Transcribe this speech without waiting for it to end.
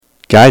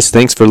Guys,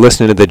 thanks for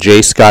listening to the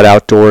J. Scott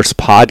Outdoors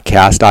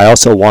podcast. I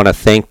also want to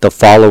thank the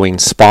following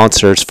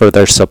sponsors for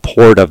their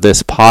support of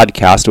this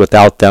podcast.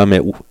 Without them,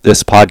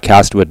 this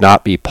podcast would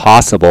not be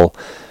possible.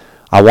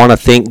 I want to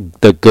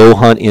thank the Go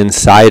Hunt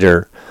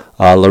Insider,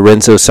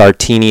 Lorenzo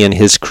Sartini and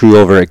his crew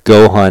over at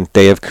Go Hunt.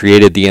 They have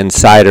created the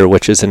Insider,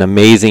 which is an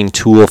amazing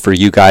tool for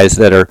you guys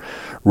that are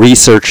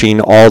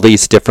researching all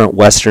these different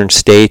western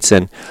states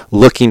and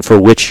looking for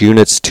which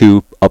units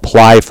to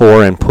apply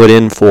for and put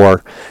in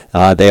for.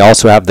 They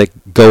also have the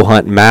Go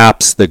Hunt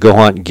maps, the Go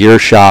Hunt gear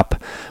shop.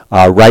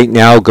 Right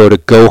now, go to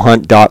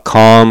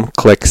gohunt.com,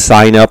 click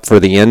sign up for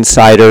the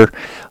Insider.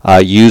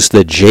 Use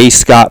the J.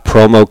 Scott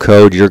promo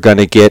code. You're going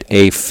to get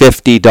a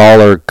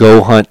 $50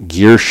 Go Hunt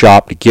gear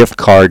shop gift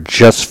card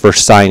just for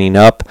signing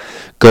up.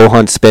 Go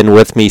Hunt's been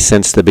with me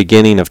since the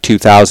beginning of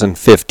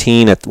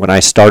 2015. When I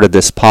started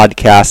this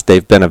podcast,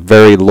 they've been a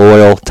very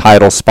loyal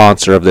title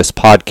sponsor of this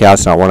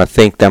podcast, and I want to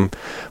thank them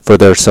for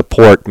their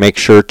support. Make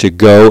sure to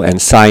go and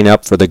sign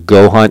up for the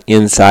Go Hunt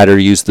Insider.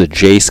 Use the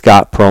J.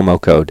 Scott promo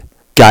code.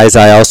 Guys,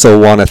 I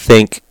also want to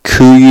thank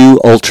KUIU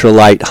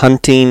Ultralight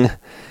Hunting.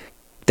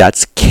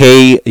 That's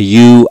KUIU.com.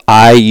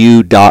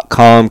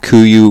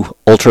 KUIU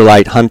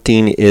Ultralight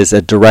Hunting is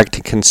a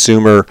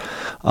direct-to-consumer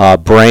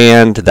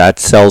brand that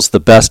sells the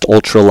best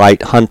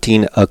ultralight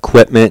hunting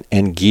equipment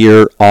and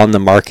gear on the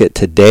market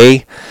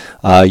today.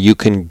 You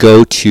can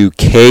go to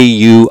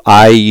KUIU.com,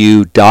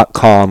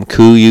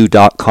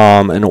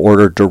 and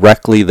order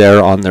directly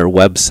there on their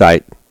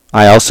website.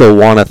 I also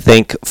want to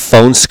thank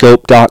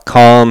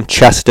Phoneskope.com,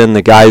 Cheston,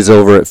 the guys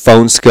over at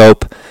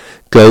Phoneskope.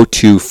 Go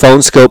to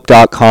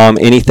Phoneskope.com.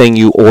 Anything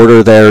you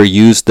order there,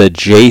 use the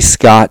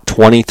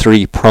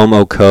JScott23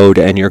 promo code,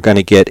 and you're going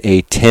to get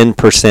a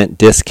 10%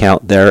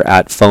 discount there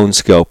at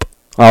Phoneskope.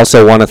 I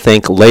also want to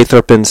thank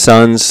Lathrop &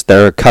 Sons,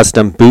 their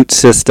custom boot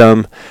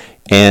system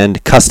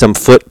and custom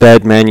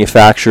footbed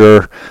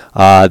manufacturer.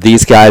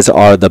 These guys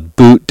are the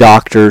boot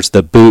doctors,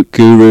 the boot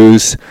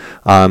gurus.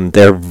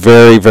 They're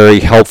very, very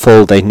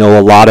helpful. They know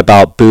a lot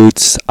about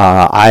boots.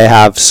 I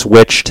have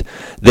switched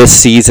this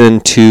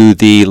season to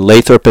the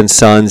Lathrop &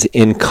 Sons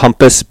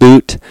Encompass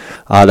boot.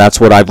 That's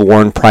what I've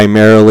worn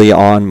primarily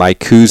on my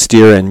Coues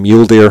deer and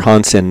mule deer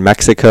hunts in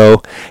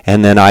Mexico.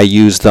 And then I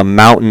use the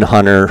Mountain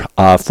Hunter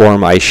for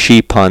my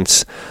sheep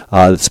hunts,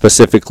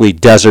 specifically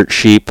desert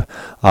sheep.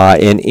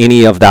 In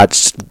any of that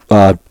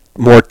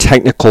more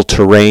technical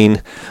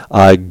terrain,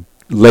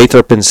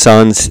 Lathrop &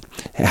 Sons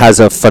has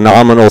a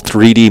phenomenal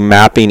 3D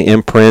mapping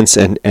imprints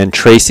and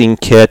tracing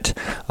kit.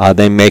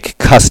 They make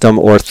custom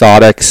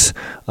orthotics,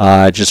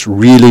 just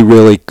really,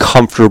 really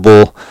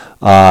comfortable,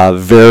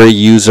 very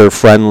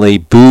user-friendly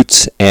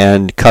boots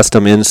and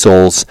custom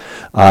insoles.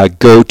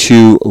 Go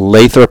to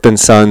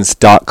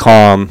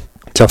lathropsons.com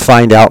to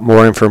find out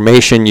more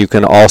information. You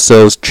can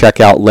also check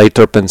out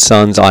Lathrop &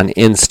 Sons on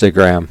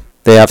Instagram.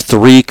 They have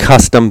 3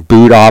 custom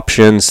boot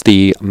options: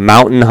 the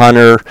Mountain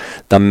Hunter,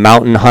 the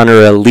Mountain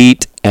Hunter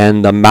Elite,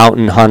 and the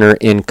Mountain Hunter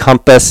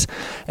Encompass,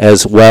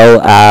 as well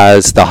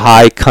as the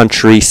High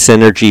Country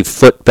Synergy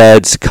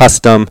footbeds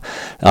custom.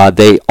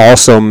 They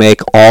also make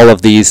all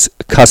of these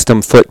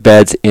custom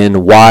footbeds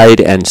in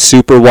wide and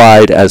super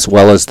wide, as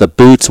well as the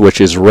boots,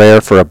 which is rare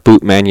for a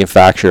boot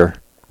manufacturer.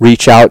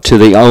 Reach out to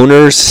the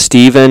owners,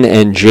 Stephen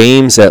and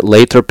James at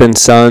Lathrop &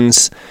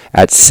 Sons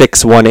at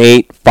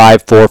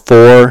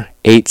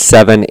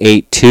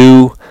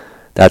 618-544-8782.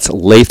 That's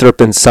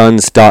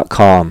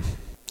lathropsons.com.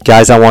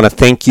 Guys, I want to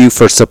thank you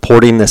for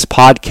supporting this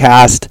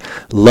podcast.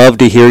 Love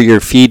to hear your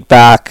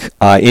feedback.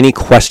 Any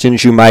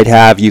questions you might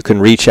have, you can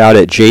reach out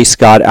at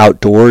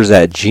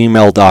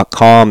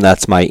jscottoutdoors@gmail.com.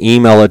 That's my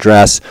email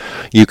address.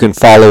 You can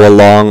follow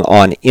along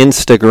on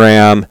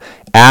Instagram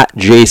at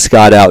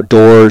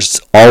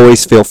jscottoutdoors.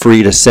 Always feel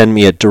free to send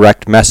me a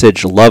direct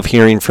message. Love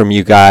hearing from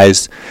you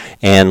guys.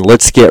 And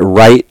let's get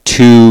right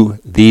to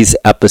these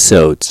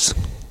episodes.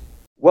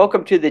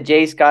 Welcome to the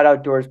J. Scott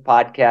Outdoors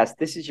podcast.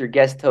 This is your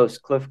guest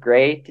host, Cliff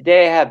Gray.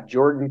 Today I have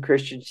Jordan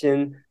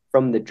Christensen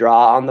from The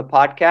Draw on the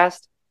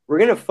podcast. We're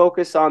going to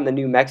focus on the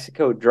New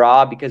Mexico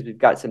Draw because we've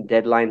got some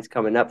deadlines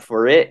coming up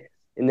for it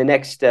in the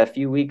next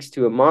few weeks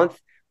to a month.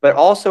 But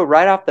also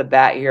right off the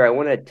bat here, I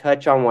want to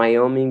touch on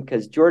Wyoming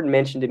because Jordan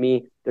mentioned to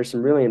me there's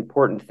some really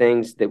important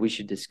things that we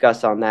should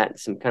discuss on that,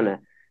 some kind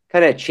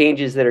of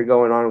changes that are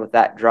going on with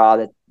that draw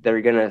that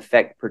are going to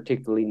affect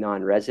particularly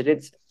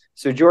non-residents.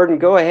 So Jordan,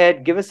 go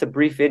ahead, give us a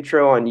brief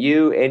intro on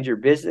you and your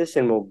business,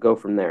 and we'll go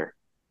from there.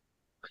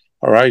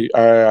 All right.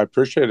 I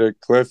appreciate it,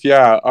 Cliff.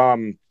 Yeah.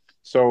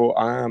 So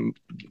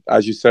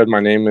as you said, my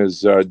name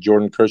is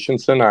Jordan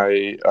Christensen.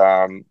 I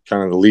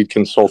kind of the lead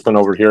consultant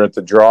over here at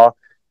The Draw.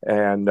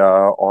 And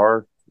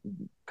our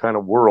kind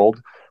of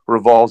world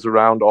revolves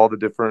around all the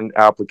different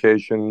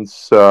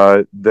applications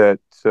that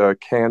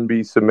can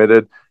be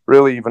submitted,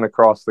 really even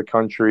across the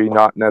country,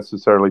 not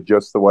necessarily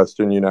just the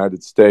Western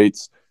United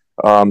States.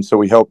 So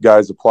we help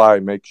guys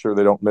apply, make sure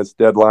they don't miss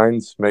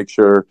deadlines, make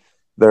sure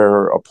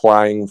they're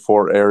applying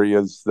for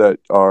areas that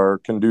are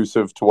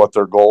conducive to what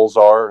their goals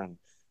are, and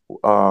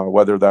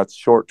whether that's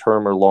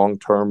short-term or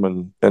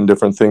long-term and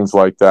different things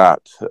like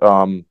that.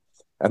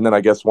 And then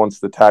I guess once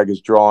the tag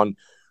is drawn,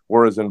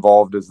 we're as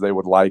involved as they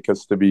would like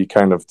us to be,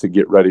 kind of to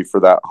get ready for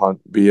that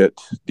hunt, be it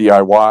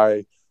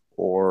DIY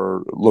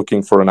or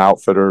looking for an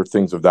outfitter,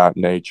 things of that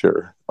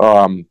nature.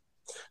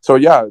 So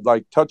yeah,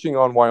 like touching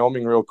on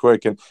Wyoming real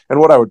quick, and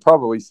what I would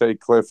probably say,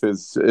 Cliff,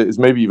 is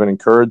maybe even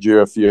encourage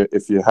you,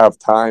 if you have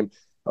time.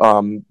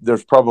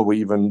 There's probably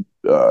even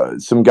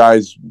some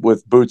guys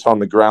with boots on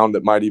the ground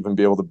that might even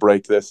be able to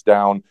break this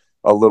down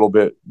a little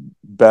bit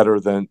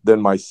better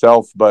than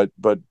myself, but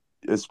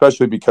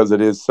especially because it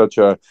is such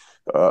a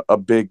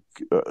big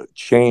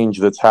change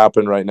that's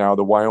happened right now.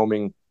 The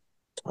Wyoming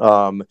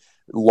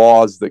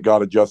laws that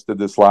got adjusted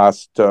this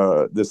last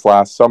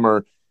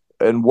summer,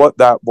 and what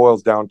that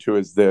boils down to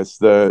is this: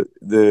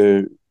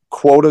 the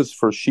quotas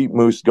for sheep,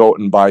 moose, goat,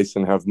 and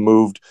bison have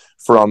moved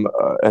from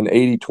an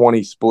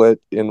 80-20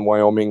 split in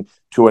Wyoming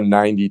to a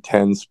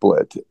 90-10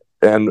 split.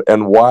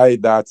 And why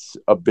that's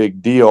a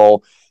big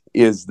deal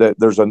is that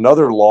there's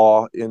another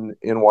law in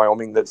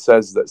Wyoming that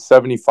says that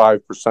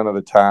 75% of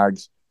the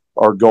tags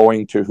are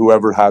going to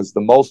whoever has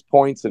the most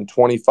points, and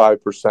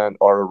 25%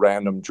 are a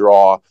random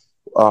draw,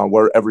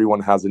 where everyone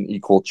has an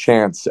equal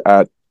chance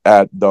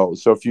at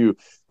those. So if you,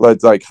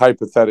 let's, like,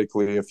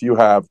 hypothetically, if you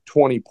have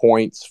 20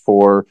 points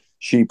for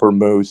sheep or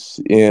moose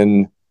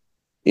in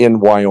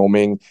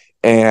Wyoming,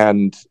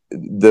 and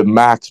the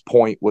max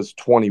point was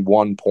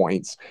 21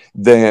 points,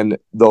 then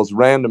those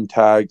random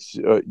tags,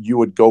 you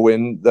would go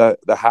in the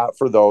hat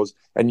for those,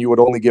 and you would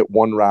only get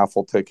one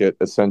raffle ticket,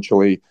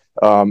 essentially.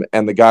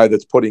 And the guy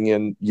that's putting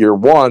in year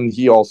one,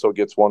 he also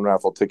gets one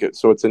raffle ticket.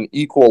 So it's an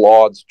equal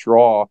odds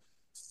draw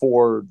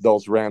for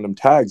those random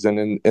tags.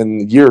 And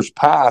in years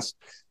past,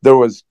 there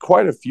was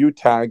quite a few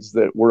tags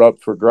that were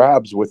up for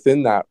grabs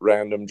within that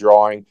random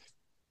drawing,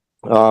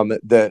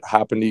 that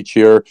happened each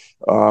year,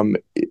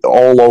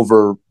 all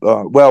over,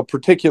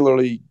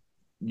 particularly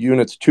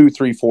units 2,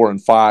 3, 4,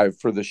 and 5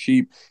 for the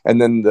sheep.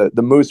 And then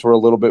the moose were a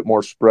little bit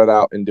more spread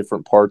out in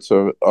different parts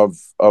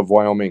of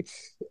Wyoming.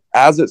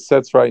 As it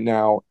sits right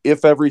now,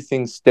 if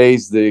everything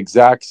stays the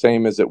exact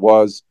same as it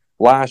was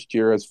last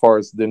year, as far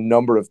as the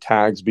number of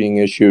tags being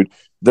issued,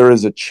 there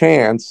is a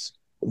chance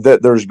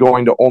that there's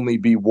going to only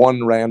be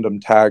one random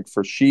tag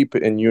for sheep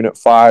in unit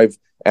 5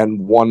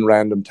 and one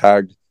random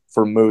tag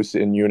for moose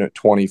in unit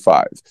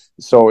 25.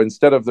 So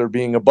instead of there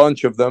being a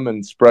bunch of them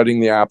and spreading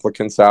the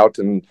applicants out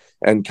and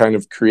kind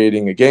of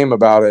creating a game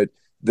about it,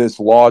 this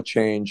law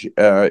change,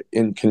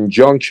 in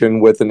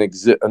conjunction with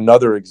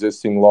another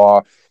existing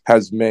law,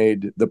 has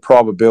made the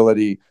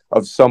probability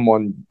of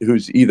someone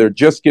who's either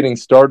just getting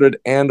started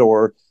and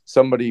or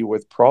somebody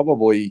with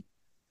probably,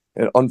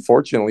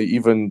 unfortunately,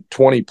 even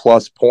 20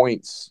 plus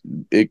points,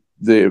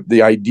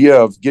 the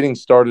idea of getting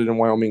started in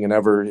Wyoming and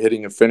ever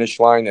hitting a finish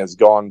line has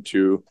gone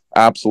to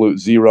absolute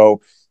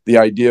zero. The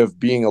idea of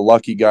being a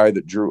lucky guy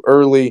that drew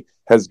early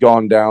has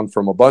gone down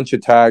from a bunch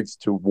of tags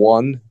to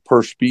one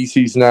per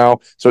species now.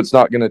 So it's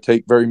not going to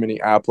take very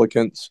many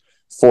applicants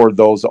for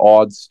those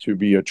odds to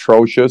be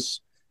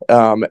atrocious.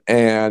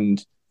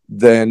 And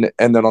then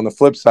on the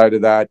flip side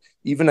of that,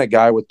 even a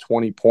guy with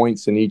 20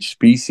 points in each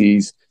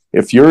species,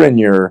 if you're in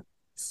your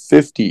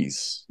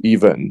 50s,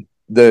 even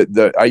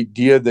the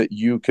idea that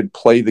you could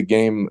play the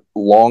game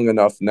long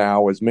enough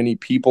now, as many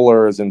people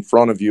are as in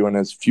front of you and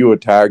as few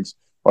tags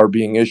are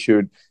being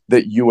issued,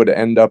 that you would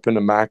end up in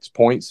a max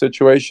point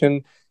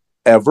situation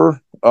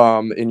ever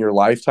in your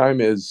lifetime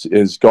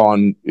is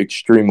gone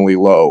extremely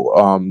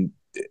low.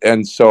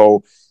 And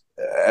so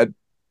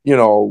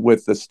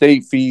with the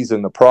state fees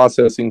and the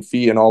processing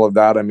fee and all of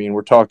that, I mean,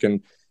 we're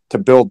talking, to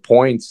build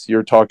points,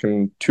 you're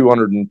talking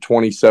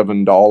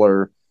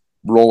 $227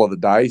 roll of the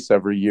dice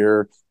every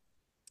year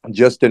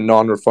just in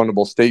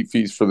non-refundable state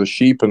fees for the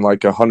sheep, and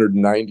like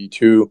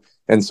 192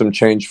 and some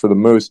change for the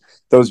moose.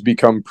 Those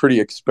become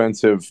pretty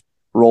expensive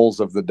rolls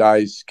of the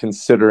dice,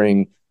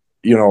 considering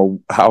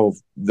how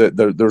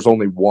there's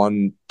only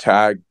one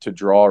tag to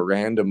draw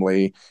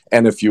randomly,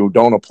 and if you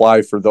don't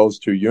apply for those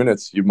two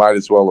units, you might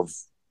as well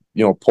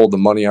have pulled the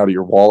money out of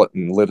your wallet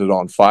and lit it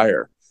on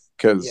fire,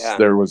 because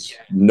there was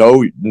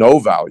no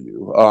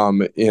value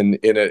in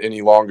it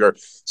any longer.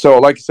 So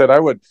like I said, I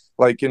would,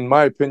 like, in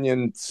my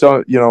opinion,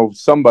 so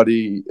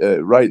somebody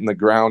right in the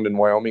ground in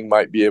Wyoming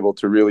might be able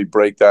to really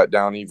break that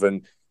down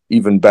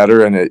even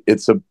better. And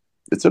it's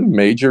a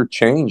major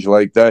change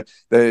like that.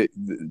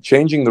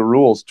 Changing the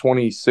rules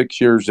 26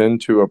 years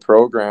into a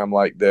program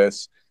like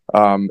this,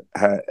 and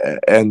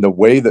the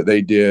way that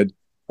they did,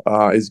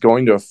 is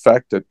going to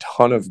affect a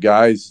ton of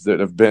guys that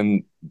have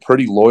been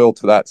pretty loyal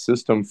to that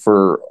system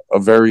for a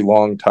very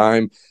long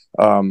time.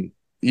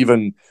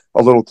 Even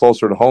a little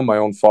closer to home, my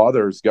own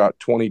father's got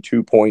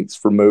 22 points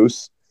for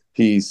moose.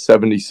 He's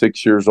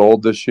 76 years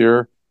old this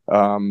year.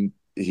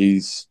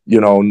 He's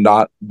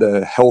not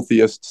the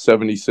healthiest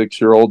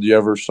 76-year-old you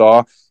ever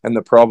saw, and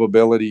the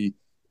probability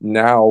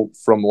now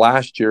from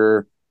last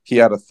year, he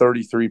had a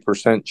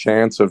 33%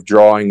 chance of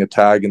drawing a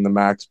tag in the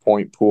max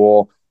point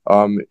pool.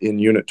 In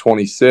unit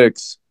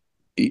 26,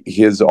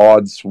 his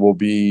odds will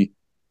be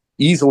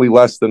easily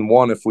less than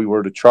 1 if we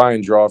were to try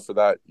and draw for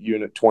that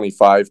unit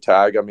 25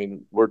 tag. I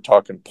mean, we're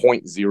talking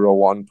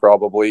 0.01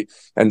 probably.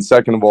 And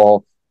second of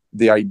all,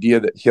 the idea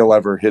that he'll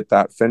ever hit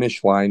that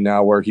finish line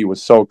now, where he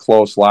was so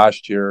close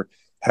last year,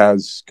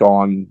 has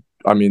gone.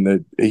 I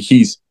mean,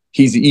 he's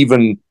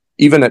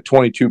even at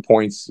 22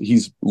 points,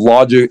 he's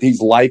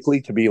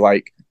likely to be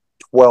like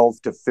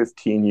 12 to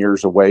 15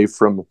 years away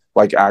from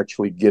like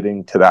actually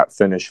getting to that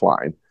finish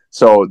line.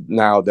 So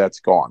now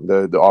that's gone.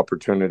 The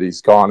opportunity's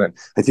gone. And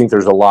I think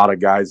there's a lot of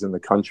guys in the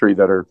country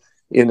that are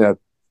in a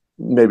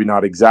maybe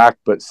not exact,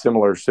 but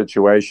similar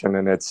situation.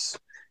 And it's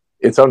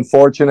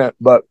unfortunate,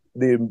 but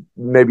the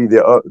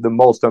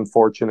most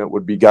unfortunate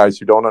would be guys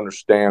who don't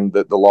understand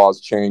that the laws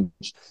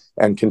changed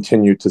and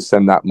continue to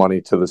send that money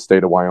to the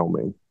state of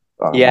Wyoming.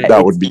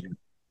 That would be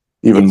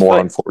even more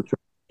unfortunate.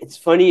 It's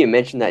funny you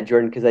mentioned that,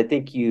 Jordan, because I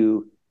think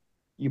you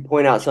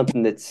point out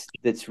something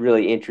that's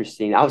really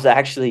interesting. I was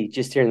actually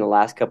just here in the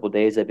last couple of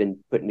days, I've been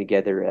putting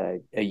together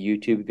a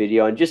YouTube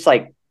video, and just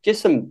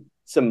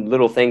some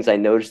little things I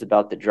noticed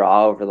about the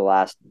draw over the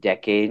last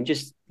decade, and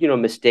just,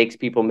 mistakes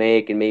people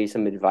make and maybe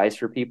some advice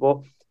for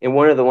people. And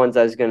one of the ones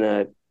I was going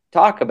to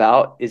talk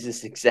about is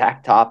this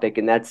exact topic.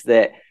 And that's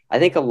that I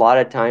think a lot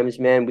of times,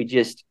 man, we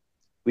just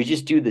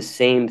do the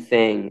same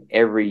thing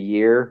every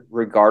year,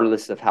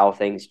 regardless of how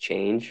things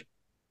change.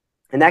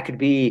 And that could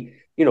be,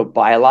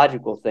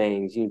 biological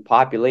things,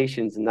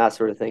 populations and that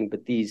sort of thing.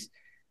 But these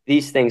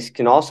things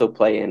can also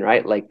play in,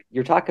 right? Like,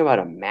 you're talking about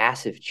a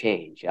massive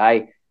change.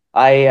 I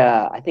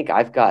think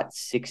I've got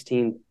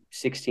 16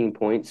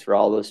 points for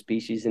all those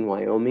species in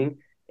Wyoming.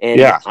 And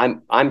yeah.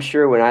 I'm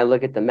sure when I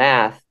look at the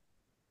math,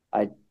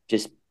 I'd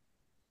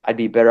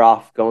be better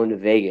off going to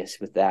Vegas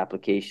with the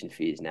application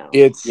fees now.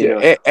 It's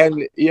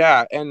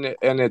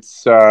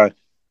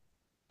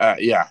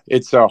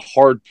it's a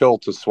hard pill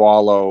to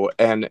swallow,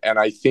 and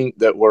I think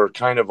that we're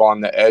kind of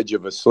on the edge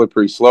of a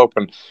slippery slope,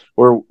 and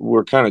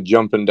we're kind of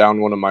jumping down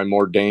one of my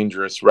more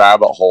dangerous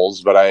rabbit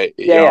holes. But I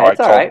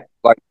call it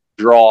like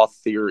draw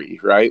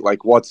theory, right?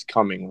 Like, what's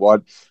coming,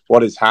 what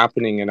is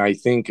happening, and I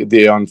think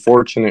the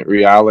unfortunate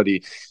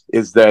reality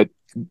is that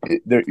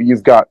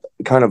you've got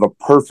kind of a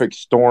perfect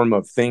storm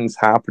of things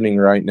happening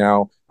right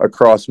now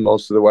across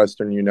most of the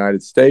Western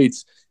United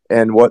States,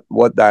 and what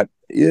that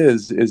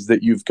is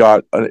that you've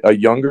got a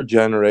younger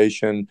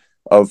generation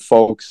of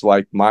folks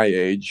like my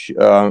age,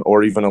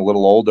 or even a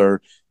little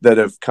older, that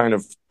have kind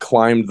of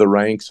climbed the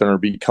ranks and are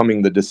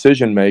becoming the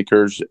decision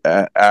makers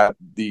at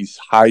these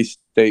high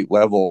state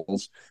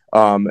levels.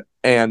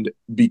 And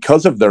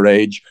because of their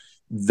age,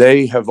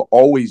 they have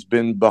always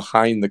been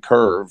behind the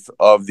curve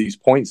of these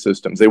point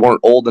systems. They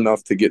weren't old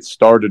enough to get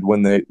started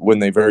when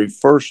they very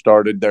first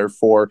started.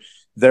 Therefore,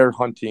 their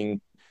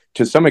hunting,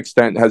 to some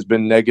extent, has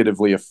been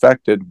negatively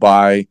affected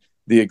by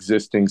the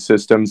existing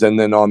systems. And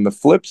then on the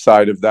flip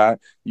side of that,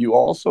 you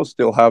also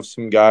still have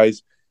some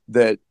guys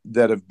that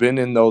have been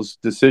in those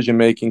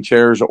decision-making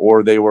chairs,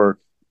 or they were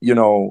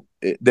in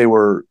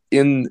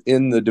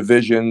the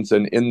divisions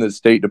and in the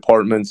state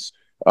departments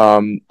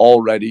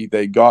already.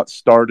 They got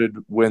started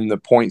when the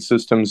point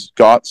systems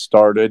got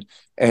started,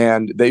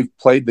 and they've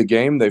played the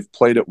game. They've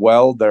played it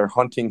well. Their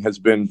hunting has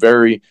been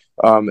very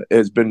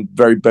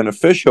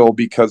beneficial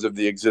because of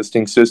the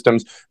existing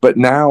systems. But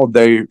now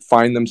they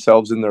find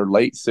themselves in their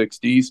late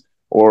 60s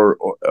or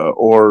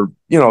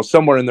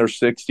somewhere in their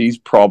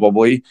 60s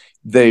probably.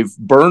 They've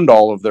burned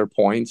all of their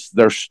points.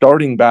 They're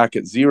starting back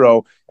at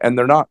zero, and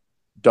they're not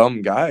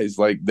dumb guys.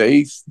 Like,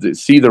 they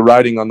see the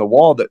writing on the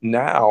wall that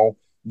now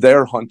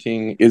their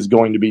hunting is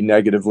going to be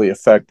negatively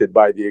affected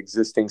by the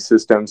existing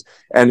systems.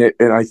 And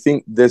I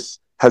think this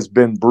has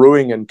been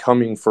brewing and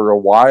coming for a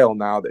while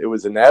now, that it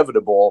was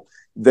inevitable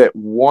that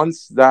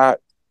once that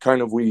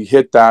we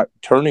hit that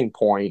turning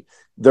point,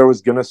 there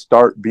was going to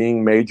start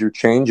being major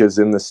changes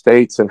in the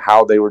states and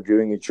how they were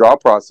doing the draw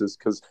process.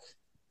 Because,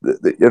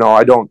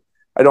 I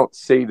don't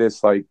say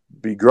this like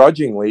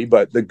begrudgingly,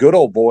 but the good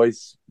old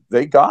boys,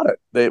 they got it.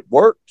 It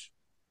worked.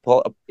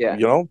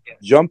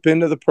 Jump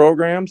into the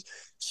programs,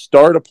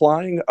 start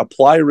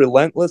apply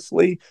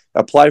relentlessly,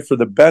 apply for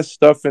the best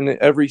stuff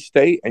in every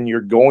state, and you're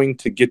going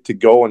to get to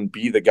go and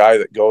be the guy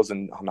that goes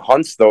and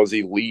hunts those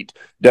elite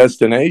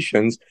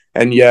destinations.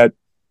 And yet,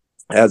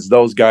 as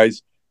those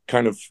guys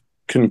kind of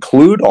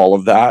conclude all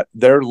of that,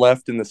 they're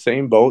left in the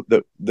same boat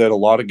that a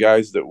lot of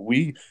guys that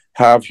we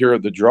have here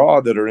at the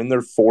draw that are in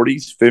their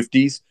 40s,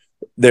 50s,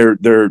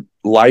 their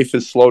life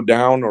is slowed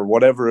down or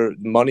whatever,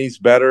 money's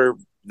better,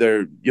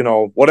 they're,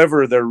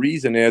 whatever their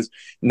reason is,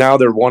 now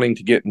they're wanting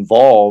to get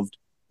involved,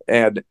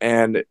 and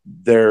it's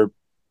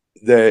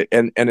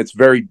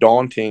very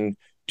daunting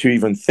to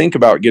even think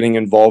about getting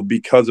involved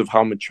because of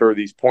how mature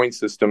these point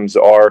systems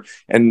are.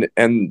 And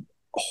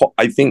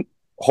I think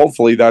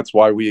hopefully that's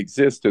why we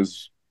exist,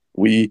 is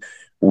we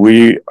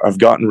have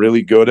gotten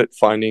really good at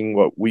finding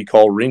what we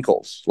call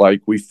wrinkles.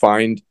 Like, we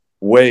find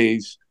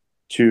ways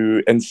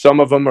to, and some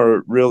of them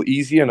are real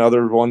easy and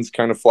other ones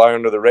kind of fly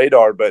under the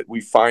radar, but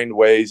we find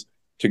ways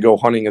to go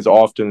hunting as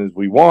often as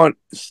we want,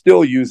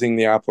 still using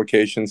the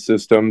application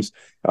systems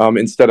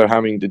instead of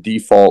having to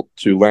default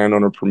to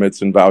landowner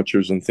permits and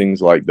vouchers and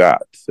things like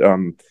that,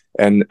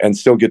 and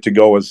still get to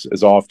go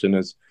as often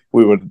as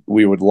we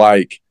would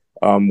like,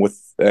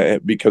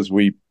 because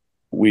we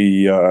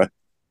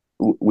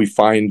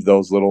find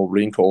those little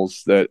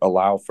wrinkles that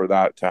allow for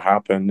that to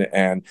happen.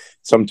 And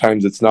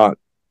sometimes it's not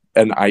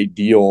an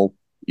ideal,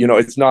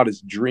 it's not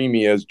as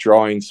dreamy as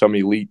drawing some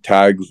elite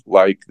tags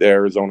like the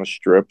Arizona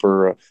Strip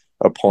or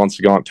a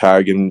Paunsaugunt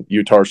tag in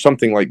Utah or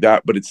something like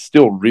that, but it's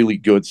still really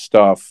good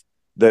stuff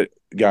that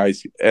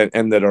guys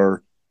and that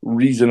are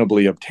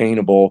reasonably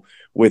obtainable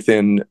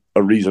within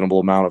a reasonable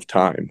amount of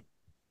time.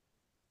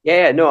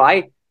 Yeah, no,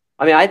 I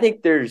mean, I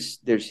think there's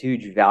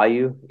huge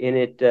value in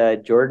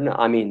it, Jordan.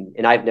 I mean,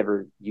 and I've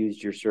never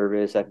used your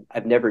service.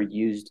 I've never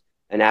used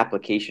an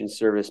application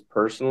service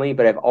personally,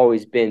 but I've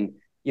always been,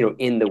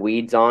 in the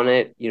weeds on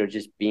it,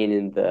 just being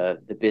in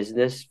the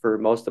business for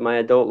most of my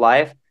adult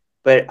life.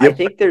 But yep. I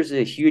think there's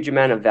a huge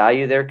amount of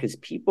value there because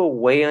people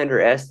way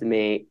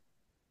underestimate,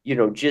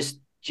 just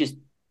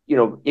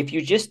if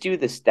you just do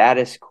the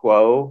status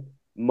quo,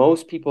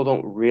 most people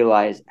don't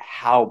realize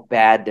how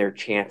bad their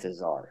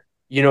chances are.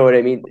 You know what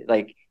I mean?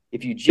 Like,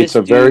 if you just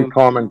very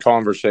common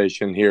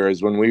conversation here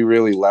is when we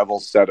really level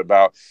set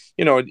about,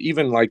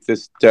 even like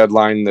this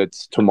deadline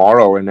that's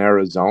tomorrow in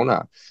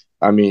Arizona.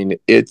 I mean,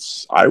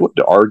 I would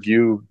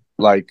argue,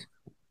 like,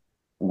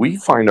 we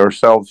find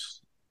ourselves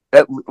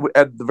at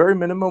the very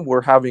minimum,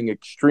 we're having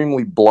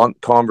extremely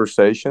blunt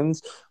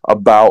conversations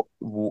about,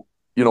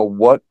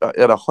 what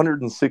at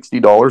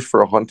 $160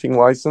 for a hunting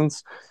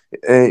license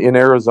in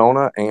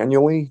Arizona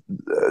annually,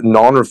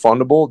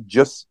 non-refundable,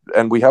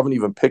 and we haven't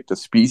even picked a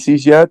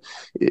species yet.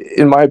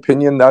 In my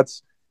opinion,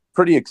 that's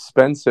pretty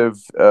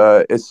expensive,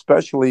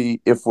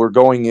 especially if we're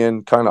going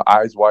in kind of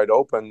eyes wide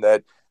open,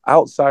 that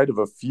outside of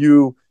a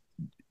few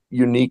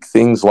unique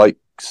things like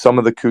some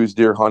of the Coues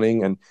deer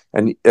hunting,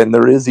 and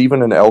there is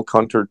even an elk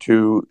hunt or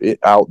two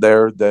out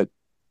there that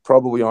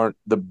probably aren't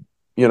the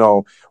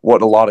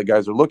what a lot of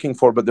guys are looking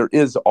for, but there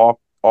is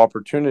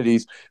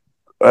opportunities.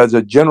 As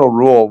a general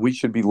rule, we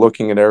should be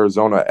looking at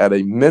Arizona at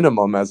a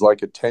minimum as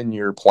like a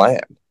 10-year plan,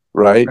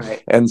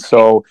 right? And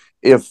so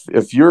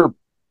if you're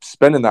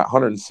spending that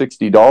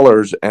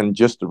 $160 and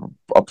just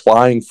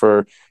applying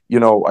for,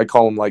 I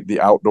call them like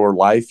the outdoor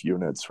life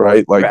units,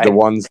 right? Like the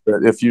ones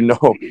that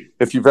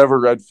if you've ever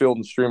read Field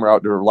and Stream or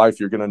Outdoor Life,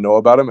 you're going to know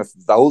about them. If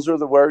those are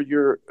where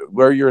you're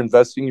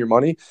investing your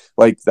money,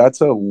 like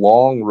that's a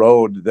long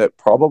road that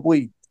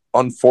probably,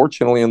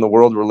 unfortunately, in the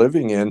world we're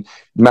living in,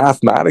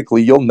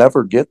 mathematically, you'll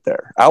never get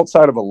there.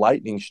 Outside of a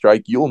lightning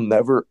strike, you'll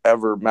never,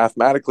 ever,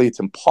 mathematically,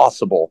 it's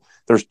impossible.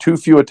 There's too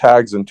few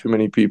tags and too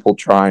many people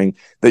trying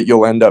that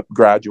you'll end up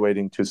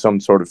graduating to some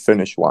sort of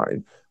finish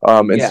line.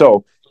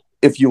 So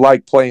if you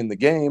like playing the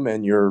game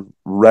and you're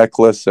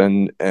reckless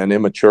and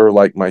immature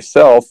like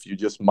myself, you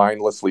just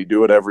mindlessly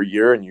do it every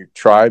year and you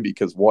try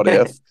because what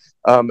if?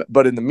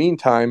 But in the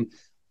meantime,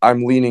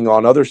 I'm leaning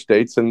on other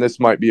states, and this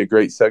might be a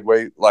great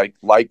segue,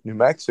 like New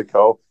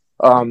Mexico,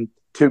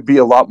 to be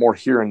a lot more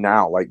here and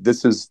now. Like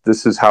this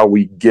is how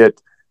we get,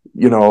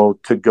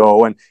 to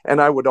go.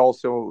 And I would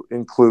also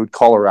include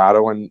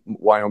Colorado and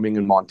Wyoming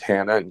and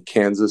Montana and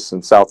Kansas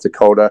and South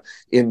Dakota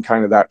in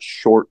kind of that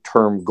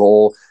short-term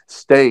goal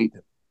state.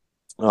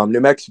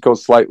 New Mexico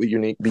is slightly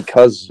unique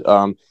because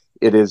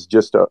it is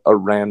just a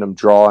random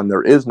draw and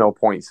there is no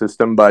point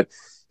system, but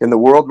in the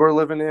world we're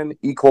living in,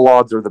 equal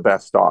odds are the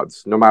best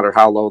odds, no matter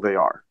how low they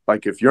are.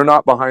 Like if you're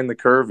not behind the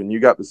curve and you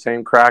got the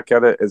same crack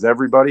at it as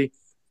everybody,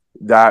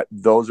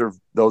 those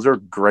are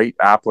great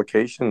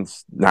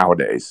applications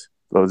nowadays.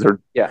 Those are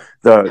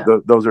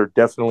those are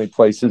definitely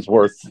places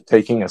worth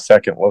taking a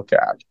second look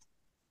at.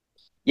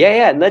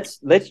 Yeah, and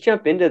let's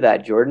jump into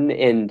that, Jordan,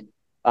 and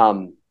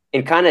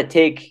kind of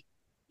take,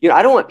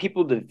 I don't want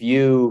people to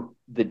view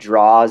the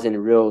draws in a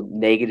real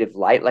negative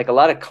light. Like a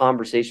lot of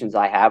conversations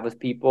I have with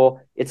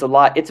people, it's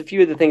a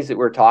few of the things that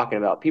we're talking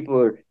about. People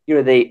are,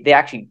 they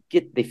actually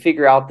they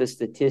figure out the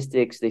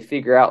statistics. They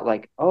figure out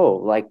like, oh,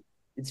 like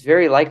it's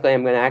very likely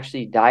I'm going to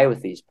actually die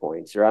with these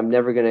points, or I'm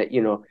never going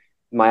to,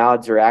 my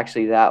odds are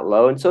actually that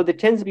low. And so there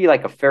tends to be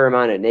like a fair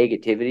amount of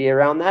negativity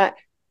around that.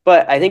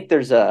 But I think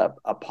there's a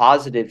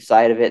positive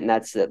side of it. And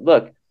that's that,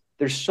 look,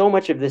 there's so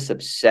much of this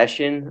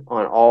obsession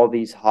on all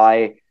these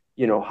high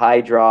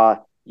draw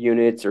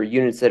units or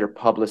units that are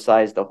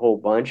publicized a whole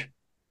bunch.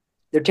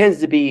 There tends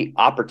to be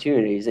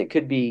opportunities. It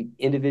could be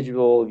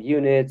individual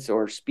units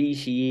or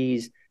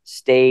species,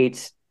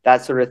 states,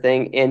 that sort of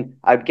thing. And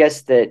I'd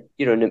guess that,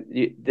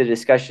 the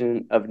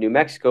discussion of New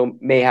Mexico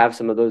may have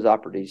some of those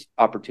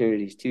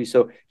opportunities too.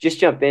 So just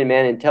jump in,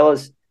 man, and tell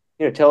us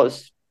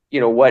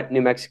what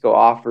New Mexico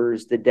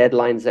offers, the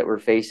deadlines that we're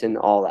facing,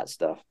 all that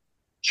stuff.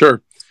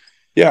 Sure.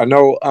 Yeah,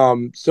 no.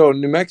 So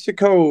New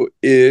Mexico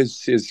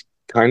is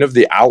kind of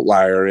the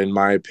outlier, in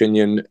my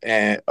opinion,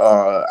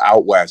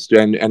 out west,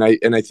 and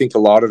I think a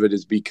lot of it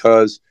is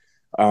because,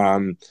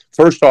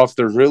 first off,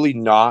 there's really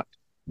not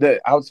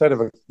outside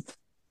of a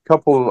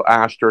couple of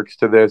asterisks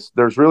to this.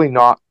 There's really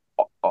not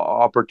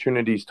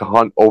opportunities to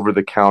hunt over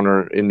the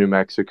counter in New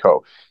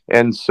Mexico.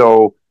 And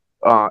so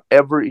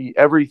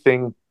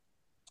everything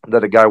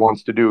that a guy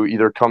wants to do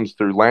either comes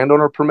through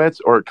landowner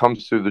permits or it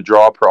comes through the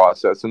draw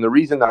process. And the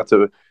reason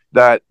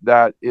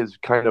that is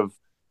kind of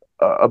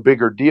a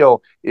bigger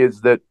deal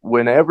is that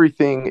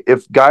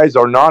if guys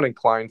are not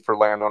inclined for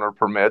landowner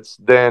permits,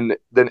 then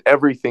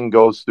everything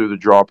goes through the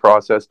draw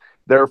process.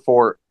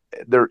 Therefore,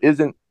 there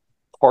isn't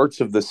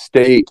parts of the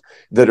state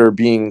that are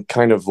being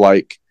kind of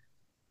like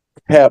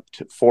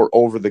kept for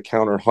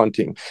over-the-counter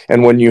hunting.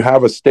 And when you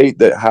have a state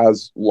that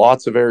has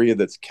lots of area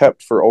that's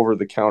kept for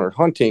over-the-counter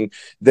hunting,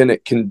 then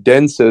it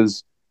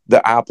condenses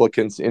the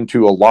applicants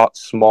into a lot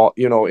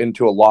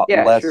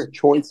less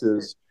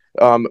choices,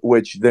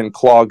 which then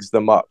clogs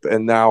them up.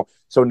 And now,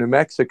 so New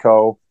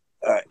Mexico,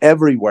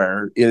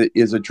 everywhere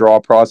is a draw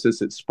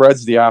process. It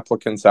spreads the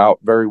applicants out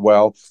very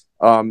well.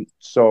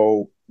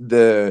 So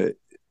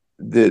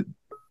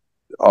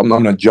I'm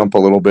going to jump a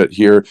little bit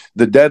here.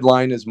 The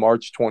deadline is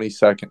March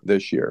 22nd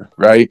this year,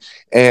 right?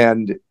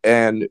 And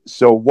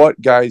so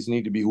what guys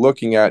need to be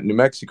looking at in New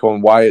Mexico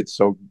and why it's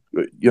so,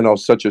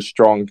 such a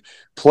strong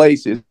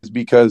place is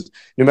because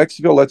New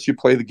Mexico lets you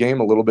play the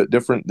game a little bit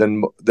different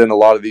than a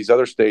lot of these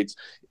other states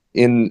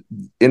in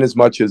as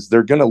much as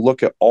they're going to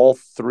look at all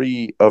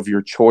three of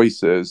your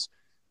choices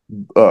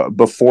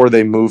before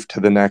they move to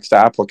the next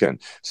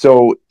applicant.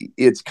 So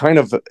it's kind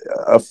of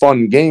a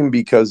fun game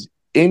because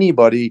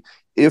anybody,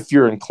 if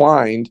you're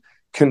inclined,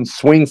 can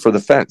swing for the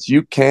fence.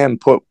 You can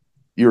put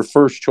your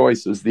first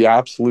choice as the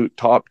absolute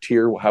top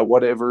tier,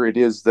 whatever it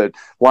is that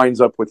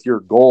lines up with your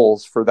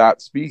goals for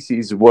that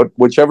species.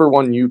 Whichever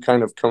one you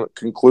kind of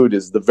conclude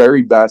is the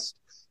very best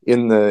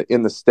in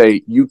the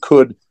state, you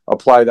could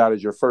apply that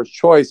as your first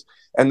choice.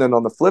 And then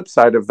on the flip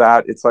side of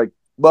that, it's like,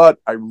 but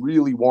I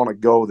really want to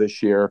go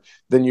this year.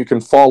 Then you can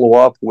follow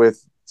up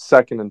with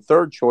second and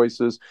third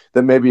choices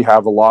that maybe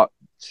have a lot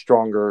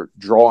stronger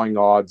drawing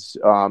odds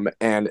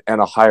and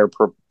a higher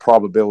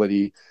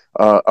probability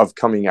of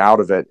coming out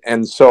of it.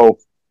 And so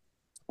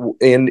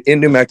in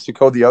New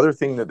Mexico, the other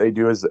thing that they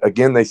do is,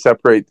 again, they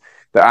separate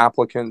the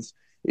applicants,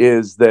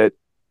 is that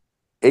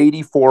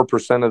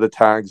 84% of the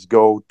tags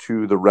go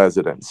to the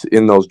residents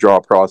in those draw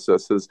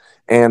processes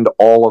and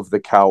all of the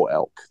cow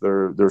elk.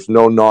 There's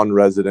no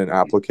non-resident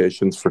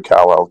applications for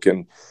cow elk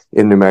in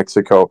New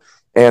Mexico.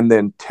 And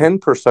then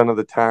 10% of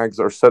the tags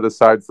are set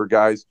aside for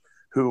guys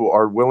who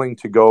are willing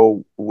to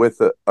go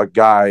with a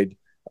guide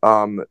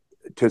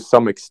to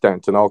some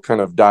extent. And I'll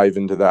kind of dive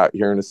into that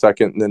here in a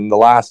second. And then the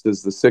last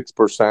is the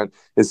 6%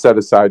 is set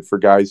aside for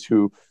guys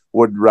who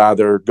would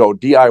rather go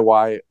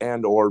DIY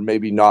and or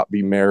maybe not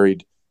be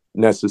married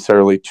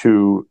necessarily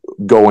to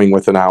going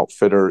with an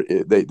outfitter.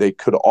 They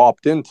could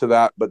opt into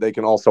that, but they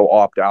can also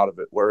opt out of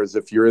it. Whereas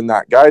if you're in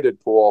that guided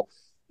pool,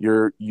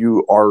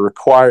 you are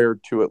required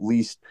to at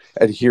least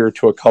adhere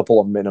to a couple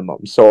of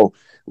minimums. So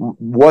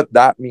what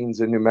that means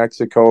in New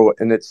Mexico,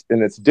 and it's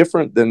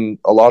different than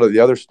a lot of the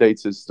other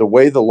states, is the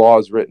way the law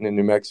is written in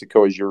New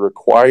Mexico is you're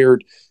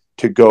required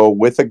to go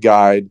with a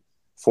guide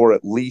for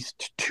at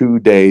least 2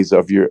 days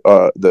of your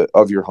hunt.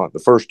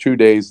 The first 2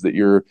 days that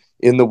you're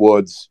in the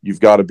woods, you've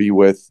got to be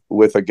with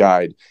a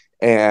guide.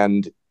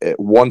 And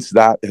once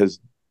that has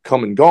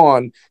come and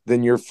gone,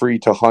 then you're free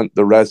to hunt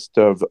the rest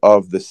of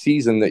the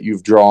season that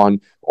you've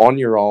drawn on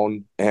your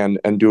own and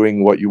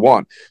doing what you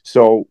want.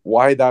 So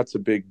why that's a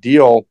big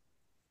deal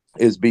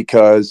is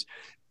because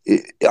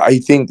I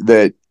think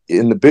that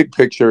in the big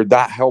picture,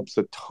 that helps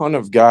a ton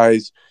of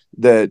guys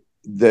that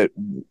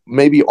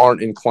maybe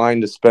aren't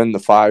inclined to spend the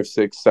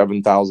 $5,000,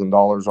 $6,000,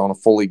 $7,000 on a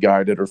fully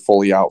guided or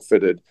fully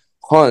outfitted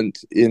hunt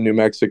in New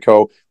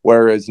Mexico.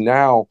 Whereas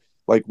now,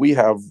 like, we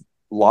have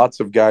lots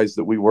of guys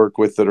that we work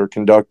with that are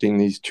conducting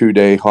these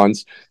 2-day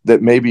hunts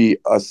that maybe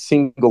a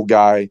single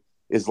guy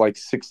is like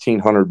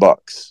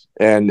 $1,600,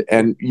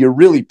 and you're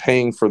really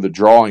paying for the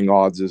drawing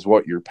odds is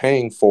what you're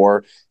paying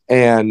for.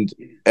 And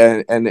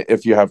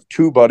if you have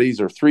 2 buddies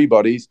or 3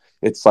 buddies,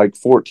 it's like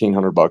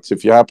 $1,400.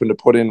 If you happen to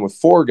put in with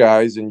 4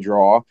 guys and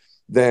draw,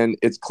 then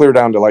it's clear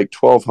down to like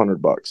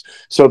 $1,200.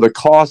 So the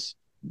cost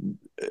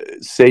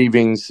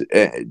savings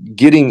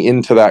getting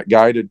into that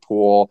guided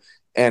pool,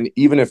 and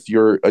even if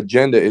your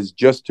agenda is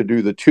just to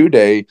do the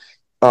 2-day,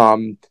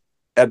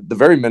 at the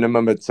very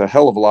minimum, it's a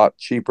hell of a lot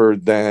cheaper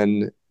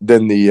than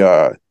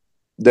a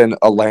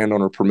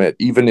landowner permit,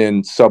 even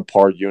in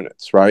subpar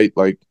units, right?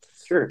 Like,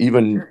 sure.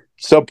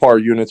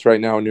 Subpar units right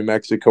now in New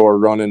Mexico are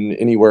running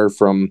anywhere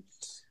from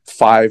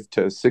 $5,000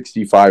 to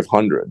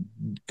 $6,500.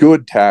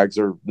 Good tags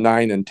are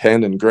 $9,000 and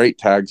 $10,000, and great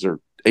tags are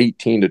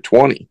 $18,000 to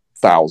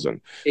 $20,000.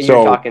 And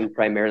you're talking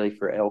primarily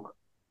for elk.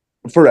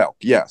 For elk,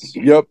 yes.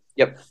 Yep.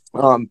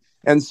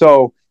 And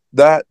so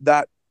that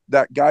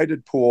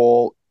guided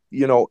pool,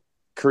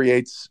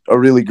 creates a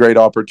really great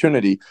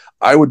opportunity.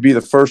 I would be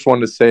the first one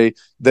to say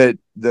that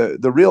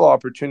the real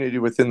opportunity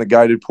within the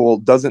guided pool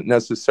doesn't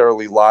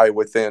necessarily lie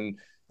within,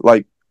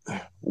 like,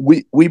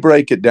 we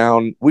break it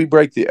down. We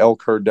break the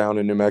elk herd down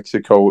in New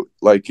Mexico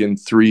like in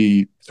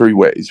three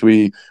ways.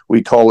 We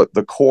call it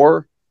the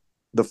core,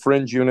 the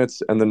fringe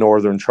units, and the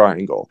northern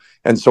triangle.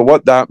 And so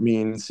what that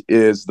means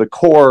is the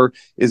core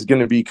is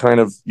going to be kind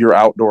of your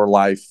outdoor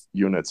life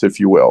units, if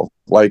you will,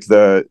 like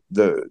the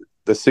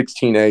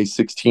 16A,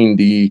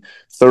 16D,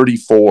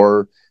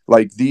 34.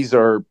 Like these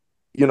are,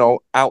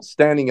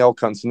 outstanding elk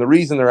hunts. And the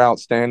reason they're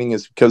outstanding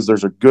is because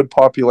there's a good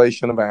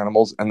population of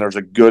animals and there's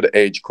a good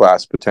age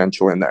class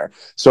potential in there.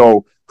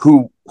 So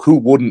who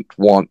wouldn't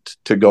want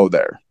to go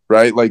there,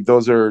 right? Like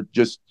those are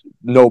just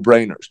no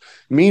brainers.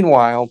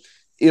 Meanwhile,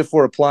 if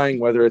we're applying,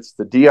 whether it's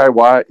the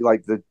DIY,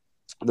 like the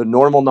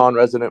normal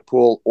non-resident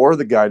pool or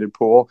the guided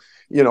pool,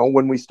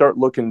 when we start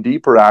looking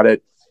deeper at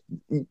it,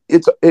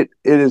 it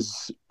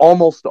is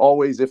almost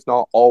always, if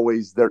not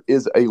always, there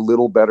is a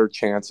little better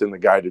chance in the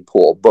guided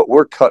pool, but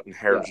we're cutting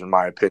hairs in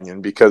my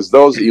opinion, because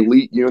those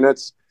elite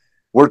units,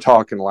 we're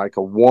talking like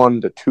a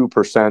 1% to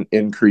 2%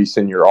 increase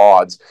in your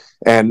odds.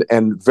 And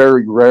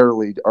very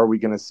rarely are we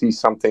going to see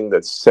something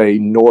that's, say,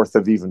 north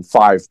of even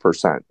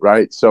 5%,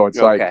 right? So it's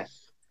like,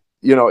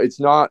 it's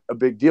not a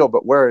big deal.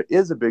 But where it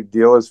is a big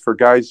deal is for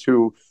guys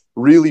who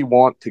really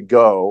want to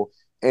go,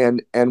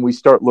 and we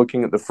start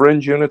looking at the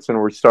fringe units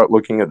and we start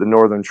looking at the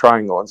northern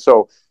triangle. And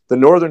so the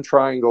northern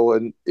triangle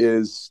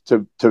is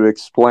to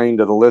explain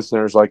to the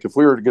listeners, like if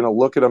we were going to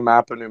look at a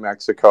map of New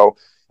Mexico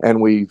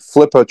and we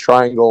flip a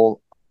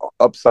triangle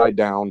upside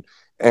down,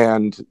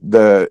 and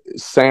the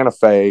Santa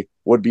Fe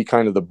would be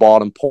kind of the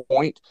bottom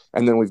point,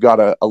 and then we've got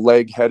a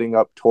leg heading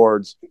up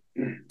towards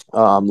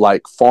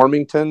like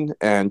Farmington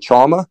and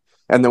Chama,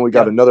 and then we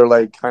got another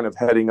leg kind of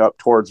heading up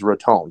towards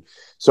Raton.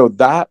 So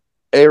that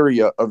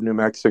area of New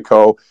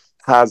Mexico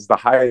has the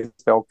highest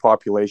elk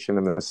population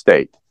in the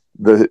state.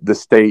 The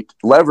state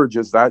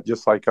leverages that,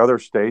 just like other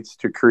states,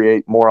 to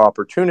create more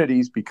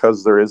opportunities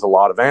because there is a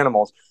lot of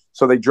animals.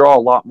 So they draw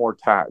a lot more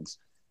tags.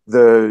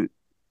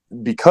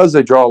 Because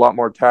they draw a lot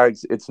more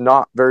tags, it's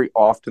not very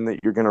often that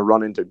you're going to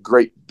run into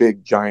great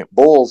big giant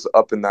bulls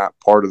up in that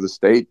part of the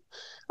state.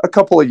 A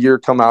couple a year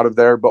come out of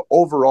there, but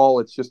overall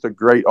it's just a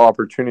great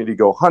opportunity to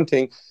go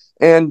hunting,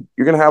 and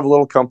you're going to have a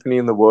little company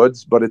in the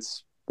woods, but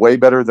it's way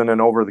better than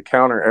an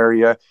over-the-counter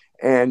area.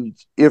 And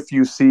if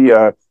you see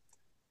a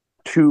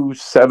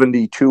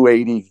 270,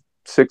 280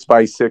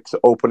 6x6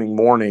 opening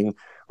morning,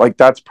 like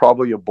that's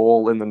probably a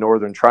bull in the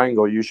northern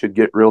triangle you should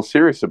get real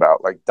serious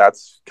about. Like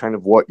that's kind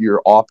of what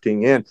you're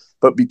opting in.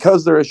 But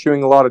because they're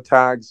issuing a lot of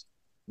tags,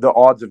 the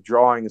odds of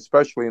drawing,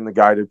 especially in the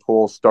guided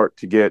pool, start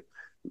to get,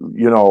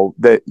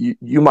 that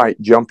you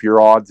might jump your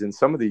odds in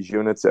some of these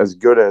units as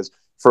good as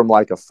from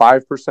like a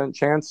 5%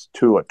 chance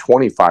to a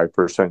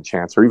 25%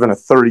 chance, or even a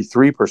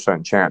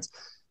 33% chance.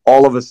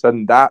 All of a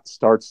sudden that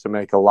starts to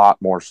make a lot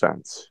more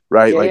sense,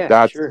 right?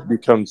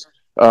 Becomes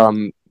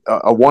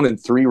a 1 in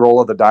 3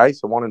 roll of the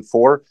dice, a 1 in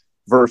 4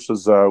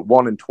 versus a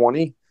 1 in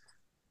 20,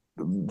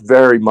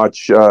 very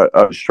much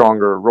a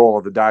stronger roll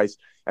of the dice.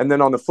 And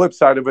then on the flip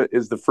side of it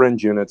is the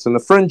fringe units. And the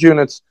fringe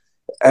units,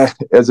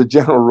 as a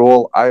general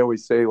rule, I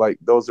always say, like,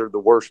 those are the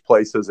worst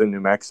places in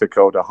New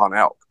Mexico to hunt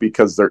elk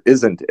because there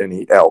isn't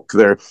any elk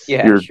there.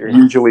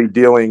 Usually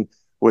dealing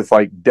with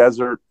like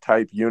desert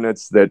type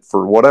units that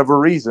for whatever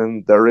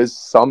reason, there is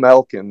some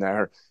elk in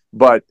there,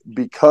 but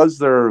because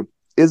there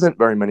isn't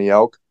very many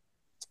elk,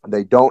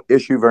 they don't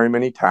issue very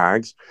many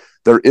tags.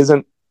 There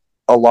isn't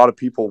a lot of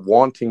people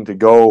wanting to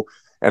go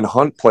and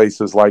hunt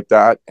places like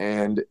that.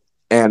 And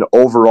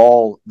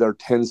overall, there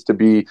tends to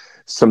be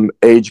some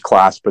age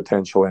class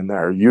potential in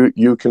there.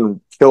 You can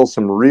kill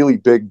some really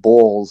big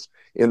bulls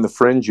in the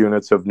fringe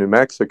units of New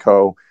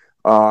Mexico,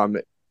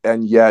 and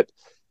yet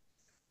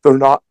they're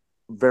not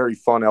very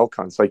fun elk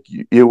hunts. Like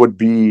it would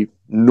be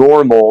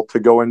normal to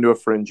go into a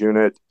fringe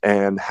unit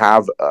and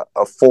have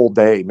a full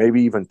day,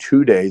 maybe even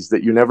 2 days,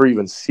 that you never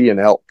even see an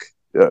elk,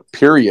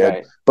 period.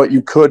 Right. But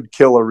you could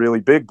kill a really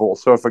big bull.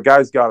 So if a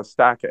guy's got a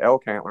stack of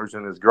elk antlers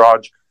in his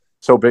garage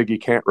so big he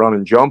can't run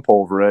and jump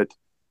over it,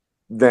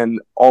 then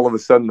all of a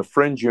sudden the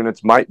fringe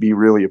units might be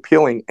really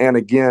appealing. And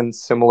again,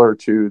 similar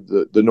to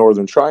the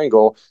northern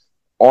triangle,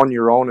 on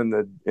your own in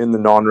the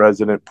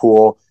non-resident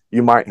pool,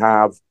 you might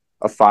have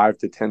a 5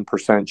 to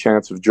 10%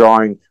 chance of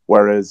drawing,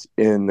 whereas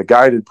in the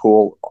guided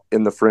pool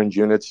in the fringe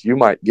units, you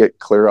might get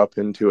clear up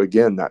into,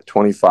 again, that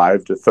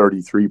 25 to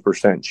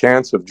 33%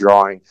 chance of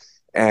drawing.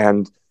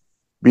 And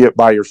be it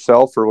by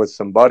yourself or with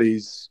some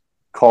buddies,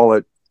 call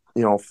it,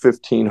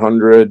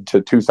 $1,500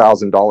 to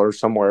 $2,000,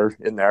 somewhere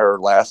in there or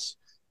less.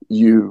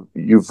 You've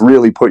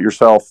really put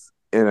yourself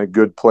in a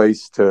good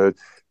place to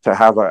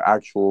have an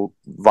actual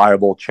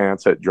viable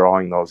chance at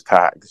drawing those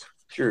tags.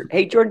 Sure.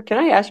 Hey, Jordan, can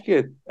I ask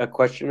you a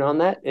question on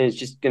that? And it's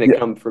just going to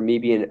come from me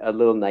being a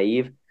little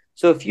naive.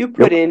 So if you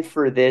put in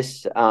for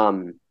this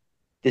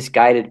this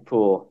guided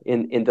pool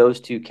in those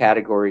two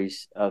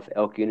categories of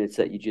elk units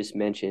that you just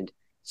mentioned,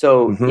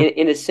 so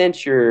in a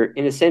sense you're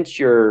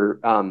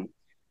going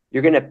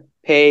to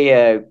pay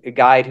a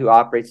guide who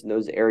operates in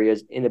those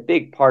areas, and a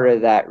big part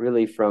of that,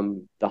 really,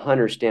 from the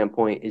hunter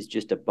standpoint, is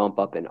just a bump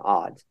up in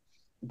odds.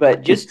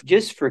 But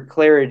just for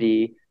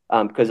clarity,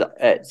 because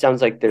it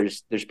sounds like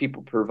there's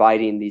people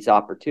providing these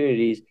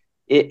opportunities.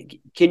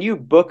 can you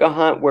book a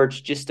hunt where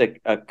it's just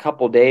a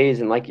couple days,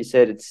 and like you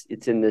said,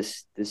 it's in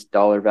this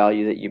dollar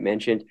value that you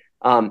mentioned?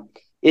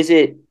 Is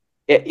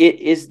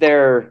is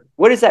there,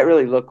 what does that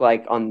really look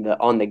like on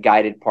the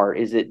guided part?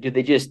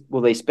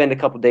 Will they spend a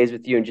couple days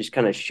with you and just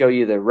kind of show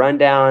you the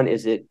rundown?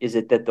 Is it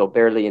that they'll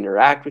barely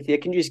interact with you?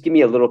 Can you just give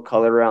me a little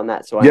color around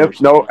that so I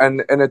understand? No,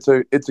 and it's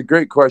a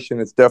great question.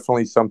 It's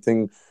definitely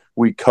something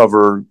we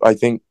cover, I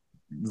think,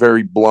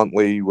 very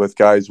bluntly with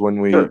guys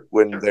when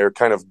they're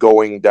kind of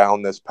going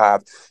down this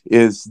path,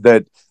 is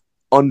that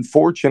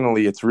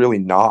unfortunately it's really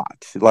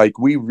not. Like,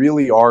 we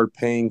really are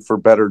paying for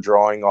better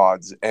drawing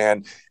odds,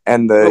 and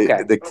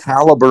the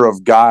caliber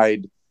of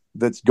guide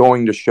that's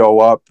going to show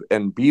up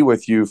and be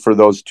with you for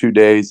those 2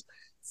 days,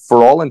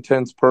 for all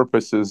intents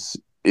purposes,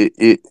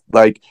 it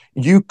like,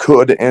 you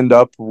could end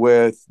up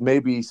with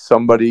maybe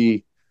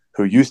somebody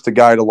who used to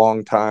guide a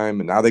long time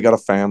and now they got a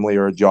family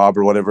or a job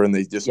or whatever, and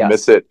they just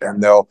miss it,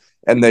 and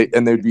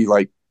they'd be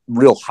like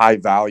real high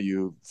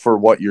value for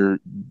what you're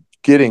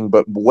getting.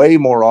 But way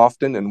more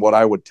often, and what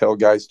I would tell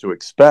guys to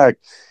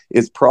expect,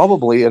 is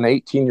probably an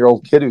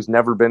 18-year-old kid who's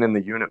never been in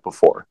the unit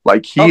before.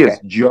 Like, he is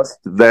just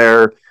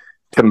there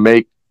to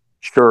make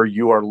sure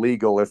you are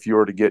legal if you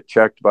were to get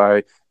checked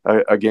by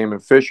a game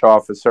and fish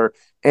officer.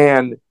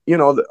 And,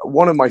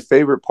 one of my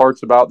favorite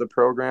parts about the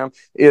program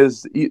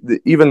is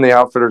even the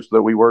outfitters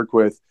that we work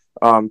with,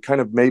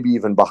 kind of maybe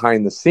even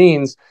behind the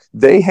scenes,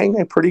 they hang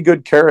a pretty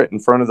good carrot in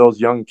front of those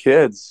young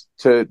kids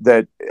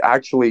that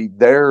actually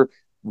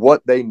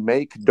what they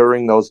make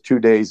during those 2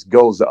 days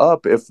goes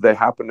up if they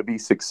happen to be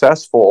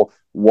successful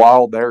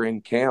while they're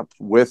in camp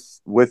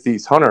with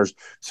these hunters.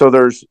 So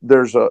there's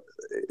a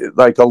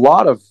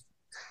lot of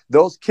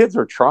those kids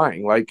are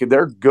trying, like,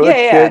 they're good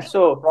kids,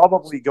 so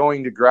probably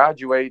going to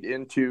graduate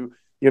into,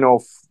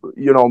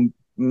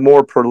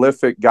 more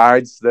prolific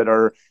guides that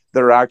are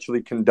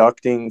actually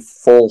conducting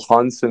full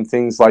hunts and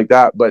things like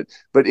that. But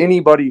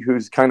anybody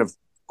who's kind of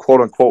quote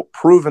unquote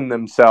proven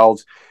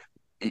themselves,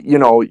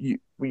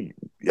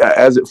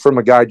 as from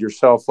a guide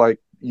yourself, like,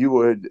 you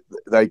would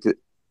like,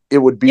 it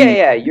would be,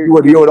 you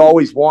would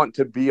always want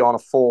to be on a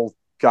full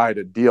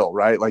guided deal,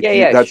 right? Like,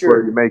 that's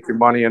where you make your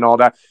money and all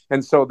that.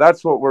 And so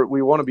that's what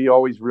we want to be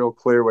always real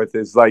clear with,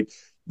 is like,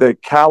 the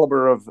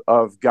caliber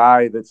of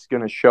guy that's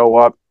going to show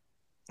up.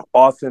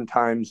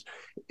 Oftentimes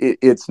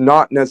it's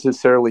not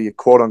necessarily a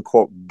quote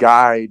unquote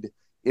guide,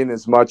 in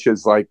as much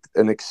as like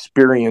an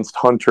experienced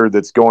hunter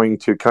that's going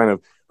to kind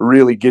of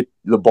really get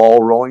the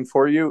ball rolling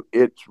for you.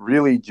 It's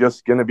really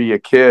just going to be a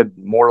kid,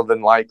 more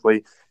than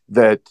likely,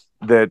 that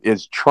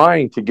is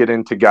trying to get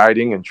into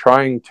guiding and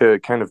trying to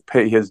kind of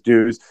pay his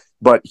dues,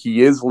 but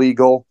he is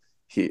legal.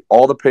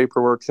 All the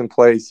paperwork's in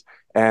place,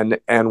 and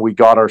we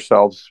got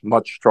ourselves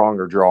much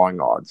stronger drawing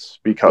odds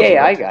because of it.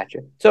 I got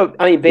you. So,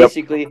 I mean,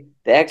 basically,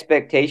 the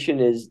expectation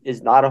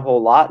is not a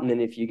whole lot, and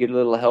then if you get a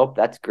little help,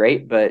 that's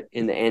great. But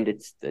in the end,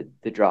 it's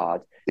the draw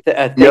odds.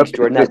 Thanks,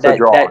 Jordan.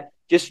 That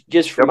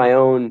just for my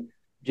own,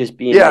 just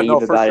being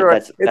naive about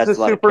it. That's a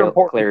lot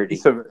of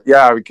clarity.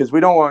 Because we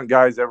don't want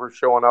guys ever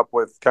showing up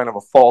with kind of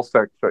a false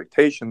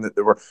expectation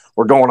that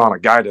we're going on a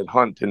guided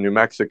hunt in New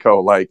Mexico.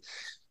 Like,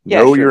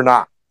 you're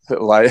not.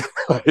 Like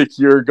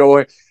you're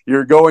going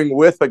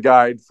with a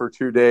guide for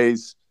 2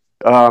 days,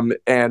 and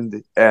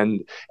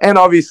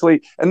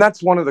obviously, and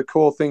that's one of the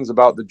cool things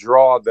about the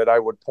draw that I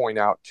would point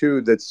out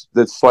too, that's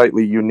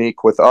slightly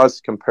unique with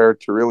us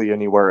compared to really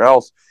anywhere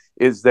else,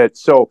 is that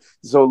so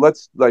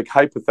let's, like,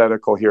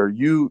 hypothetical here,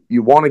 you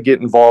want to get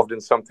involved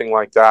in something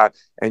like that,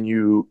 and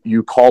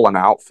you call an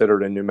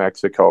outfitter in New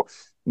Mexico.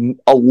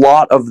 A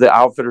lot of the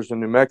outfitters in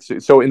New Mexico,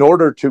 so in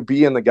order to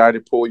be in the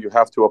guided pool, you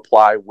have to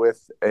apply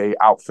with a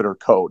outfitter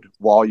code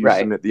while you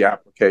submit the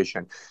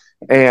application.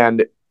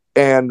 And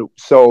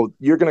so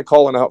you're going to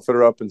call an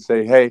outfitter up and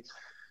say, hey,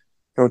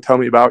 tell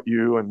me about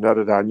you, and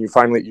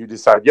and you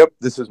decide, yep,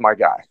 this is my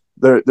guy.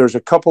 There's a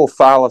couple of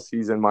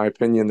fallacies, in my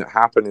opinion, that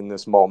happen in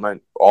this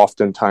moment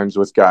oftentimes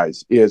with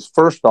guys. Is,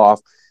 first off,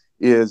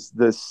 is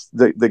this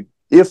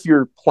if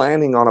you're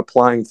planning on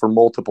applying for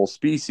multiple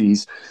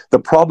species, the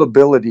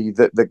probability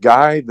that the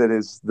guy that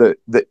is the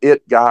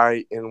it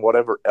guy in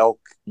whatever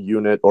elk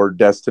unit or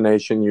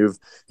destination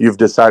you've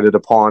decided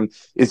upon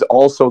is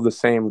also the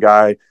same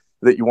guy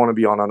that you want to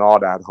be on an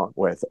aoudad hunt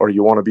with, or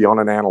you want to be on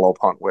an antelope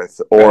hunt with,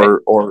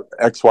 or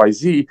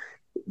XYZ.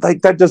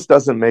 Like, that just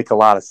doesn't make a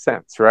lot of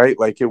sense, right?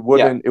 Like, it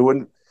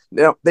wouldn't.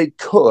 Now, they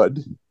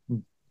could.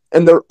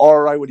 And there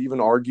are, I would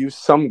even argue,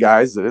 some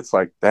guys that it's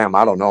like, damn,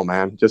 I don't know,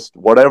 man. Just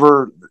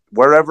wherever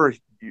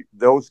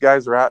those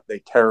guys are at, they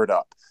tear it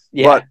up.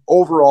 Yeah. But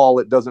overall,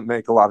 it doesn't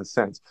make a lot of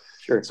sense.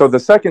 Sure. So the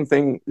second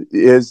thing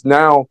is,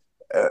 now,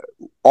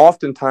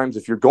 oftentimes,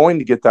 if you're going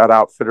to get that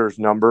outfitter's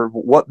number,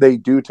 what they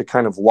do to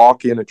kind of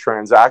lock in a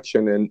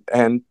transaction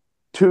and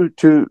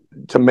to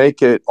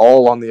make it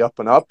all on the up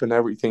and up and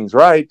everything's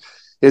right,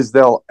 is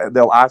they'll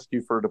ask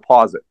you for a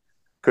deposit.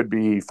 Could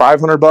be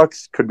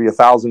 $500, could be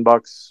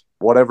 $1,000.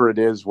 Whatever it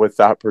is with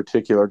that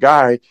particular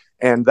guy,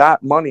 and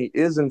that money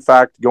is in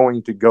fact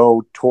going to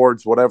go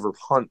towards whatever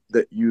hunt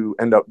that you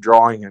end up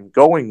drawing and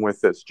going with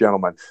this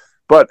gentleman.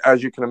 But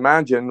as you can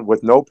imagine,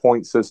 with no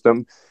point system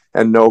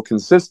and no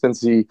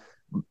consistency,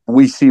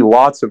 we see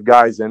lots of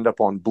guys end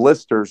up on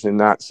blisters in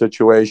that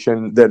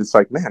situation, that it's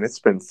like, man, it's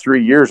been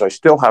 3 years. I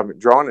still haven't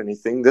drawn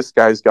anything. This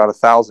guy's got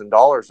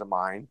 $1,000 of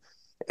mine.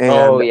 And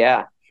oh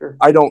yeah, sure.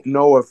 I don't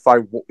know if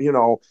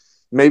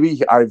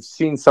maybe I've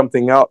seen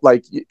something else.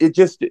 Like it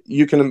just,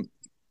 you can,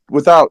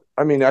 without,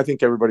 I mean, I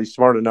think everybody's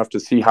smart enough to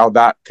see how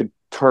that could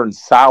turn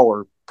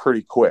sour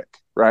pretty quick.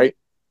 Right.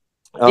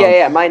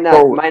 Yeah. It might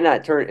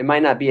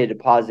not be a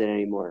deposit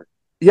anymore.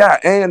 Yeah,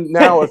 and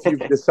now if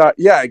you've decided,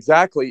 yeah,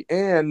 exactly.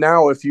 And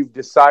now if you've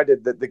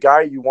decided that the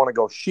guy you want to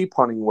go sheep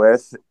hunting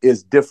with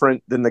is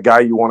different than the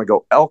guy you want to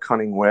go elk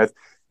hunting with,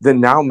 then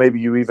now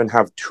maybe you even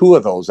have two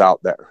of those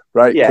out there,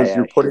 right? Because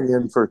you're putting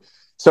in for,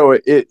 so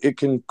it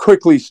can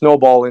quickly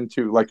snowball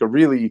into like a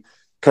really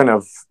kind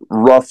of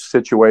rough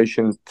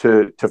situation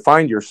to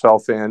find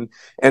yourself in.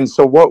 And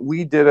so what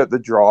we did at the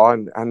draw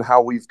and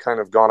how we've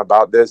kind of gone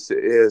about this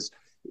is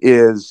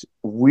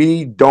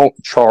we don't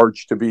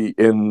charge to be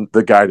in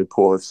the guided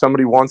pool. If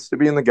somebody wants to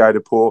be in the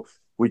guided pool,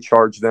 we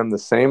charge them the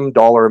same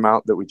dollar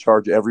amount that we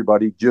charge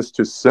everybody just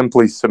to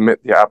simply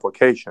submit the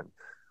application.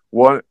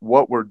 What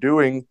we're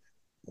doing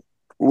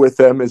with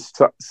them is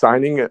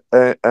signing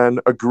an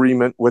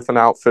agreement with an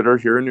outfitter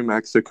here in New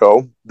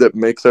Mexico that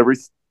makes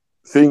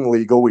everything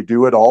legal. We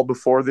do it all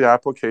before the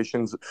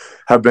applications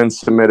have been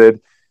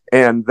submitted.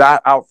 And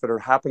that outfitter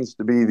happens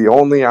to be the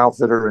only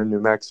outfitter in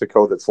New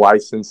Mexico that's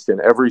licensed in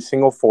every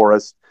single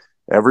forest,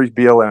 every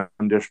BLM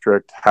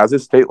district, has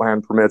his state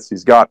land permits.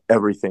 He's got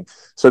everything.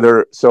 So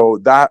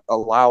that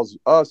allows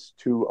us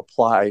to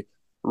apply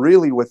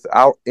really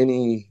without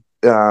any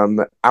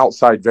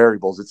outside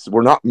variables.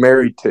 We're not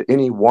married to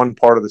any one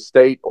part of the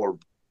state or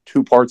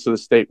two parts of the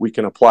state. We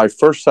can apply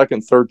first,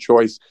 second, third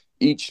choice,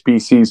 each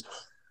species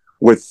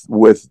with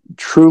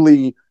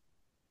truly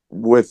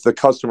with the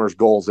customer's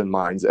goals in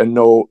mind and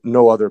no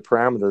other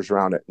parameters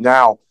around it.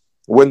 Now,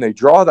 when they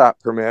draw that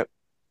permit,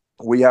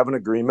 we have an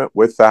agreement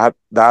with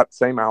that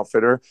same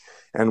outfitter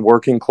and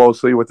working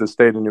closely with the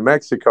state of New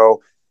Mexico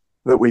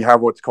that we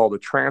have what's called a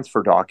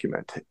transfer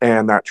document.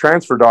 And that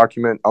transfer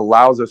document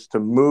allows us to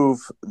move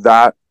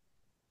that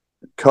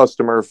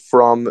customer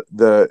from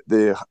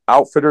the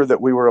outfitter that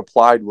we were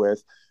applied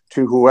with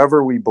to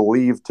whoever we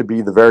believe to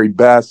be the very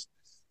best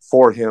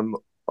for him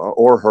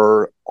or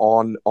her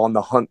on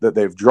the hunt that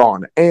they've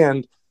drawn.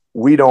 And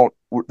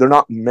they're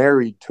not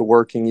married to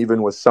working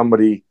even with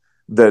somebody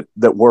that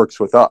works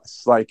with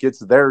us. Like it's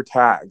their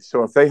tag.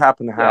 So if they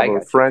happen to have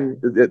a friend,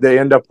 they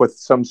end up with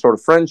some sort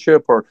of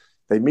friendship, or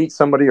they meet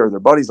somebody or their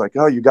buddy's like,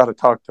 oh, you got to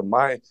talk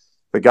to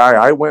the guy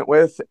I went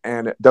with.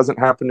 And it doesn't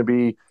happen to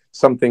be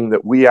something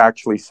that we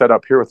actually set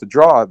up here with the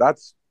draw.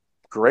 That's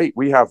great.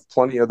 We have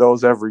plenty of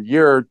those every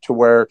year, to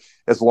where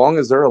as long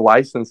as they're a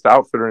licensed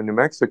outfitter in New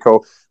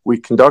Mexico, we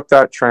conduct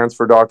that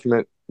transfer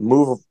document,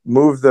 move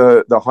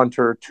the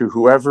hunter to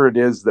whoever it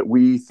is that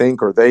we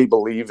think or they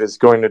believe is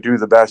going to do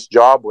the best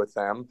job with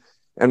them,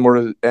 and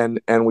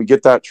we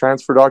get that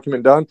transfer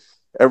document done.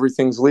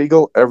 Everything's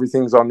legal,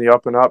 everything's on the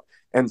up and up.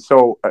 And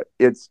so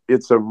it's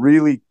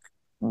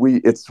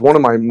one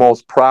of my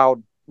most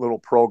proud little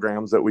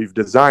programs that we've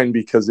designed,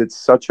 because it's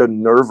such a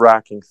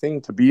nerve-wracking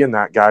thing to be in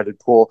that guided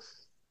pool,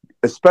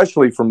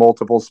 especially for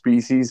multiple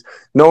species,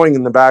 knowing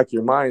in the back of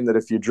your mind that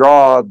if you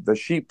draw the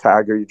sheep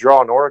tag or you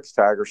draw an oryx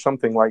tag or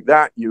something like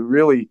that,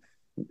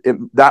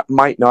 that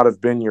might not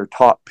have been your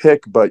top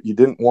pick, but you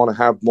didn't want to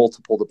have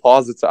multiple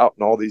deposits out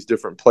in all these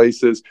different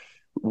places.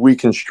 We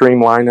can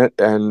streamline it,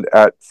 and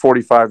at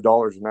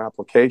 $45 an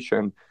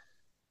application,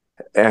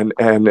 and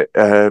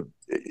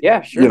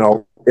yeah,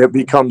 sure. It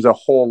becomes a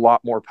whole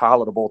lot more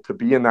palatable to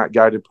be in that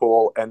guided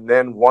pool. And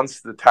then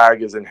once the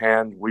tag is in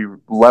hand, we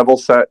level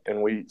set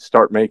and we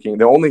start making.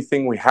 The only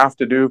thing we have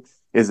to do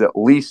is at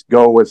least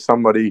go with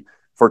somebody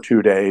for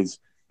 2 days,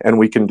 and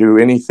we can do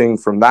anything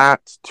from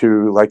that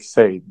to, like,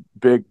 say,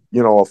 big,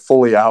 a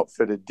fully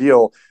outfitted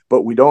deal.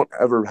 But we don't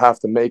ever have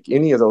to make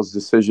any of those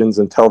decisions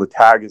until the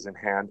tag is in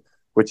hand,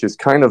 which is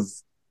kind of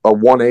a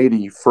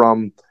 180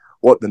 from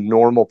what the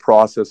normal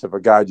process of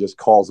a guy just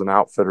calls an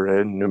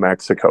outfitter in New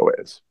Mexico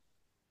is.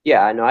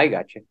 Yeah, I know. I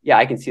got you. Yeah,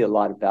 I can see a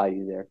lot of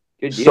value there.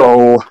 Good deal.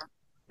 So,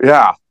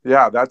 yeah,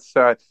 that's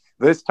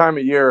this time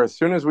of year. As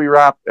soon as we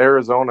wrap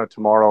Arizona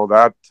tomorrow,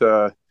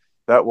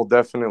 that will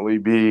definitely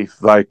be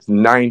like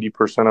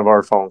 90% of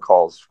our phone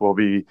calls. We'll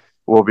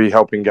be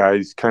helping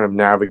guys kind of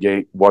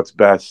navigate what's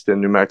best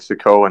in New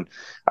Mexico. And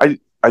I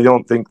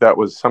don't think that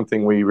was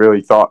something we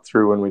really thought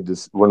through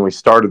when we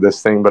started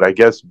this thing. But I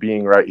guess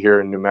being right here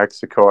in New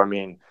Mexico, I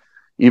mean,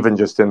 even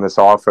just in this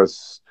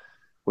office,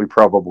 we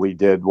probably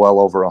did well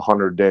over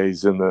 100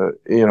 days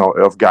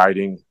of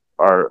guiding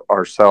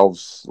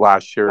ourselves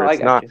last year.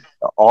 It's not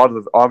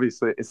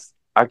obviously, it's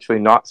actually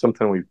not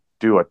something we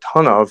do a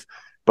ton of,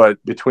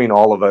 but between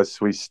all of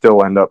us, we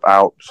still end up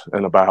out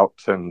and about,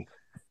 and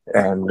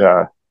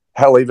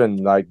hell, even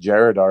like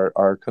Jared,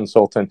 our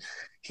consultant,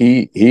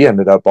 he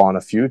ended up on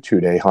a few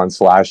 2-day hunts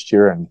last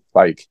year. And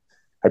like,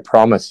 I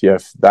promise you,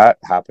 if that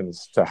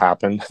happens to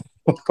happen,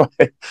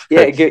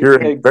 Yeah, good,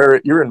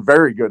 You're in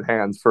very good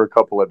hands for a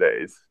couple of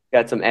days.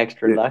 got some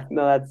extra luck.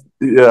 No,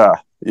 Yeah.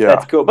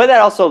 that's cool. But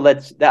that also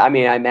lets that. I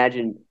mean, I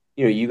imagine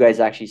you guys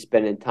actually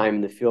spending time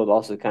in the field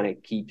also kind of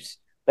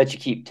lets you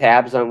keep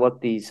tabs on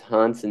what these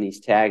hunts and these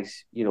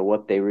tags,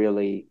 what they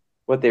really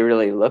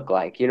look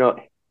like.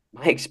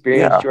 My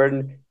experience, Yeah.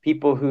 Jordan,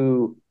 people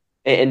who,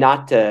 and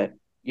not to,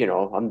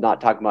 I'm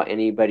not talking about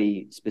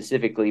anybody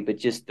specifically, but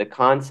just the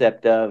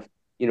concept of,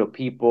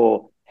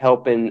 people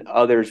helping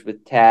others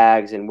with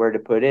tags and where to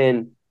put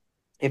in.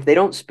 If they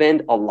don't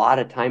spend a lot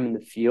of time in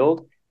the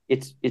field,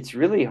 it's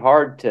really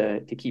hard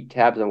to keep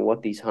tabs on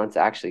what these hunts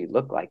actually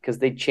look like because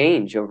they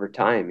change over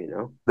time.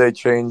 They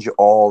change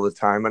all the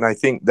time. And I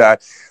think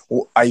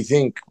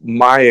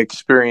my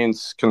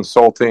experience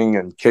consulting,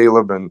 and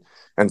Caleb and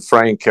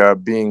Frank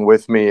being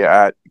with me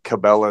at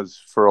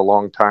Cabela's for a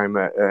long time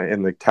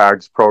in the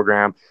tags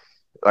program,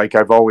 like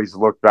I've always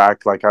looked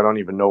back, like I don't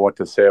even know what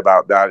to say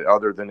about that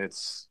other than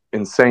it's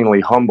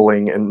insanely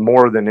humbling. And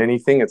more than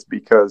anything, it's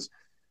because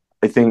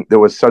I think there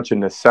was such a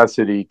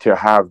necessity to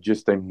have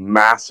just a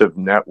massive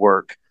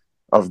network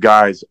of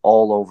guys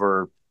all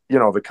over,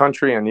 the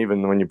country, and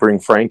even when you bring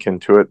Frank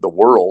into it, the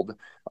world.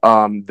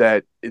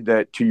 That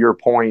to your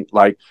point,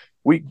 like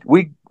we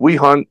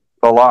hunt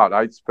a lot.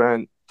 I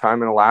spent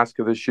time in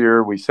Alaska this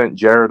year. We sent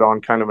Jared on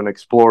kind of an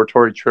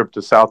exploratory trip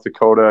to South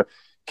Dakota.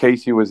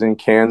 Casey was in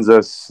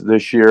Kansas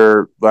this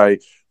year.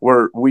 Like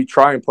we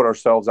try and put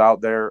ourselves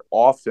out there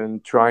often,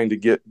 trying to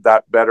get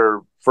that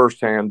better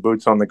firsthand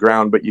boots on the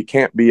ground, but you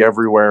can't be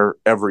everywhere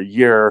every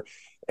year.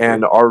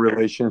 And our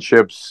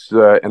relationships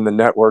and the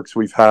networks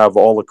we've have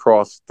all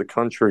across the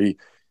country,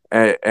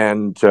 it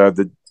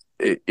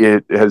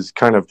has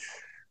kind of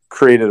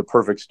created a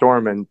perfect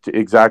storm. And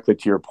exactly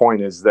to your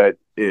point is that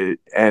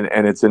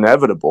and it's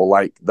inevitable.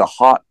 Like the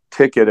hot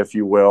ticket, if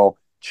you will,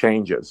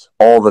 changes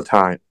all the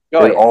time.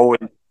 Oh, it yeah. always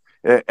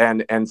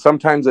and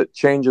sometimes it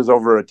changes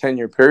over a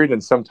 10-year period,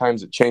 and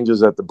sometimes it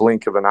changes at the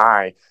blink of an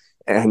eye.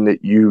 And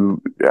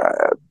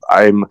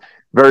I'm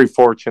very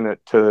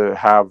fortunate to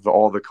have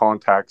all the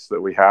contacts that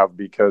we have,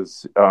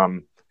 because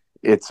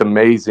it's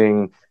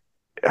amazing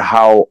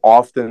how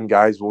often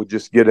guys will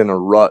just get in a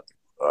rut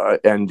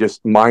and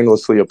just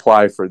mindlessly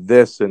apply for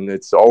this. And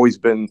it's always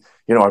been,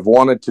 I've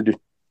wanted to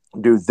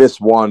do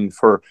this one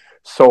for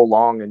so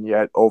long, and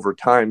yet over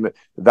time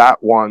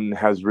that one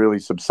has really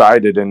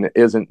subsided and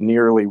isn't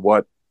nearly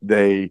what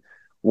they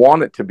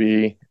want it to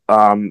be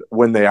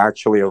when they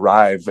actually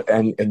arrive.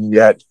 And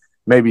yet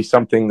maybe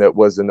something that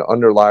was an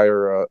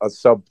underlier, a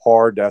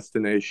subpar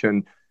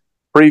destination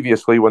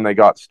previously when they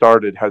got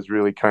started, has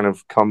really kind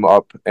of come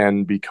up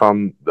and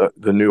become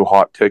the new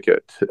hot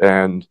ticket.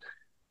 And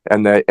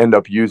they end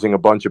up using a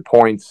bunch of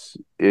points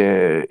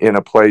in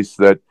a place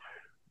that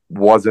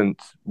wasn't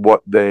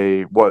what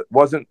they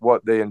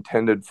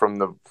intended from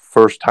the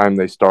first time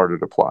they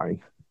started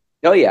applying.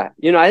 Oh yeah.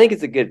 I think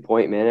it's a good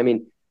point, man. I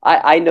mean,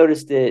 I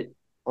noticed it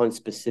on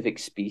specific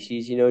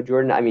species,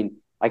 Jordan. I mean,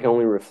 I can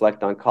only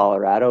reflect on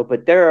Colorado,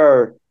 but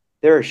there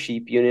are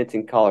sheep units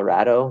in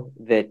Colorado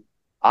that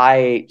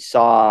I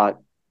saw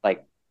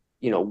like,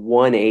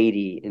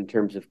 180 in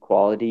terms of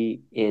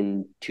quality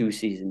in 2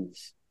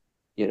 seasons,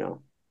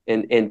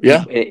 and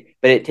Yeah.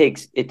 but it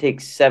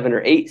takes 7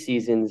 or 8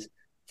 seasons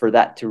for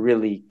that to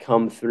really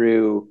come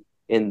through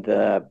in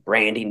the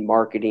branding,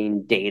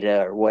 marketing,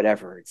 data, or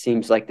whatever. It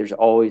seems like there's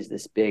always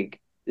this big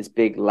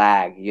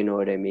lag. You know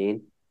what I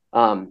mean?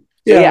 And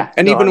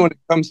even when it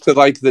comes to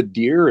like the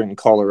deer in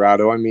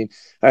Colorado, I mean,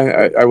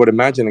 I would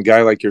imagine a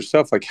guy like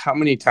yourself, like how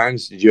many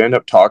times did you end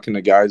up talking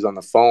to guys on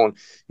the phone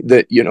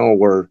that,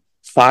 were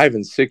 5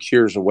 and 6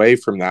 years away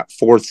from that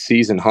 4th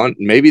season hunt?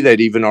 Maybe they'd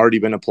even already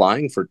been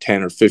applying for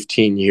 10 or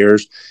 15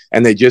 years,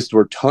 and they just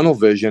were tunnel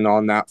vision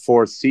on that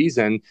 4th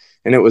season.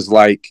 And it was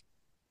like,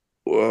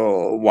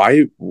 well,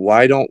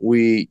 why don't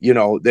we,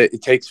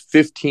 it takes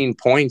 15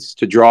 points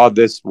to draw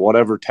this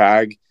whatever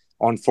tag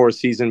on 4th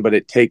season, but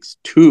it takes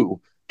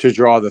 2 to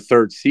draw the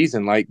 3rd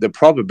season. Like the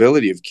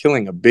probability of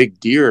killing a big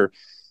deer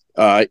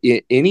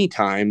any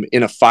time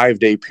in a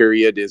 5-day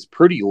period is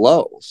pretty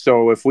low.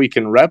 So if we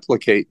can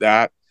replicate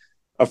that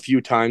a few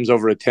times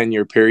over a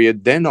 10-year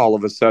period, then all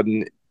of a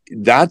sudden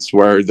that's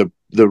where the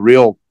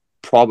real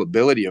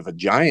probability of a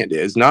giant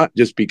is, not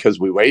just because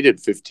we waited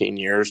 15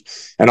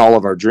 years and all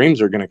of our dreams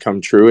are going to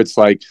come true. It's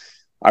like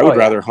I would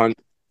rather hunt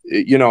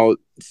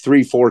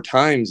 3-4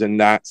 times in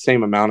that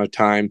same amount of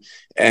time,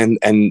 and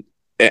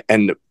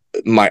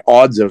my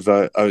odds of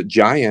a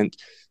giant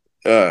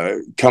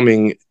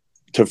coming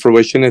to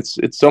fruition,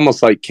 it's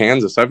almost like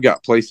Kansas. I've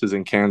got places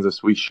in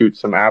Kansas we shoot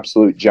some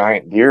absolute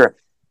giant deer.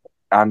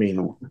 I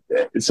mean,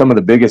 some of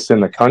the biggest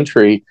in the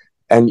country.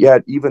 And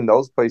yet, even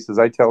those places,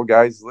 I tell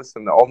guys,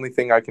 listen, the only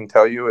thing I can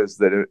tell you is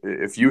that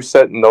if you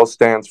sit in those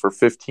stands for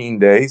 15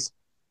 days,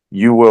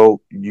 you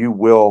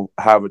will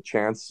have a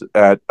chance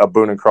at a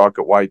Boone and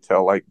Crockett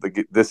whitetail. Like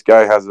this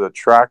guy has a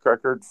track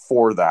record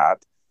for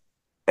that.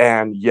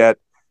 And yet,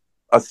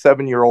 a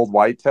 7-year-old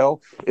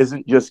whitetail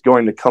isn't just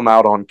going to come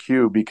out on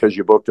cue because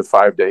you booked a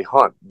 5-day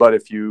hunt. But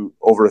if you,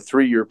 over a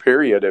 3-year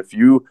period, if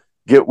you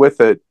get with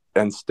it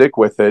and stick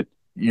with it,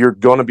 you're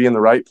going to be in the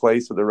right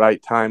place at the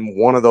right time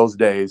one of those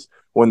days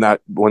when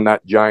that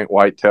giant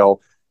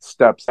whitetail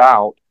steps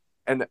out.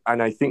 And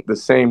I think the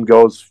same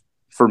goes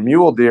for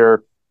mule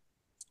deer,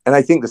 and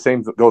I think the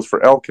same goes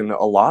for elk and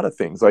a lot of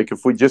things. Like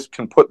if we just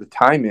can put the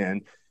time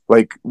in,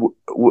 like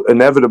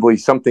inevitably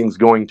something's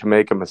going to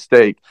make a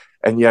mistake.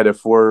 And yet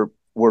if we're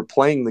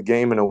playing the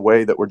game in a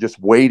way that we're just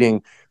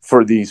waiting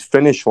for these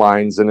finish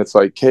lines, and it's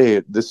like,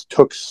 hey, this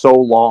took so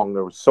long,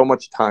 there was so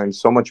much time,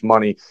 so much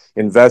money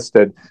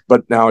invested,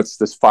 but now it's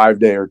this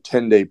 5-day or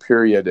 10-day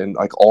period, and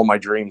like all my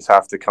dreams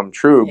have to come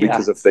true,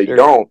 because if they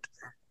don't,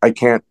 I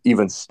can't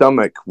even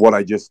stomach what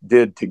I just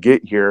did to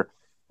get here.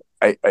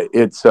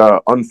 It's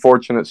an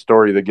unfortunate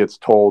story that gets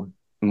told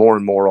more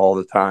and more all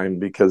the time,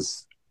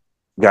 because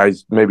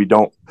guys maybe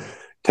don't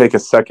take a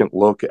second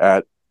look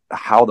at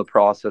how the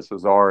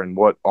processes are and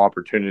what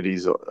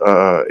opportunities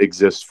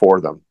exist for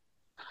them.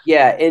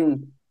 Yeah,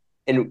 and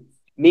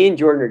me and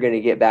Jordan are going to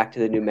get back to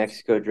the New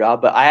Mexico draw,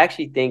 but I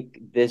actually think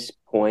this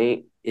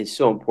point is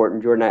so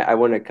important, Jordan. I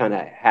want to kind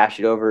of hash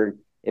it over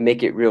and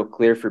make it real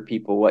clear for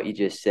people what you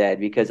just said,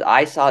 because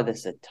I saw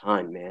this a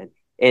ton, man.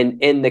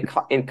 And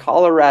in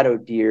Colorado,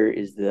 deer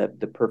is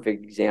the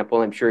perfect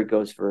example. I'm sure it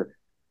goes for,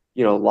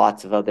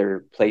 lots of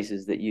other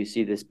places that you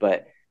see this,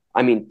 but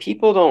I mean,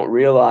 people don't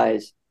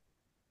realize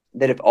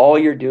that if all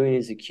you're doing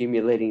is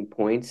accumulating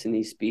points in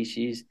these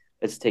species,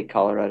 let's take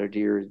Colorado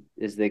deer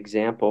as the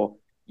example,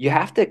 you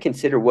have to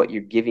consider what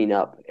you're giving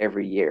up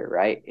every year,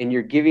 right? And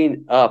you're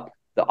giving up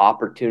the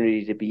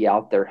opportunity to be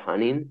out there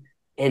hunting.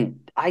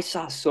 And I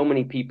saw so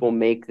many people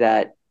make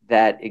that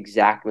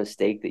exact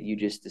mistake that you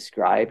just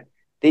described.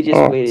 They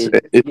just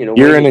waited,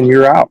 year in and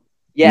year out.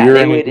 Yeah,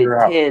 they waited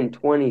 10,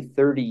 20,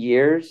 30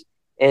 years.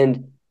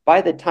 And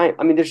by the time,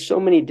 I mean, there's so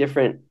many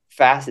different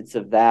facets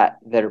of that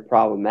are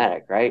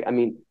problematic, right? I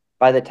mean,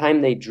 by the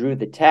time they drew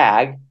the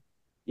tag,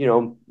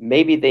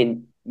 maybe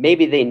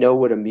they know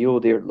what a mule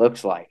deer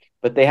looks like,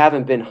 but they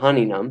haven't been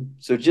hunting them.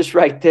 So just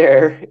right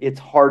there, it's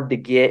hard to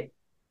get,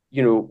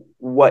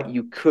 what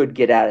you could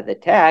get out of the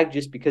tag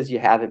just because you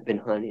haven't been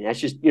hunting. That's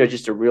just,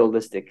 just a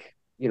realistic,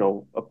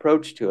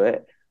 approach to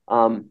it.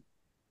 And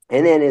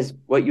then is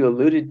what you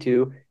alluded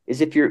to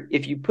is if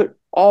you put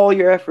all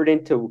your effort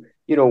into,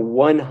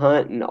 one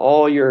hunt and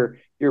all your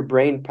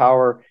brain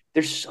power,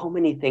 there's so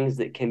many things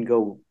that can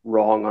go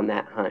wrong on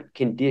that hunt.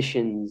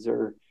 Conditions,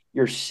 or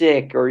you're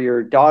sick, or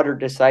your daughter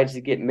decides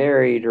to get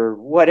married, or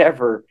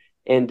whatever.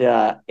 And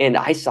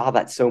I saw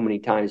that so many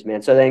times,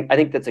 man. So I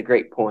think that's a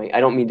great point.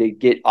 I don't mean to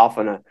get off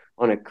on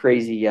a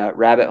crazy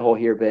rabbit hole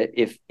here, but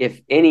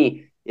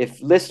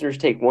if listeners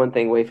take one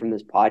thing away from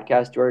this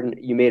podcast, Jordan,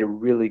 you made a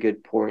really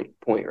good point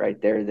right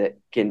there that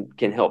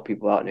can help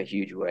people out in a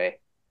huge way.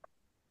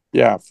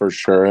 Yeah, for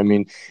sure. I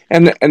mean,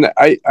 and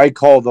I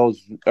call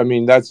those, I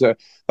mean, that's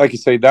like you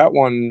say, that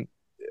one,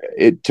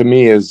 it to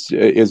me is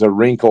a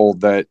wrinkle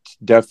that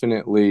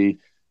definitely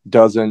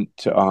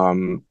doesn't,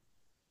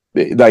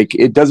 like,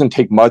 it doesn't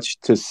take much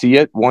to see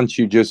it once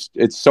you just,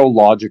 it's so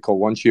logical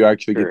once you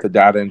actually get the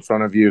data in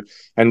front of you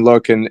and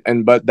look,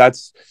 but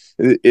that's,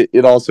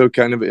 it also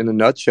kind of in a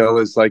nutshell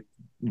is like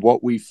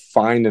what we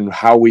find and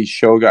how we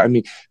show, I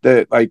mean,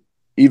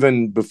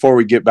 even before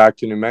we get back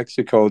to New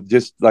Mexico,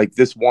 just like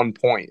this one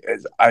point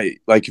is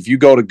if you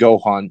go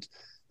hunt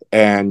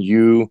and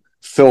you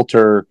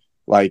filter,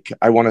 like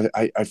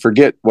I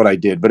forget what I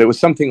did, but it was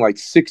something like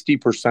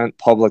 60%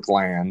 public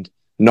land,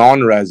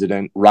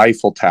 non-resident,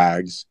 rifle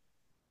tags.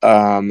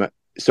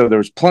 So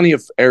there's plenty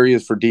of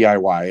areas for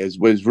DIY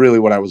was really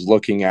what I was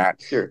looking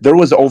at. Sure. There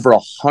was over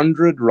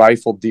 100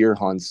 rifle deer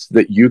hunts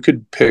that you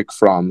could pick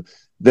from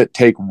that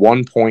take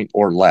 1 point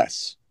or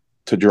less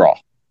to draw.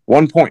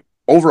 1 point.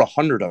 Over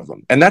 100 of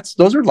them, and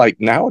those are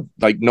like now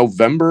like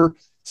November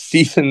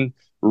season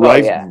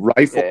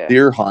rifle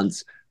deer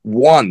hunts.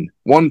 One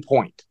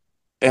point,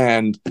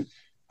 and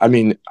I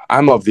mean,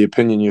 I'm of the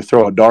opinion you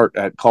throw a dart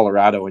at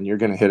Colorado and you're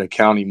going to hit a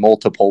county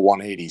multiple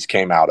 180s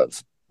came out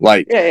of.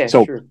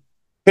 So sure.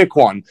 Pick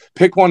one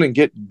and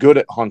get good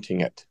at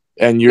hunting it,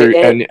 and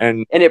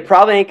and it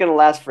probably ain't going to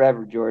last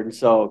forever, Jordan.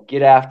 So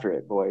get after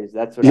it, boys.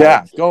 That's what.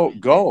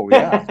 Go.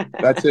 Yeah,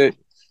 that's it.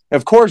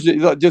 Of course,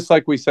 just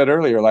like we said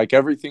earlier, like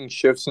everything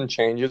shifts and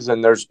changes,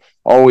 and there's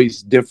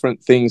always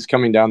different things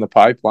coming down the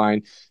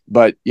pipeline.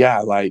 But yeah,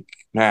 like,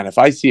 man, if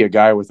I see a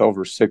guy with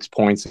over 6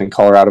 points in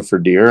Colorado for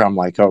deer, I'm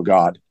like, oh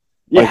God,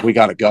 like we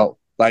got to go.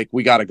 Like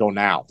we got to go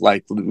now.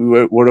 Like,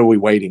 what are we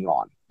waiting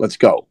on? Let's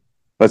go.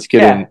 Let's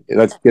get in.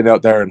 Let's get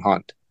out there and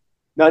hunt.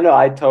 No,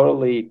 I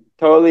totally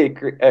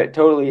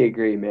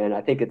agree, man.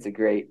 I think it's a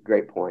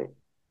great point.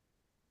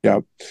 Yeah.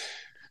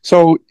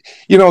 So,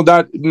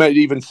 that might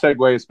even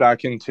segue us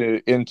back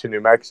into New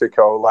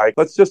Mexico. Like,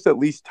 let's just at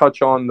least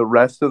touch on the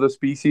rest of the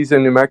species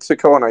in New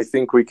Mexico, and I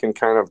think we can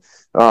kind of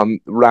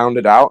round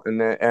it out.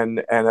 And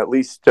at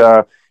least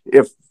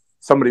if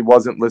somebody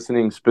wasn't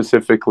listening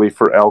specifically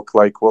for elk,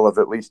 like, we'll have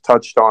at least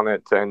touched on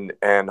it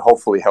and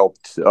hopefully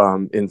helped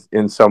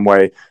in some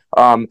way.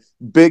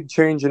 Big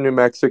change in New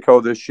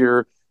Mexico this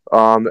year.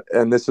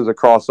 And this is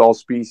across all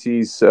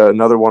species.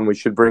 Another one we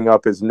should bring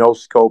up is no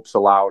scopes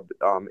allowed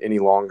any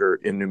longer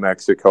in New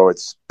Mexico.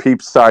 It's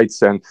peep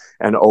sites and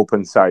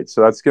open sites.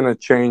 So that's going to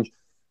change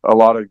a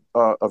lot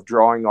of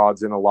drawing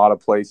odds in a lot of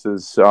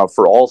places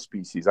for all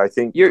species. I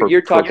think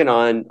you're talking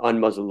on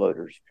muzzle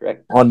loaders,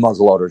 correct? On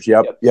muzzle loaders,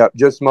 yep,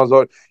 just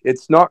muzzle.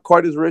 It's not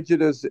quite as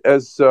rigid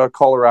as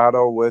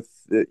Colorado. With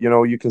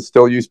you can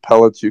still use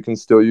pellets, you can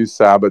still use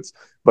sabots,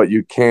 but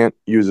you can't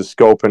use a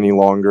scope any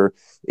longer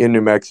in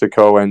New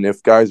Mexico. And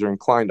if guys are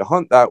inclined to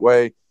hunt that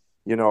way,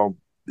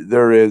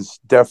 there is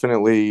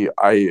definitely,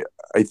 I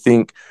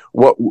think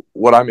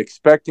what I'm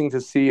expecting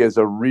to see is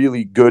a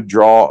really good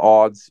draw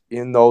odds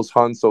in those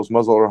hunts, those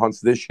muzzleloader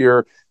hunts this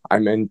year.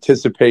 I'm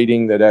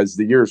anticipating that as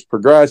the years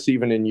progress,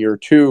 even in year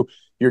 2,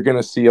 you're going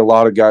to see a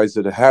lot of guys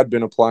that had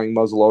been applying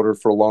muzzleloader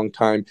for a long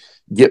time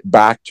get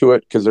back to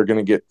it because they're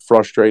going to get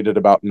frustrated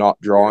about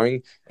not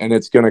drawing, and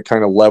it's going to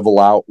kind of level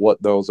out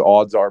what those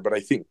odds are. But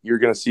I think you're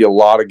going to see a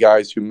lot of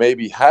guys who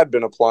maybe had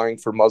been applying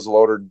for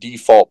muzzleloader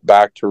default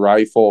back to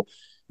rifle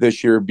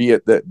this year, be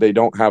it that they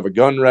don't have a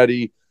gun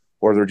ready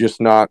or they're just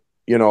not,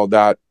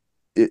 that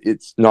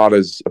it's not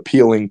as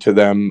appealing to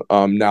them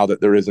now that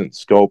there isn't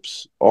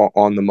scopes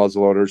on the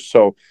muzzleloaders.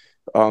 So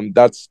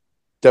that's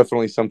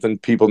definitely something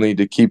people need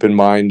to keep in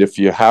mind. If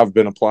you have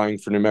been applying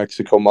for New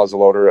Mexico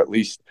muzzleloader, at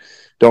least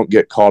don't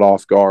get caught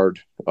off guard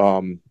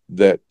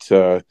that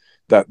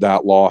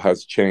law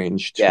has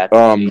changed. Yeah,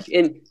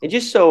 and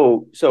just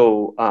so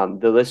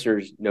the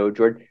listeners know,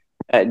 Jordan,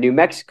 New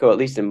Mexico, at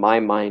least in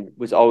my mind,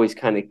 was always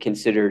kind of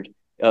considered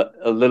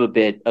a little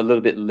bit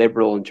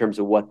liberal in terms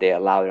of what they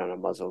allowed on a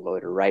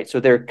muzzleloader, right?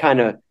 So they're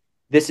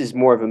this is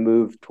more of a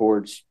move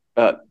towards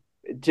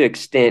to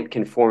extent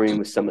conforming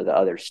with some of the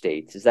other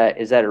states. Is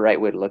that a right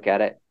way to look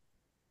at it?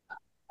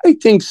 I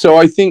think so.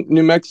 I think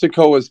New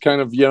Mexico was kind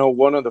of,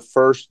 one of the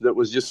first that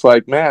was just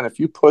like, man, if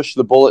you push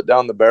the bullet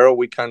down the barrel,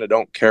 we kind of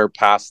don't care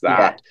past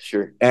that. Yeah,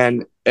 sure.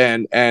 And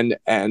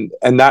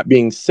that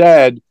being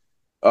said,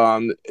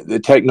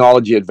 the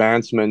technology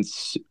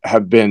advancements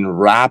have been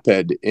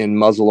rapid in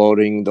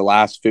muzzleloading the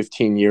last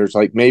 15 years,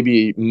 like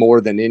maybe more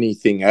than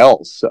anything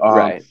else.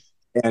 Right.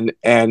 And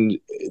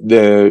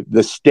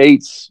the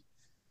states,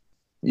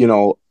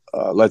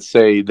 let's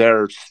say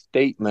their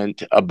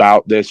statement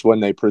about this when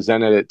they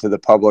presented it to the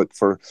public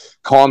for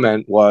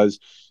comment was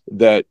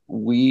that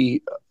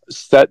we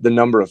set the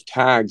number of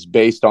tags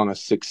based on a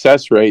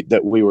success rate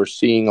that we were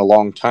seeing a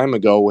long time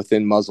ago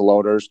within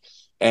muzzleloaders.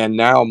 And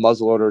now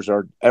muzzleloaders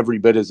are every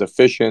bit as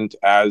efficient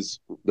as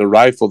the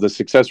rifle. The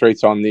success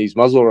rates on these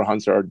muzzleloader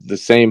hunts are the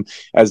same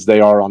as they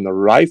are on the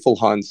rifle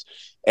hunts.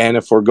 And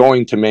if we're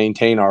going to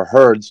maintain our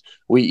herds,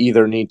 we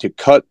either need to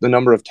cut the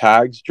number of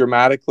tags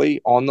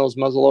dramatically on those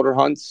muzzleloader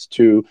hunts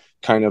to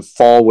kind of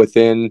fall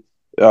within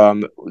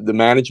the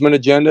management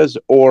agendas,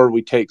 or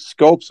we take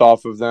scopes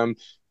off of them,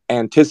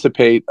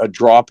 anticipate a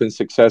drop in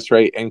success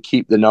rate, and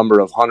keep the number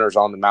of hunters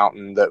on the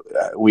mountain that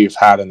we've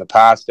had in the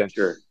past. And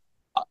sure,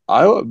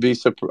 I would be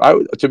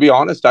surprised. To be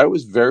honest, I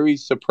was very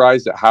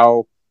surprised at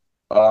how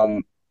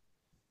the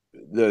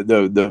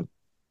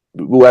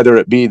whether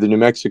it be the New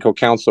Mexico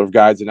Council of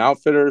Guides and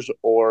Outfitters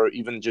or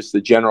even just the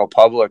general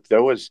public,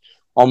 there was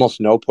almost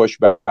no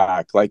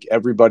pushback. Like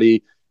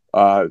everybody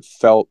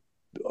felt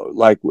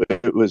like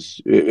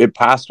it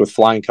passed with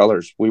flying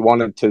colors. We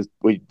wanted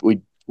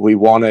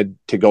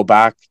to go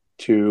back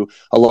to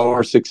a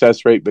lower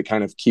success rate, but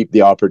kind of keep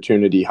the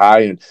opportunity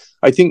high. And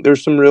I think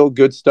there's some real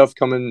good stuff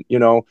coming.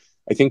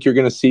 I think you're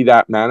going to see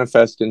that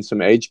manifest in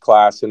some age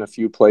class in a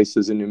few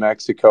places in New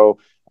Mexico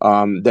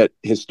that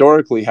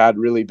historically had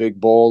really big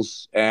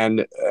bulls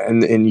and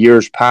in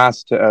years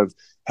past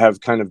have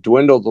kind of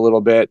dwindled a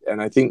little bit.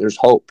 And I think there's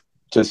hope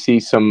to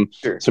see some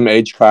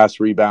age class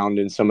rebound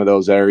in some of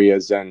those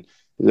areas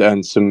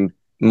and some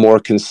more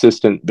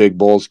consistent big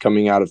bulls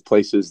coming out of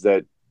places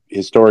that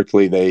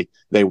historically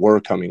they were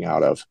coming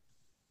out of.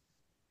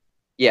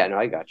 Yeah, no,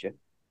 I got you.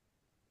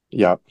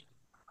 Yep.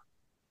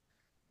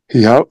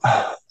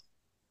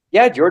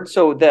 Yeah, George.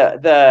 So so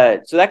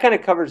that kind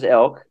of covers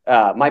elk.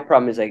 My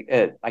problem is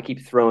I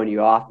keep throwing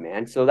you off,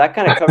 man. So that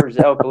kind of covers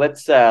elk.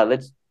 Let's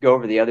go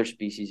over the other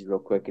species real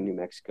quick in New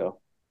Mexico.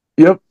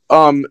 Yep.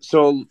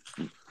 So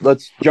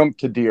let's jump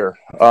to deer.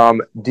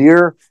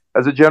 Deer,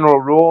 as a general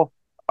rule,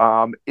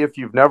 if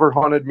you've never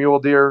hunted mule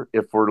deer,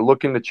 if we're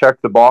looking to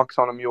check the box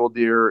on a mule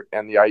deer,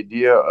 and the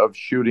idea of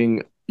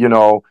shooting,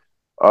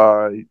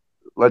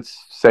 let's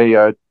say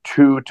a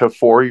 2 to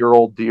 4 year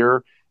old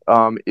deer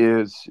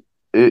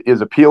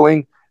is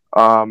appealing.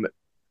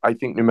 I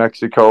think New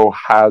Mexico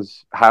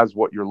has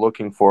what you're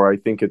looking for. I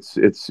think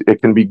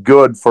it can be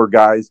good for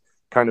guys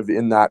kind of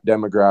in that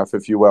demographic,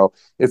 if you will.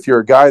 If you're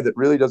a guy that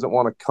really doesn't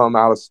want to come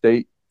out of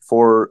state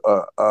for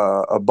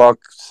a buck,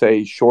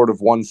 say short of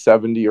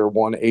 170 or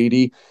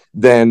 180,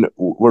 then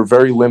we're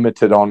very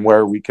limited on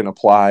where we can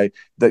apply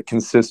that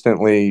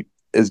consistently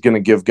is going to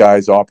give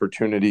guys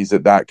opportunities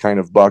at that kind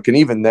of buck. And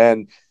even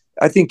then,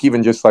 I think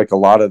even just like a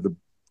lot of the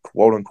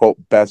quote unquote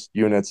best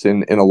units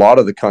in a lot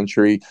of the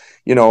country,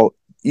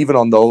 even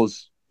on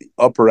those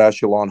upper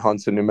echelon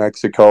hunts in New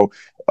Mexico,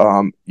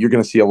 you're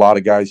going to see a lot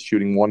of guys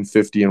shooting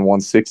 150 and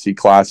 160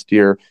 class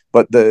deer,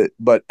 but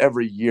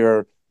every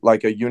year,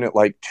 like a unit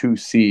like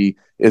 2C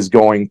is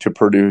going to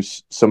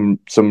produce some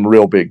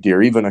real big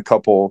deer, even a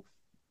couple.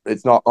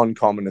 It's not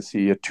uncommon to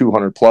see a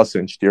 200 plus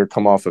inch deer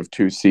come off of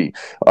 2C.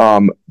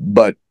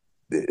 But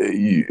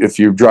if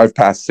you drive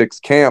past 6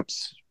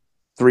 camps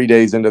 3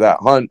 days into that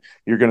hunt,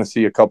 you're going to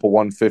see a couple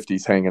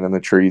 150s hanging in the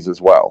trees as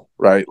well,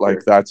 right? Like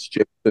Sure. that's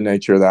just the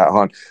nature of that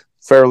hunt.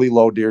 Fairly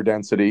low deer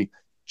density,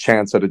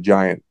 chance at a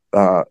giant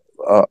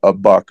a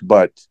buck,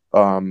 but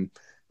uh,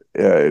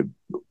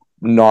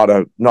 not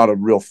a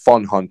real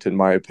fun hunt in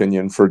my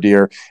opinion for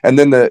deer. And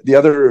then the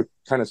other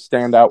kind of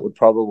standout would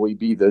probably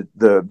be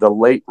the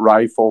late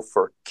rifle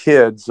for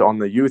kids on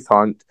the youth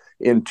hunt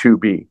in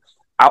 2B.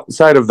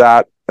 Outside of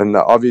that, and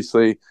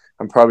obviously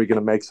I'm probably going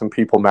to make some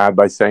people mad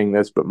by saying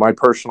this, but my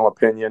personal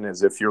opinion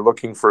is if you're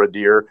looking for a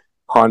deer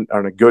hunt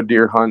and a good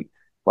deer hunt,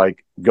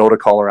 like go to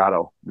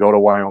Colorado, go to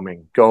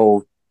Wyoming,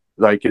 go.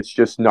 Like it's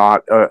just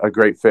not a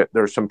great fit.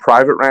 There's some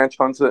private ranch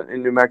hunts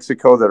in New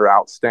Mexico that are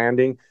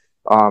outstanding.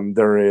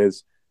 There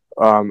is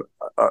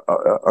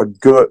a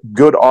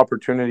good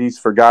opportunities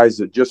for guys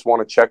that just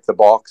want to check the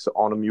box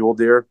on a mule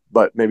deer,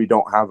 but maybe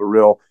don't have a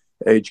real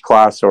age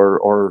class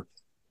or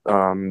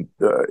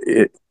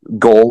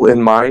goal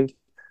in mind.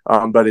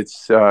 But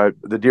it's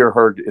the deer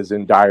herd is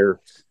in dire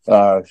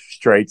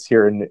straits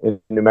here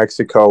in New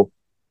Mexico.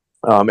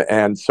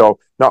 And so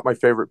not my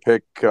favorite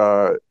pick.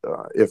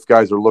 If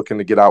guys are looking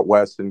to get out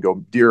west and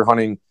go deer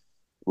hunting,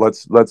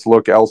 let's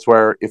look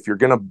elsewhere. If you're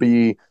going to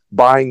be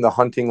buying the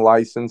hunting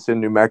license in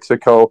New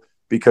Mexico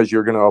because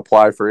you're going to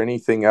apply for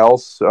anything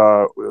else,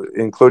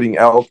 including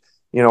elk,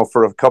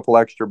 for a couple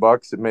extra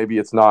bucks, maybe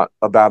it's not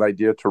a bad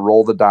idea to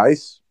roll the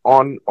dice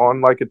on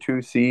like a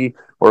 2C,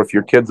 or if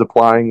your kid's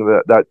applying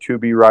that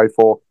 2B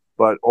rifle.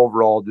 But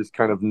overall, just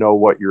kind of know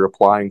what you're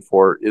applying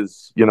for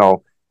is,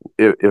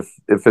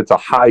 if it's a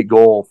high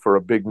goal for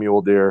a big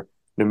mule deer,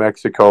 New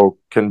Mexico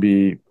can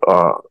be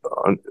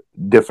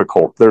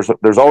difficult.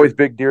 There's always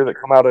big deer that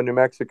come out of New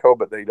Mexico,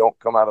 but they don't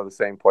come out of the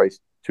same place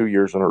 2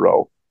 years in a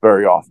row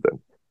very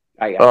often.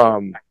 I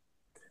got you.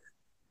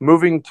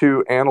 Moving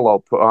to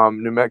antelope,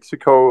 New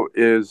Mexico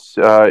is,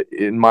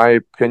 in my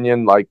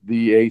opinion, like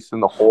the ace in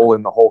the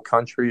whole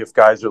country. If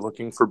guys are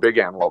looking for big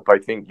antelope, I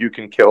think you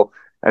can kill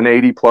an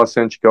 80+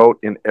 inch goat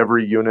in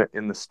every unit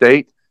in the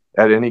state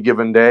at any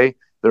given day.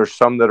 There's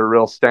some that are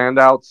real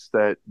standouts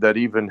that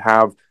even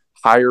have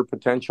higher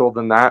potential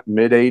than that,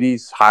 mid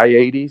 80s, high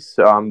 80s.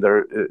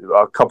 There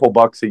are a couple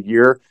bucks a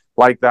year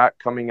like that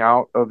coming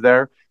out of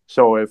there.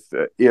 So if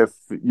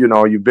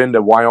you've been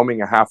to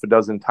Wyoming a half a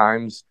dozen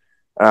times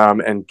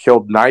and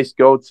killed nice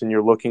goats and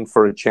you're looking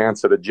for a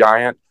chance at a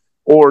giant,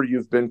 or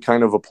you've been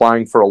kind of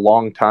applying for a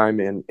long time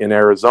in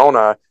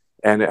Arizona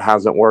and it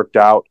hasn't worked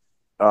out,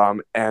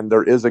 and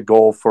there is a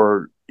goal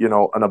for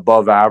an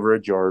above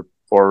average or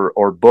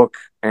book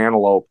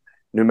antelope,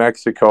 New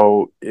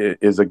Mexico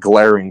is a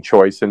glaring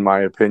choice in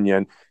my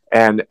opinion,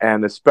 and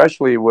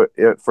especially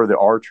for the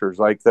archers.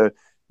 Like the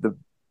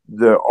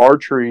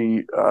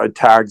archery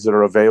tags that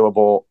are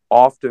available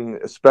often,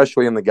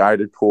 especially in the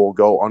guided pool,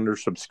 go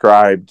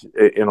undersubscribed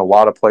in a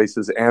lot of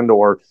places, and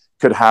or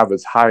could have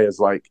as high as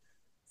like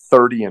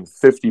 30 and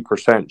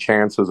 50%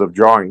 chances of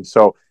drawing.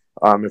 So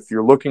if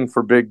you're looking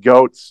for big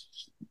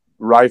goats,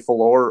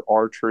 rifle or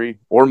archery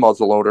or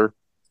muzzleloader,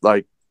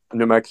 like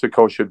New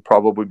Mexico should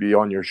probably be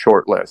on your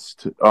short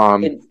list.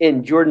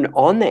 And Jordan,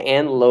 on the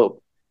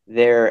antelope,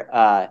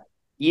 there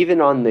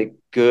even on the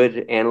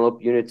good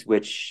antelope units,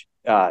 which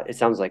it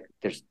sounds like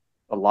there's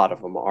a lot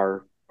of them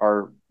are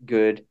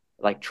good,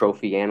 like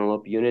trophy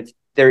antelope units.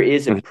 There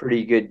is a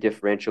pretty good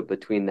differential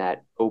between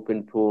that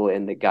open pool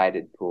and the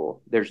guided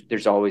pool.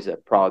 There's always a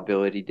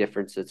probability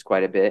difference that's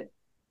quite a bit.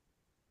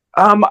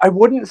 I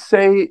wouldn't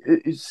say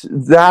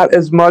that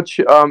as much,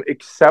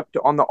 except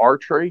on the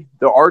archery.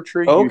 The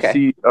archery, Oh, you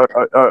see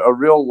a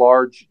real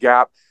large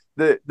gap.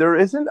 There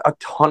isn't a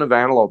ton of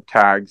antelope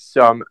tags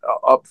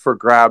up for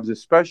grabs,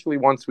 especially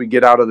once we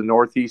get out of the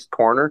northeast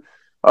corner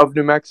of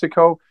New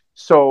Mexico.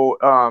 So,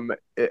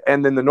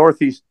 and then the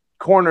northeast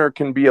corner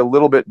can be a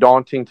little bit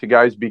daunting to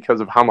guys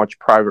because of how much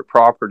private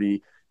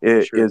property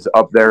is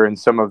up there in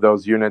some of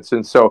those units.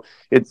 And so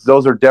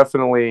those are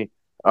definitely,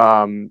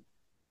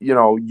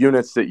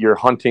 units that you're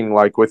hunting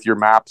like with your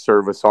map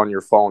service on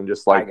your phone,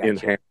 just like in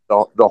hand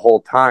the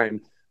whole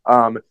time.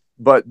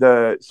 But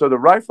the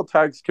rifle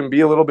tags can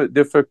be a little bit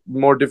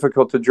more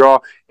difficult to draw.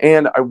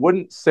 And I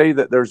wouldn't say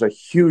that there's a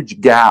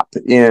huge gap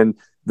in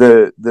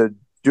the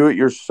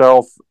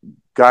do-it-yourself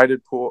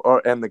guided pool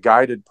and the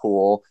guided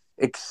pool,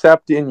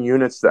 except in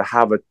units that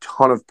have a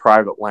ton of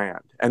private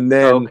land. And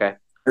then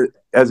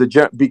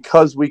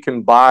because we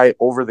can buy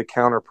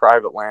over-the-counter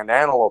private land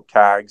antelope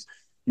tags,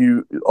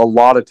 a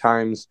lot of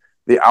times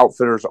the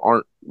outfitters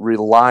aren't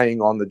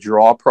relying on the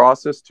draw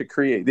process to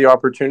create the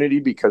opportunity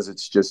because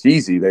it's just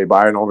easy. They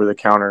buy an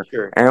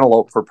over-the-counter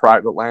antelope for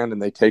private land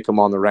and they take them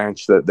on the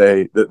ranch that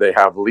they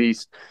have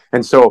leased.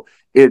 And so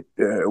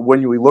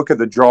when we look at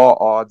the draw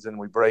odds and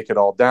we break it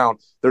all down,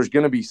 there's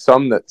going to be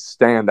some that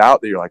stand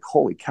out that you're like,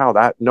 holy cow,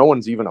 that no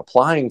one's even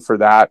applying for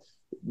that.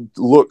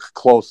 Look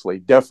closely.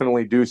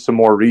 Definitely do some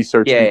more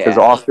research because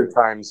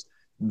oftentimes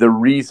the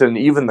reason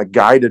even the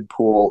guided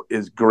pool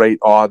is great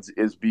odds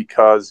is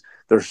because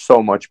there's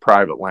so much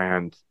private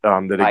land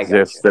that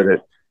exists that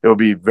it will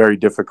be very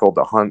difficult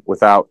to hunt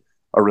without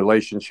a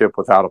relationship,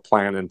 without a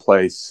plan in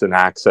place and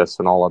access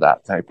and all of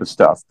that type of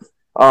stuff.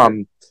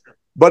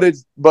 But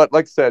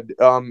like I said,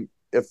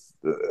 if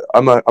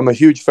I'm a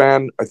huge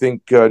fan. I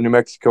think New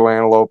Mexico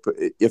antelope,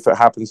 if it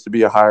happens to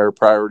be a higher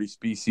priority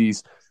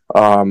species,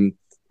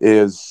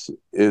 is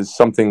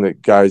something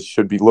that guys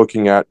should be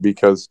looking at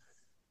because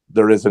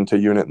there isn't a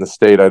unit in the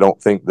state, I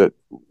don't think, that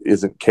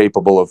isn't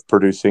capable of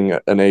producing an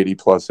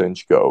 80+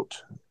 inch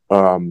goat,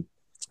 and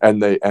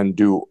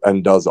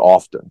does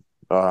often,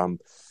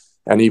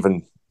 and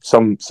even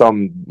some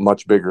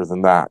much bigger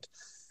than that.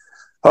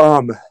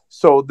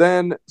 So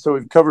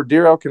we've covered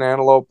deer, elk, and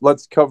antelope.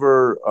 Let's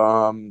cover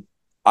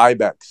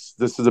ibex.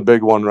 This is a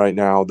big one right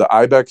now. The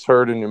ibex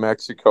herd in New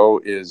Mexico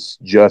is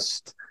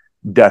just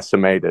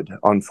decimated.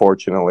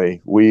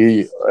 Unfortunately,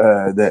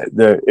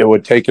 it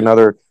would take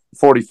another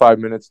 45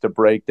 minutes to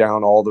break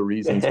down all the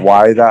reasons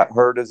why that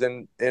herd is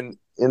in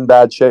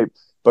bad shape.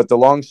 But the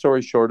long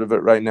story short of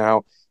it right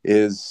now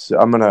is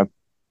I'm going to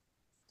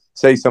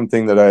say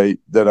something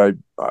that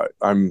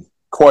I'm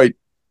quite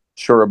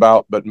sure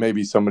about, but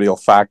maybe somebody will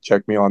fact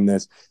check me on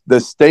this. The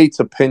state's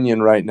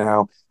opinion right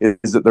now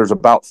is that there's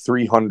about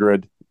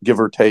 300, give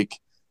or take,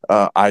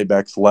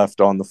 ibex left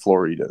on the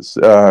Floridas.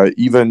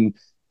 Even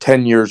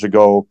 10 years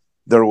ago,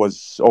 there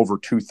was over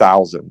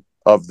 2,000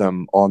 of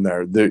them on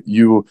there.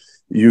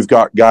 You've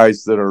got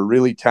guys that are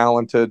really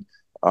talented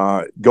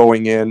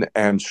going in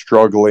and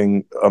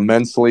struggling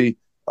immensely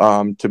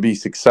to be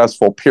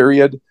successful,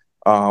 period.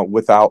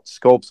 Without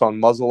scopes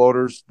on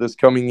muzzleloaders this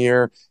coming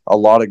year, a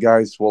lot of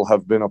guys will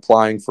have been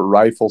applying for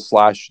rifle /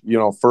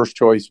 first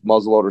choice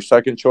muzzleloader,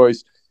 second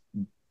choice.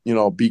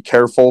 Be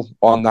careful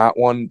on that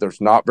one.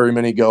 There's not very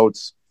many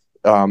goats.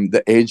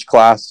 The age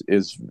class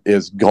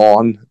is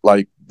gone.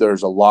 Like,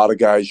 there's a lot of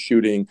guys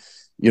shooting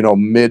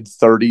mid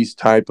 30s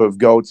type of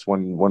goats.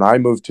 When I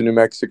moved to New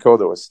Mexico,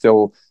 there was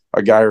still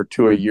a guy or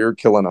two a year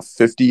killing a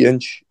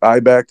 50-inch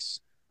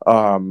ibex.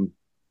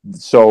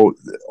 So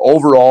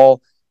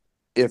overall,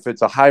 if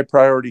it's a high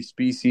priority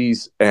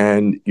species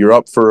and you're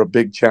up for a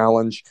big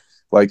challenge,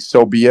 like,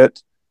 so be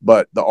it.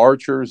 But the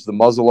archers, the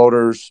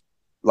muzzleloaders,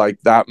 like,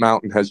 that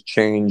mountain has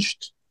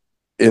changed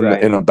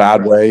in a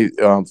bad way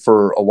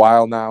for a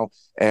while now.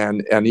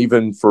 And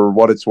even for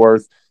what it's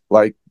worth,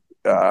 like,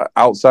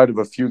 outside of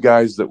a few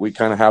guys that we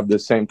kind of have the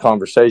same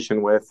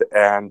conversation with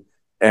and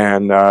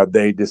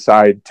they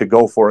decide to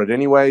go for it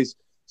anyways,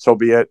 so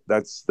be it.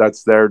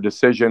 That's their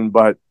decision.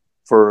 But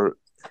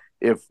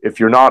if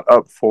you're not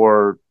up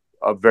for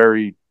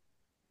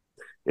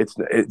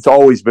it's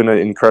always been an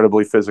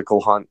incredibly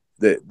physical hunt.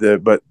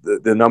 But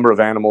the number of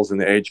animals in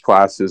the age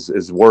class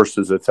is worse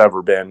as it's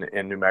ever been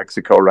in New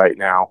Mexico right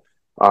now,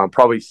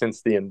 probably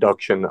since the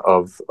induction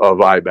of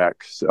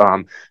ibex.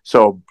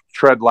 So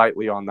tread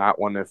lightly on that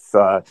one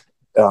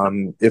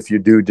if you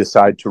do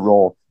decide to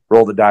roll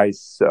the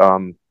dice.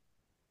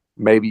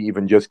 Maybe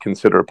even just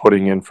consider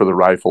putting in for the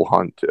rifle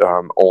hunt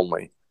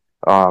only,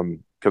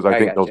 because I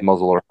think those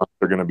muzzleloader hunts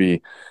are going to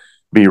be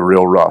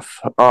real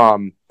rough.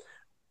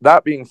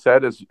 That being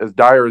said, as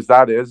dire as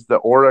that is, the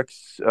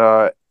oryx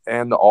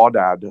and the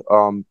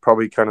aoudad,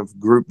 probably kind of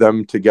group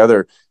them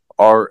together,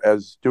 are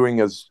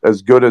doing as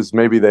good as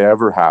maybe they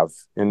ever have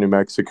in New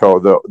Mexico.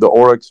 The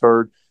oryx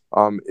herd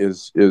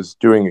is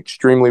doing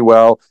extremely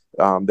well.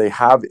 They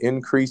have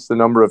increased the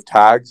number of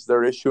tags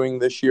they're issuing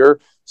this year,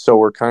 so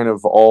we're kind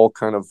of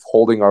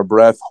holding our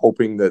breath,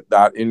 hoping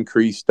that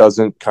increase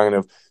doesn't kind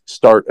of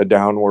start a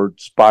downward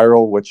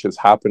spiral, which has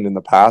happened in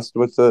the past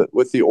with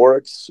the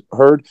oryx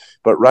herd.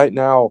 But right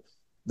now,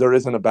 there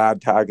isn't a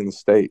bad tag in the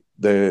state.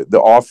 The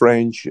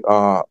off-range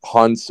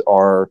hunts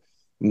are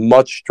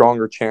much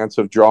stronger chance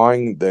of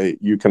drawing.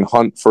 You can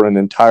hunt for an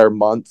entire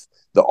month.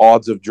 The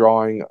odds of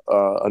drawing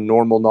a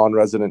normal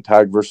non-resident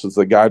tag versus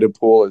the guided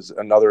pool is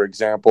another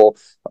example,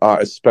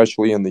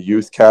 especially in the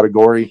youth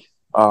category,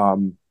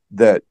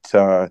 that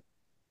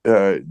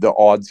the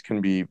odds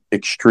can be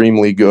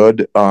extremely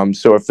good.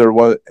 So if there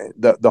was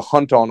the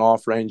hunt on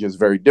off range is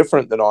very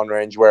different than on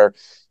range, where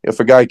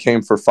if a guy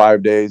came for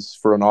 5 days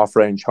for an off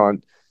range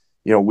hunt,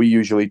 we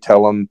usually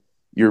tell them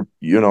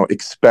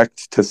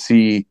expect to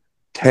see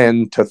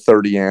 10 to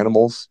 30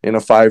 animals in a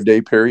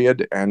 5-day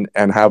period and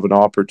have an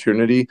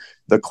opportunity.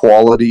 The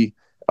quality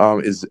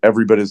is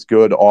every bit as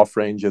good off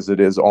range as it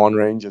is on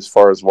range as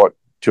far as what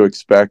to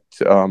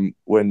expect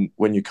when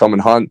you come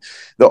and hunt.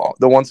 The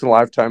once in a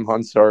lifetime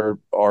hunts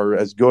are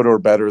as good or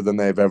better than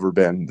they've ever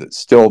been. It's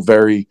still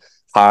very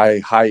high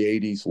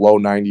 80s, low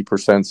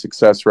 90%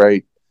 success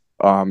rate.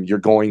 You're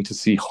going to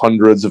see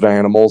hundreds of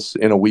animals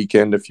in a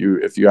weekend if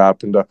you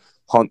happen to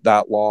hunt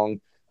that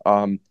long.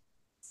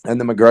 And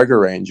the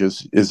McGregor range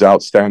is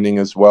outstanding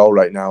as well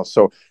right now.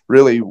 So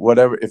really,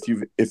 whatever,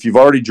 if you've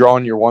already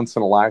drawn your once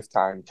in a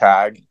lifetime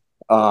tag,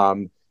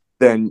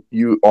 then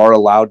you are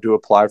allowed to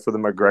apply for the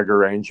McGregor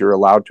range. You're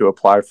allowed to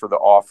apply for the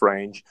off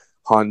range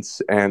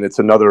hunts, and it's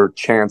another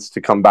chance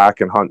to come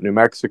back and hunt New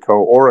Mexico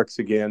oryx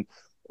again.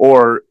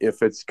 Or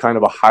if it's kind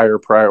of a higher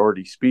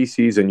priority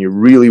species and you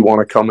really want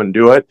to come and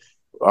do it,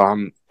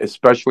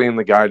 especially in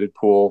the guided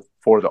pool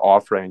for the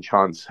off range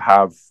hunts,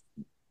 have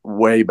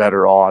way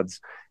better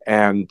odds.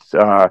 And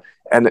kind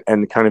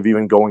of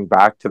even going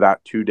back to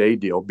that 2-day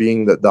deal,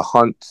 being that the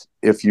hunt,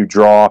 if you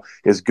draw,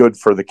 is good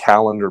for the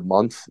calendar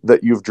month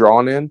that you've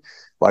drawn in.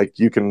 Like,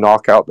 you can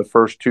knock out the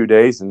first 2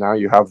 days and now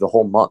you have the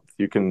whole month.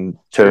 You can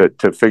to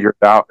figure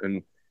it out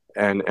and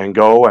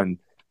go. And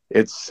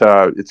it's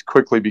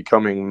quickly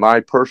becoming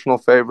my personal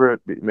favorite.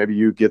 Maybe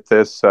you get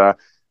this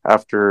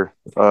after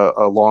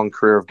a long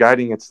career of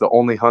guiding. It's the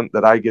only hunt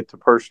that I get to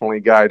personally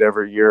guide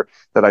every year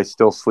that I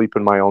still sleep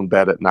in my own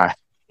bed at night.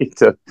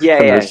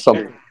 There's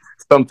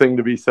something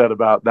to be said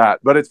about that,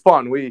 but it's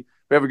fun. We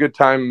have a good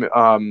time.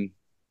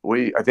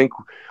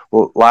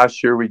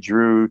 Last year we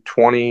drew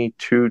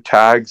 22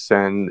 tags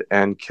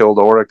and killed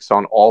oryx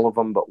on all of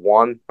them but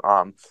one.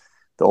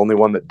 The only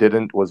one that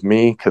didn't was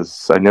me,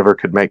 because I never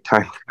could make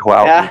time to go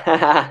out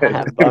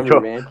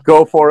and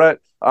go for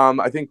it.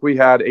 I think we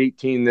had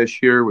 18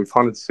 this year. We've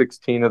hunted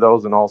 16 of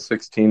those, and all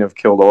 16 have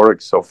killed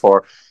oryx so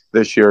far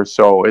this year.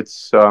 So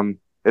that's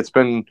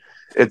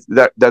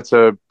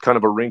a kind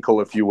of a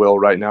wrinkle, if you will,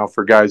 right now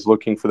for guys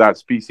looking for that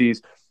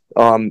species.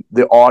 The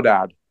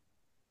aoudad,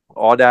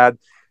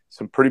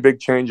 some pretty big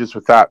changes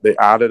with that. They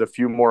added a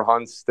few more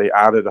hunts. They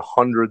added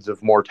hundreds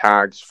of more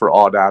tags for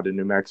aoudad in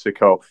New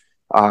Mexico.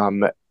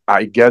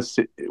 I guess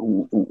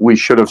we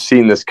should have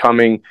seen this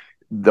coming.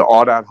 The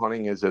aoudad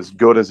hunting is as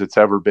good as it's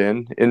ever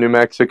been in New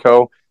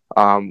Mexico.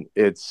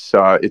 It's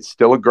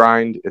still a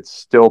grind. It's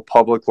still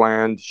public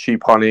land,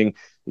 sheep hunting.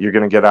 You're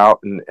going to get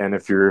out, and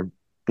if you're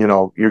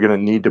going to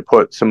need to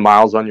put some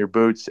miles on your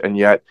boots, and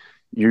yet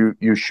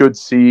you should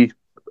see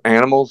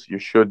animals. You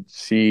should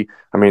see,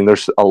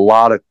 there's a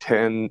lot of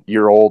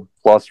 10-year-old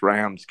plus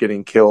rams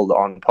getting killed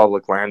on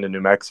public land in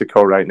New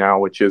Mexico right now,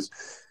 which is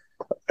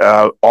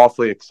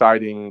awfully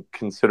exciting,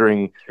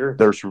 considering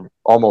there's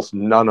almost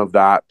none of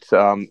that.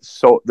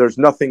 So there's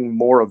nothing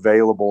more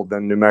available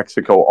than New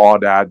Mexico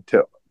aoudad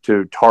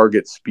to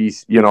target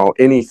species,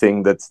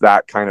 anything that's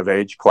that kind of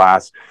age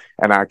class,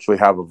 and actually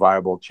have a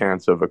viable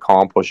chance of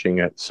accomplishing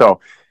it. So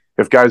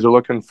if guys are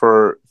looking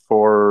for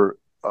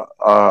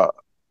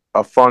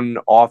a fun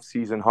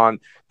off-season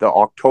hunt, the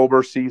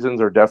October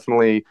seasons are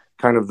definitely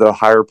kind of the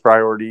higher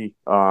priority.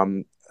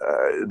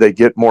 They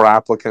get more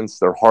applicants.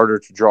 They're harder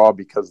to draw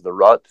because the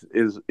rut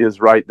is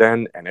right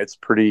then, and it's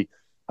pretty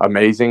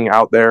amazing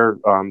out there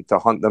to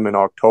hunt them in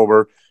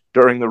October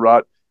during the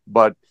rut.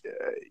 But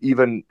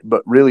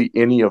really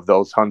any of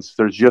those hunts,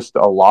 there's just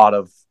a lot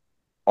of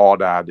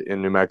aoudad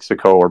in New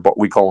Mexico, or what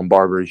we call them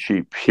Barbary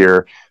sheep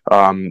here.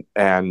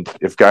 And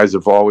if guys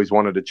have always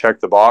wanted to check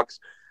the box,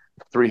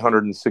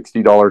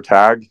 $360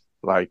 tag,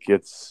 like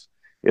it's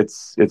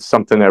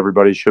something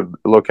everybody should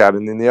look at.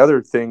 And then the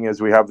other thing is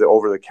we have the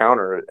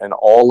over-the-counter, and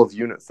all of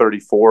Unit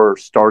 34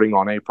 starting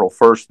on April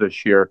 1st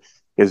this year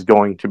is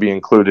going to be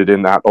included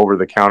in that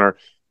over-the-counter.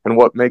 And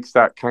what makes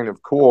that kind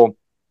of cool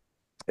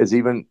is,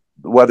 even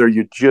whether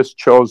you just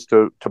chose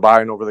to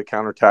buy an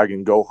over-the-counter tag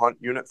and go hunt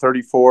Unit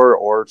 34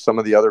 or some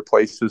of the other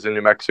places in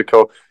New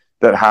Mexico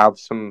that have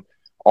some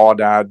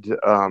aoudad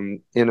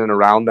in and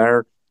around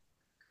there,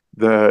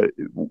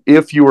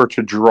 if you were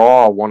to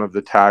draw one of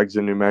the tags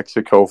in New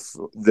Mexico,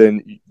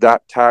 then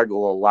that tag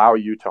will allow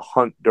you to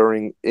hunt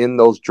in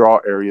those draw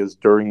areas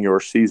during your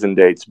season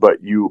dates,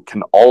 but you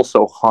can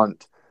also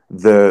hunt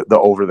the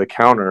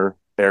over-the-counter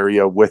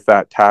area with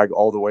that tag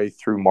all the way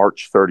through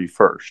March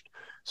 31st.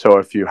 So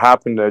if you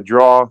happen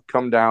to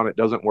come down, it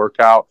doesn't work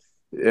out,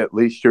 at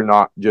least you're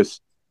not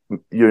just,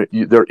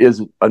 there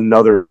is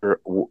another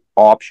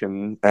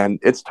option. And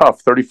it's tough.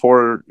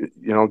 34,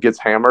 gets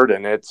hammered,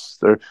 and it's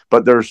there,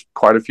 but there's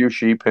quite a few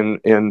sheep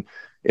in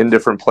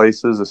different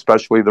places,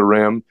 especially the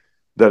rim,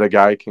 that a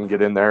guy can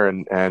get in there,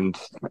 and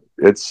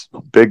it's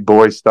big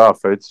boy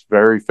stuff. It's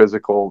very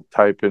physical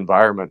type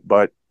environment,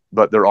 but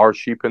there are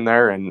sheep in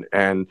there,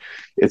 and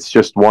it's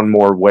just one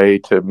more way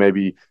to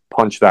maybe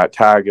punch that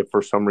tag if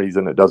for some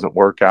reason it doesn't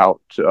work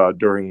out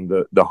during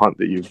the hunt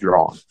that you've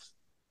drawn.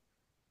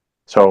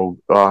 So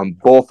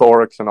both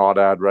oryx and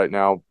aoudad right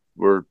now,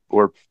 we're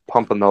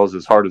pumping those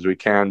as hard as we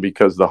can,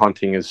 because the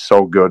hunting is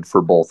so good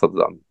for both of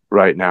them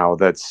right now.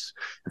 That's,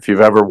 if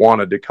you've ever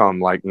wanted to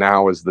come, like,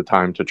 now is the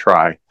time to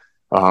try,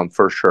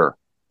 for sure.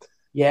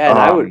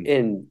 Yeah,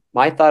 and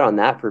my thought on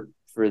that for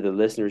the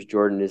listeners,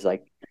 Jordan, is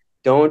like,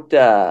 don't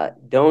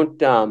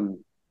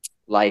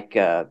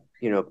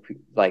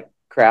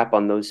crap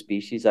on those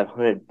species. I've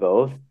hunted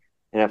both,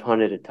 and I've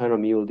hunted a ton of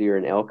mule deer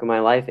and elk in my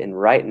life, and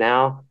right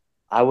now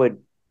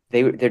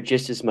they're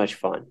just as much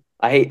fun.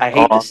 I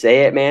hate to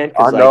say it, man, I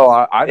because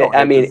know. I don't I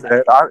hate to mean,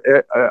 say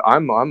it.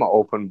 I'm an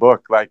open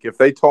book. Like if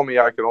they told me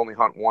I could only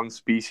hunt one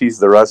species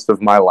the rest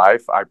of my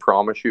life, I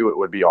promise you it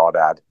would be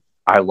aoudad.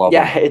 I love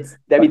them.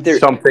 yeah, I mean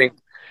Something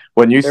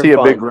when you they're see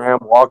a big fun. ram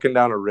walking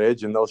down a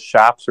ridge and those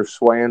shaps are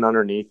swaying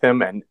underneath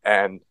him,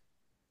 and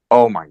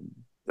oh my,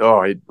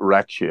 oh, it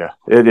wrecks you.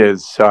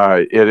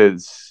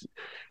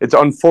 It's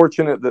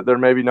unfortunate that they're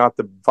maybe not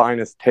the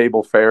finest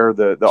table fare.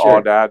 The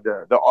Sure. aoudad,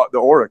 the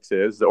oryx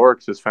is. The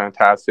oryx is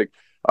fantastic.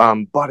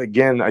 But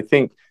again, I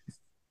think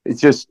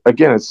it's just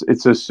again it's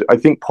just I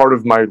think part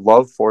of my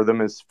love for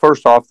them is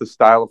first off the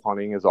style of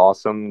hunting is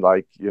awesome.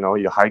 Like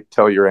you hike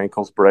till your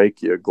ankles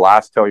break, you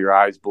glass till your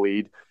eyes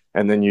bleed,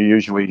 and then you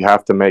usually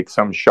have to make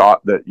some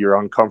shot that you're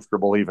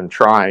uncomfortable even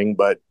trying.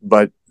 But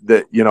that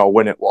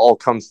when it all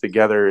comes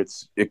together,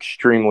 it's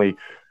extremely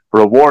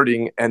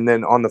rewarding. And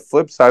then on the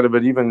flip side of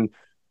it, even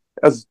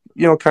as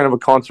kind of a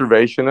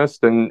conservationist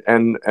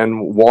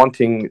and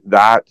wanting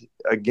that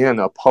again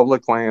a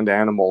public land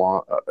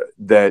animal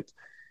that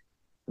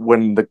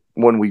when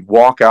we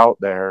walk out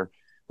there,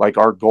 like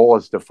our goal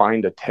is to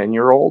find a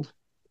 10-year-old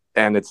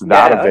and it's that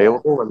Yeah, oh yeah.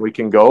 available and we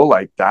can go,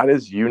 like that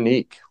is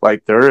unique.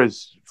 Like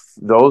those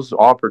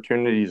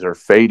opportunities are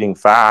fading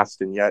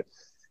fast, and yet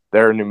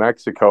there in New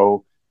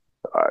Mexico,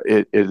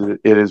 it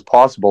is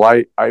possible.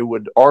 I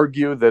would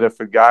argue that if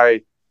a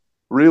guy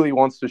really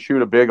wants to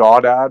shoot a big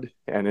aoudad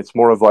and it's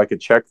more of like a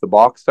check the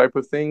box type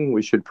of thing,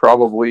 we should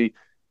probably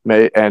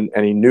and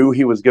he knew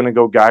he was going to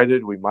go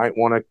guided, we might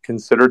want to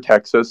consider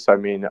Texas. I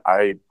mean,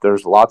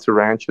 there's lots of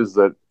ranches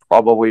that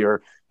probably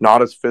are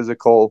not as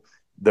physical.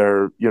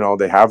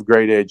 They have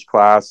great age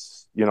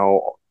class,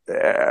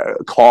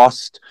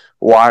 cost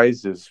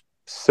wise is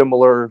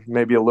similar,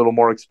 maybe a little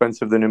more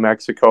expensive than New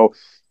Mexico.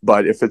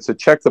 But if it's a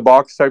check the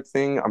box type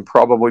thing, I'm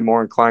probably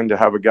more inclined to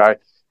have a guy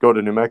go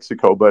to New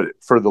Mexico. But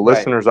for the Right.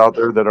 listeners out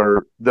there that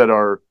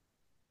are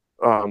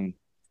um,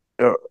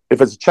 if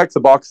it's a check the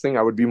box thing,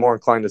 I would be more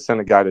inclined to send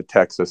a guy to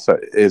Texas.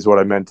 Is what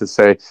I meant to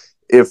say.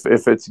 If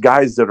it's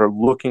guys that are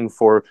looking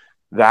for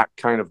that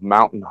kind of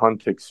mountain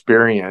hunt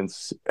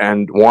experience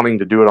and wanting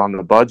to do it on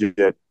the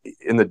budget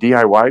in the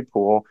DIY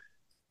pool,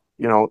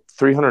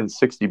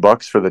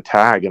 $360 for the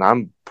tag, and I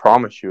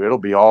promise you, it'll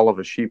be all of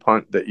a sheep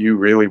hunt that you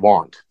really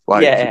want.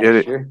 Like Yeah,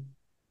 it, sure.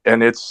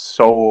 and it's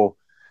so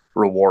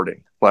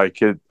rewarding. Like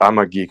I'm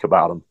a geek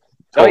about them.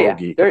 Oh Total yeah,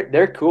 geek.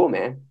 they're cool,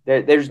 man.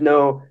 There's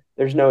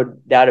no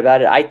doubt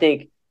about it. I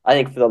think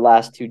for the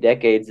last 2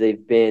 decades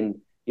they've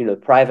been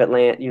private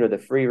land, the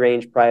free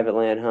range private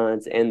land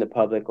hunts and the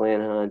public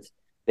land hunts.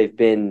 They've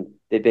been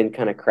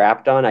kind of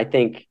crapped on. I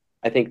think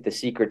the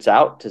secret's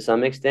out to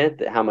some extent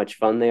that how much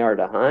fun they are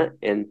to hunt.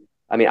 And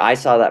I mean, I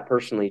saw that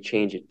personally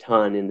change a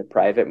ton in the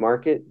private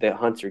market. The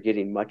hunts are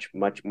getting much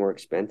much more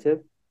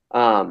expensive.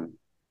 Um,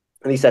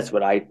 at least that's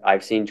what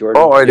I've seen, Oh,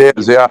 Jordan. it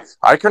is. Yeah,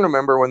 I can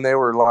remember when they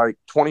were like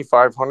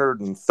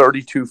 2,500 and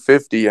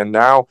 3,250, and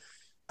now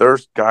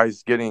there's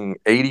guys getting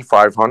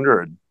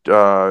 8,500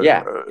 Yeah,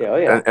 yeah, oh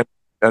yeah,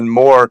 and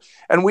more.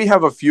 And we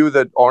have a few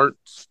that aren't,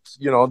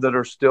 that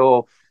are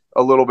still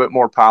a little bit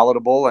more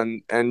palatable,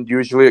 and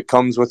usually it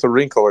comes with a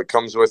wrinkle. It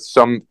comes with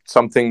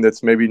something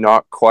that's maybe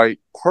not quite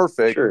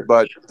perfect, sure.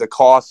 but the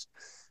cost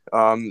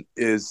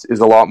is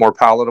a lot more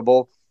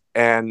palatable.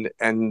 And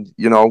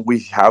we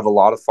have a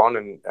lot of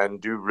fun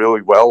and do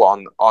really well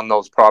on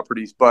those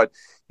properties. But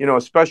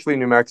especially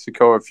New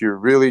Mexico, if you're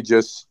really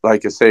just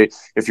like I say,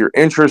 if you're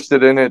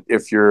interested in it,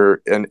 if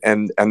you're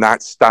and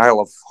that style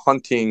of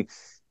hunting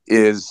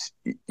is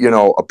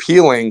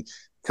appealing,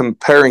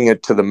 comparing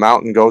it to the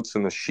mountain goats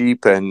and the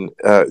sheep and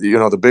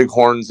the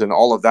bighorns and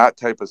all of that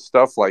type of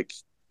stuff, like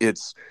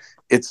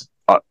it's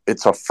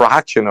a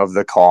fraction of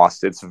the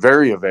cost. It's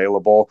very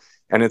available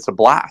and it's a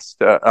blast.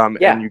 And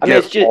Yeah, you I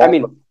mean, get all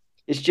the,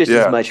 it's just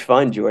as yeah. much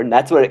fun, Jordan.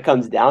 That's what it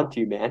comes down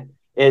to, man.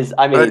 Is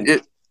I mean,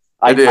 It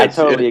I it I is.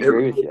 totally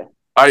agree with you.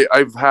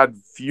 I've had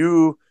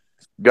few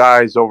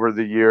guys over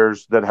the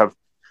years that have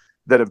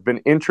been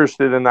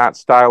interested in that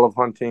style of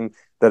hunting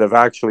that have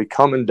actually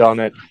come and done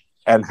it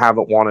and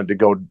haven't wanted to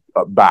go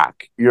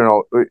back.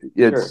 Sure.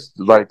 It's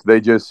like they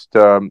just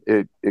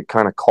it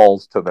kind of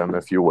calls to them,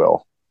 if you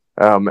will.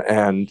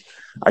 And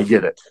I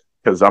get it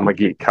because I'm a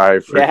geek. I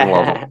freaking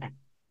love them.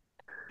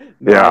 Yeah.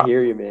 No, I Yeah.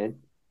 hear you, man.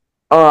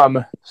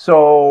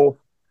 So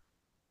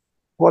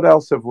what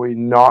else have we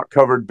not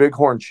covered?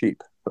 Bighorn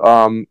sheep.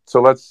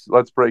 So let's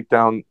break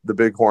down the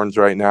bighorns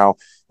right now.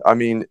 I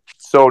mean,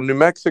 so New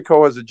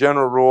Mexico, as a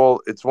general rule,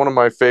 it's one of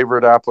my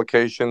favorite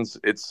applications.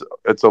 It's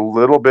a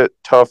little bit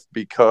tough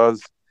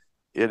because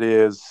it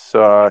is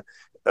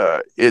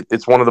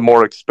it's one of the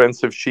more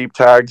expensive sheep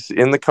tags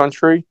in the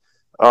country.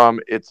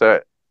 It's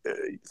at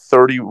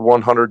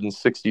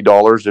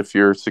 $3,160 if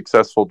you're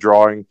successful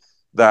drawing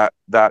that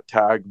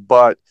tag.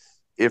 But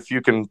if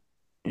you can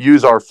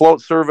use our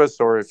float service,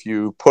 or if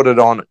you put it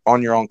on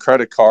your own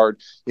credit card,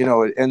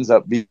 it ends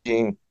up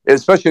being,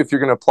 especially if you're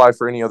going to apply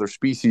for any other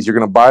species, you're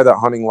going to buy that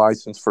hunting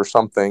license for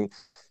something,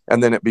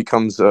 and then it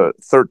becomes a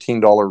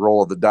 $13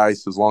 roll of the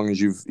dice, as long as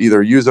you've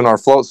either using our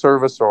float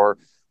service or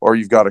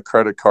you've got a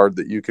credit card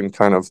that you can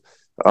kind of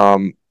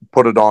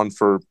put it on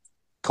for,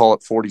 call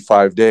it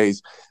 45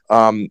 days.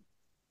 Whether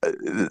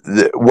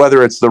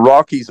it's the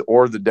Rockies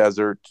or the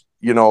desert,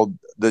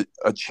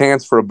 a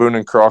chance for a Boone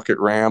and Crockett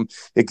ram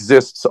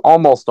exists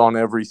almost on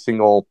every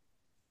single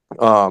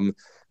hunt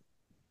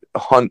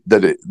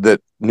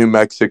that New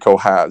Mexico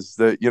has.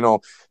 They're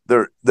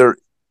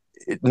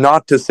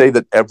not to say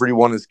that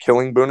everyone is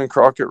killing Boone and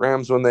Crockett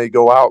rams when they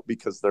go out,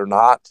 because they're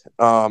not.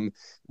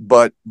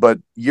 But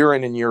year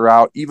in and year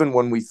out, even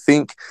when we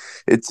think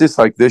it's just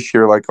like this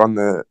year, like on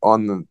the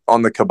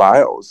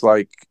Caballos,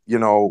 like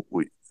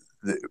the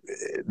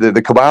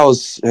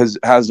Caballos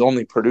has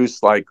only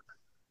produced like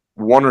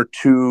one or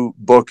two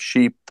book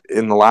sheep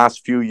in the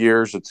last few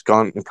years. It's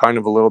gone kind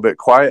of a little bit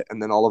quiet,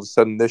 and then all of a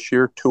sudden this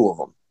year,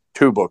 two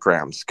book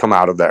rams come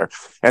out of there.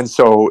 And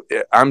so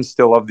I'm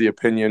still of the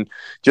opinion,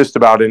 just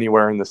about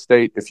anywhere in the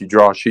state, if you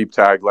draw a sheep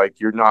tag, like,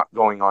 you're not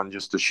going on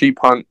just a sheep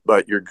hunt,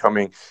 but you're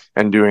coming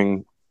and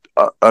doing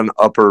an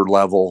upper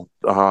level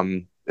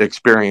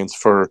experience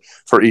for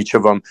each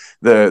of them.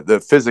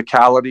 The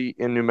physicality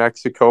in New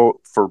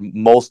Mexico for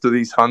most of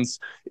these hunts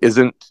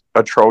isn't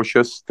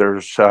atrocious.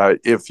 There's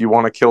if you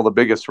want to kill the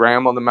biggest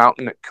ram on the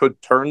mountain, it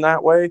could turn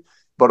that way,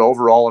 but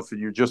overall, if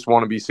you just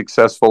want to be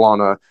successful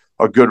on a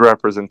good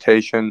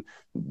representation,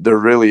 there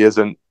really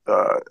isn't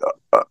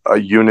a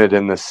unit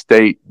in the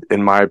state,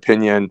 in my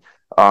opinion,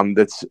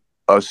 that's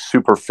a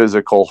super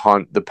physical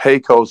hunt. The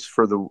Pecos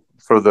for the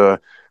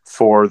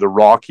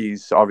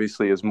Rockies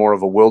obviously is more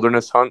of a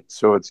wilderness hunt,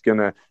 so it's going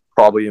to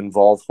probably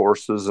involve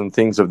horses and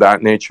things of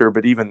that nature.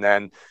 But even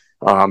then,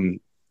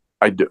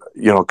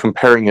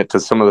 comparing it to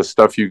some of the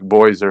stuff you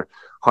boys are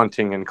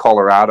hunting in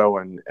Colorado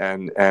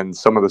and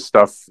some of the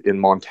stuff in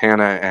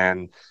Montana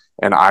and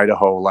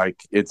Idaho, like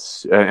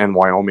and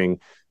Wyoming,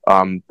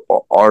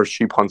 our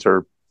sheep hunts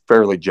are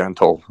fairly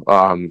gentle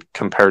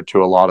compared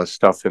to a lot of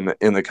stuff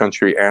in the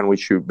country, and we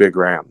shoot big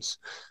rams.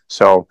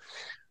 So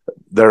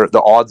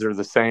the odds are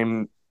the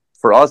same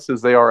for us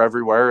as they are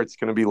everywhere. It's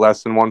going to be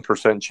less than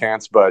 1%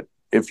 chance, but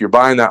if you're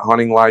buying that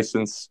hunting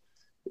license,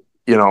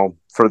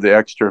 for the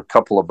extra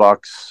couple of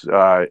bucks,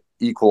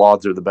 equal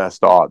odds are the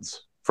best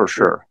odds for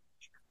sure.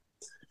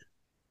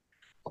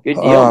 Good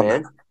deal,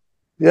 man.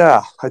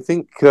 Yeah, I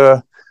think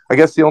I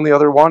guess the only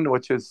other one,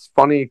 which is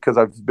funny because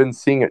I've been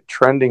seeing it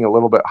trending a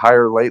little bit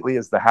higher lately,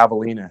 is the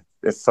javelina.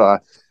 Hit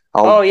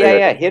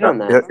on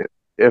that.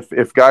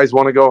 If guys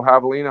want to go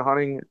javelina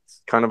hunting,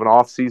 it's kind of an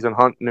off-season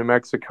hunt in New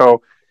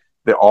Mexico.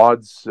 The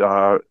odds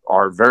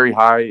are very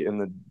high in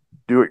the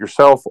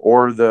do-it-yourself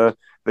or the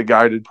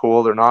guided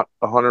pool. They're not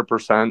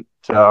 100%,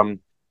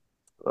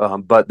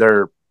 but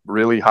they're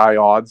really high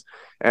odds.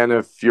 And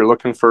if you're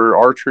looking for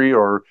archery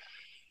or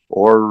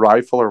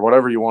rifle or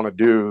whatever you want to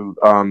do,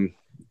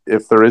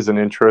 if there is an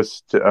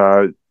interest,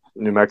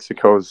 New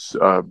Mexico's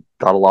got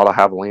a lot of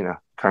javelina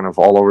kind of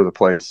all over the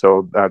place.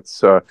 So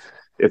that's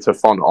it's a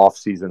fun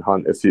off-season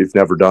hunt if you've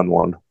never done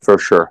one, for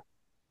sure.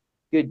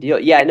 Good deal.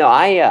 Yeah, no,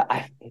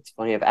 it's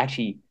funny. I've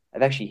actually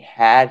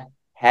had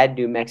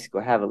New Mexico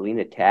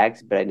javelina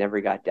tags, but I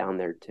never got down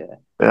there to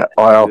do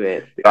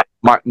it.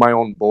 My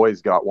own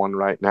boys got one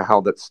right now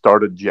that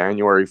started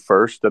January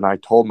 1st, and I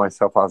told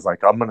myself, I was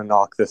like, I'm gonna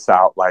knock this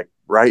out like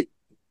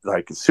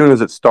as soon as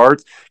it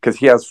starts, because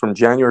he has from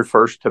January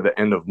 1st to the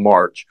end of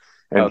March,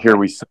 and Here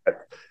we sit.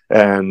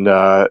 And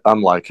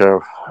I'm like,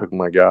 oh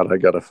my God, I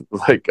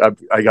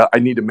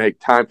need to make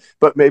time.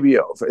 But maybe,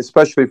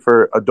 especially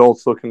for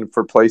adults looking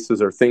for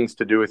places or things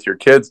to do with your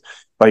kids,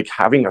 like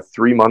having a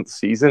 3-month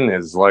season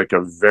is like a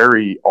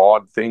very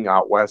odd thing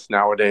out west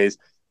nowadays.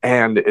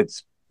 And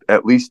it's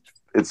nice.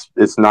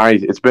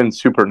 It's been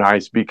super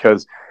nice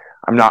because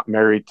I'm not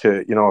married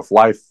to, if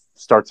life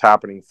starts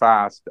happening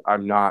fast,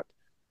 I'm not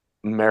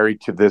married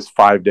to this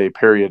 5-day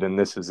period and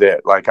this is it.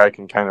 Like, I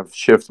can kind of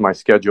shift my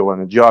schedule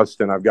and adjust,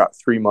 and I've got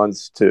 3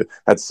 months to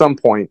at some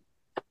point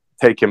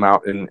take him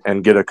out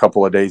and get a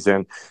couple of days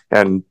in,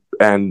 and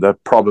the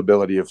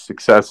probability of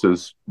success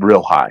is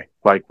real high.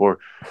 Like, we're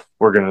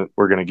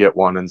gonna get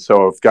one. And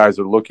so if guys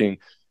are looking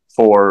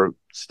for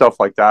stuff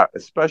like that,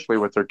 especially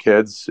with their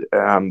kids,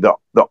 the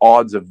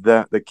odds of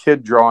the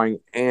kid drawing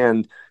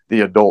and the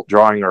adult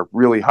drawing are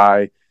really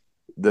high.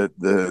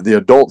 The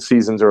adult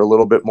seasons are a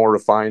little bit more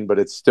refined, but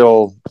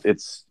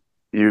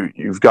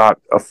you've got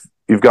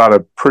a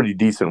pretty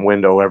decent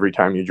window every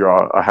time you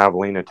draw a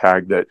javelina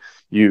tag that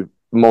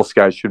most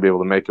guys should be able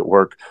to make it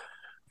work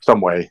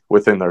some way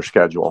within their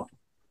schedule.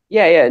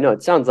 Yeah, no,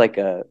 it sounds like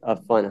a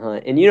fun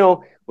hunt. And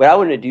what I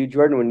want to do,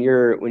 Jordan, when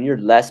you're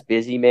less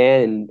busy,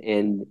 man,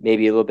 and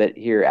maybe a little bit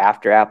here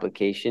after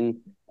application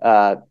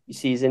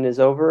season is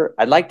over,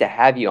 I'd like to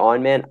have you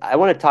on, man. I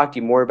want to talk to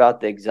you more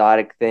about the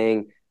exotic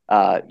thing.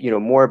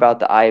 More about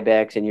the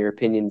ibex and your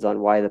opinions on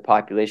why the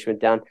population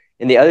went down.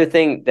 And the other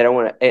thing that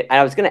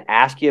I was going to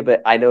ask you,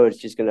 but I know it's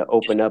just going to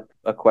open up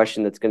a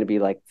question that's going to be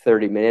like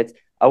 30 minutes.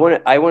 I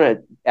want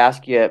to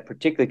ask you,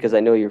 particularly because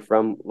I know you're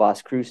from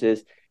Las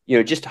Cruces,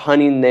 just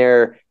hunting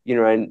there,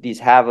 and these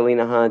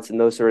javelina hunts and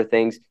those sort of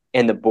things.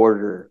 and the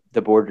border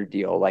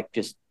deal, like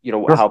just,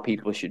 Sure. how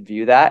people should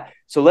view that.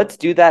 So let's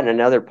do that in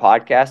another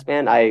podcast,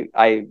 man. I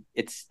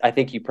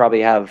think you probably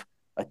have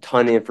a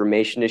ton of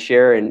information to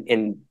share,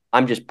 and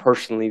I'm just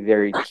personally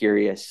very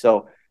curious.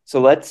 So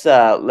let's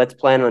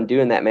plan on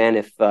doing that, man.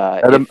 If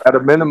At a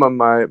minimum,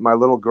 my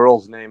little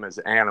girl's name is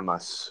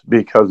Animus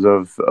because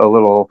of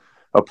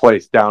a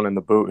place down in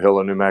the Boot Hill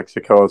of New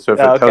Mexico. So if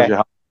it tells you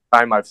how much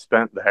time I've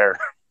spent there,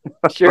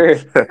 sure.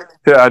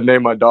 yeah, I'd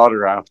name my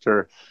daughter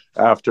after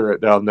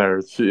it down there.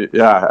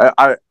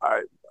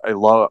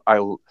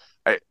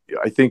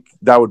 I think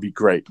that would be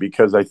great,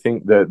 because I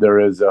think that there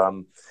is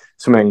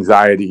some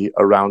anxiety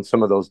around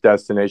some of those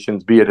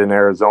destinations, be it in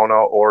Arizona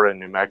or in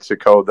New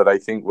Mexico, that I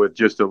think with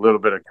just a little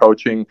bit of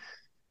coaching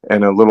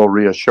and a little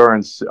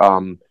reassurance,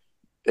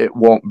 it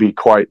won't be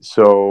quite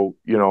so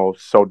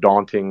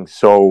daunting,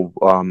 so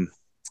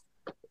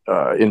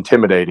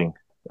intimidating,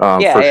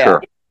 for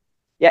sure.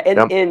 Yeah,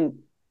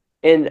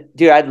 and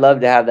dude, I'd love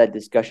to have that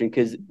discussion,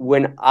 because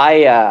when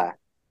I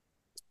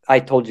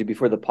told you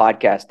before the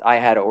podcast, I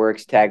had an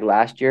Oryx tag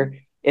last year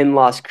in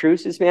Las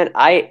Cruces, man.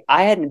 I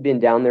hadn't been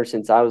down there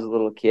since I was a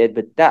little kid,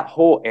 but that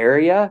whole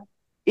area,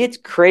 it's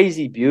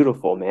crazy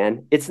beautiful,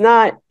 man. It's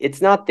not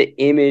the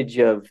image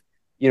of,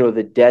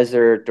 the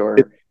desert or,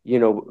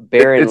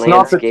 barren It's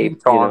landscape.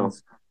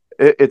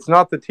 It's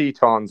not the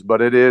Tetons,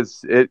 but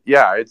it's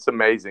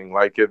amazing.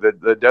 Like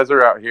the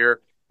desert out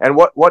here. And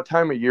what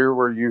time of year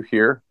were you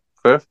here,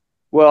 Cliff?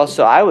 Well,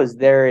 so I was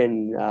there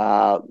in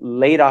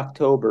late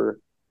October,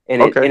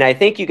 and and I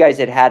think you guys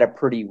had a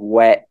pretty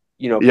wet,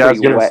 I was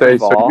gonna say,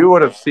 fall. so you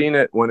would have seen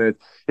it when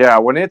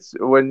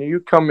you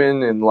come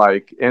in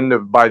like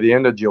by the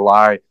end of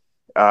July,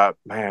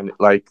 man,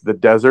 like the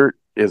desert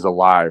is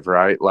alive,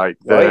 right? Like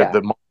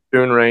the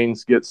monsoon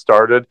rains get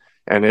started,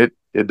 and it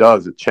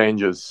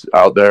changes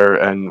out there,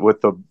 and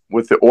with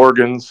the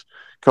Organs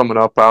coming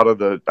up out of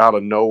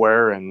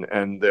nowhere,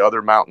 and the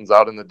other mountains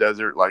out in the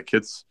desert, like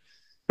it's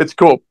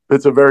cool.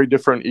 It's a very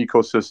different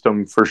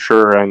ecosystem for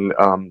sure. And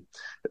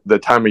the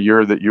time of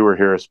year that you were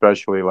here,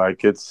 especially,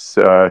 like it's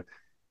the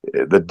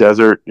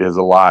desert is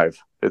alive.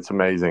 It's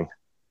amazing.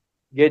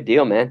 Good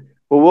deal, man.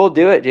 Well, we'll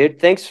do it, dude.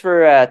 Thanks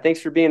for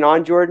being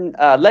on, Jordan.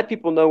 Let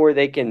people know where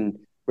they can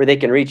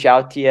reach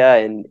out to you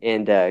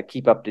and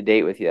keep up to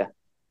date with you.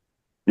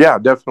 Yeah,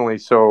 definitely.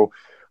 So,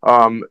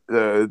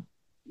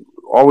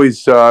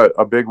 always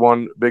a big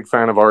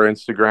fan of our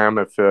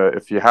Instagram. If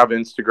you have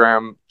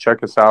Instagram,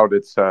 check us out.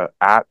 It's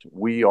at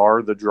We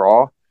Are The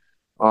Draw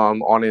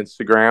on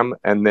Instagram.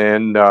 And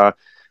then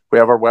we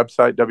have our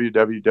website,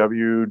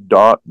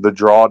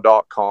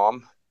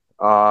 www.thedraw.com.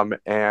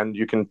 And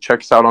you can check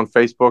us out on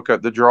Facebook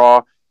at The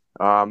Draw.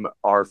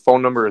 Our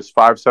phone number is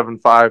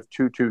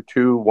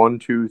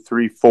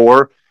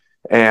 575-222-1234.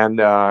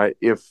 And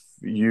if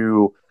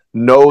you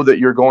know that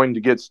you're going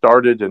to get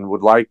started and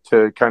would like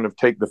to kind of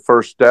take the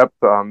first step,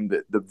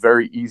 the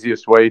very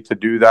easiest way to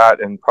do that,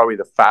 and probably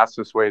the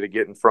fastest way to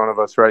get in front of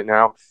us right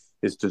now,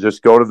 is to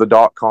just go to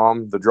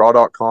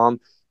thedraw.com.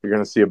 You're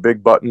going to see a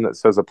big button that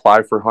says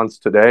apply for hunts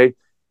today.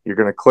 You're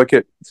going to click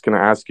it. It's going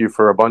to ask you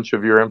for a bunch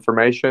of your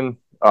information,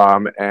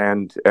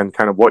 and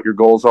kind of what your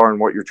goals are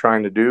and what you're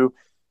trying to do.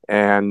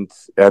 And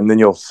then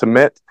you'll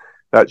submit.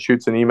 That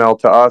shoots an email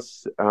to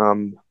us.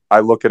 I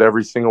look at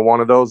every single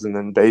one of those, and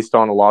then based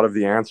on a lot of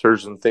the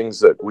answers and things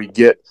that we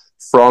get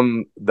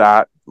from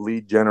that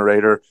lead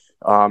generator,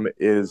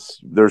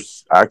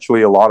 there's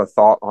actually a lot of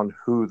thought on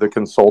who the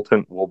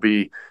consultant will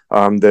be,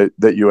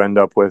 that you end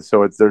up with.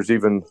 So there's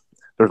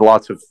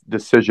lots of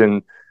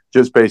decision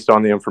just based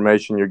on the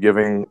information you're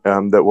giving,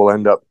 that will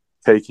end up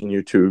taking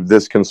you to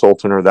this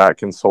consultant or that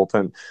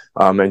consultant,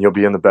 and you'll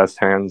be in the best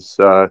hands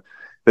that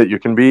you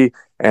can be.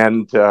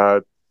 And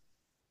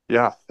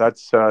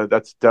that's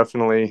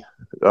definitely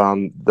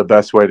the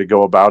best way to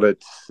go about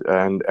it,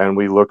 and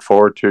we look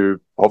forward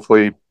to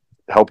hopefully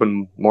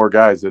helping more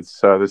guys. It's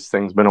this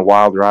thing's been a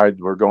wild ride.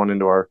 We're going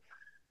into our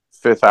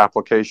 5th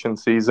application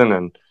season,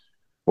 and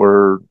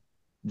we're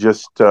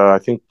just I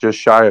think just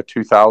shy of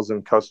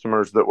 2,000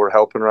 customers that we're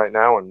helping right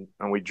now, and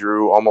we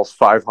drew almost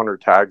 500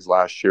 tags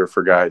last year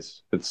for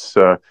guys. It's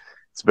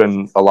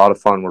been a lot of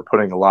fun. We're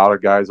putting a lot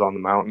of guys on the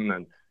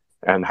mountain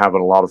and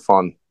having a lot of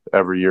fun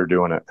every year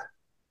doing it.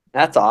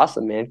 That's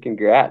awesome, man.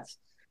 Congrats.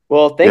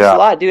 Well, thanks a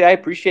lot, dude. I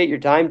appreciate your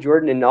time,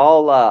 Jordan, and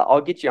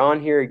I'll get you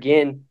on here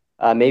again.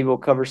 Maybe we'll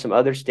cover some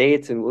other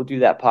states, and we'll do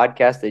that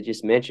podcast I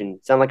just mentioned.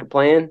 Sound like a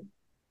plan?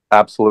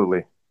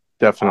 Absolutely.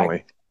 Definitely.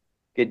 Right.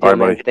 Good deal,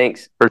 man. Buddy.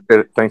 Thanks.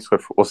 Appreciate it. Thanks,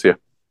 Cliff. We'll see you.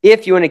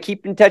 If you want to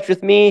keep in touch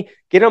with me,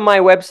 get on my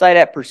website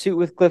at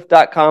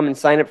pursuitwithcliff.com and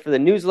sign up for the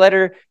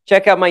newsletter.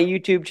 Check out my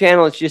YouTube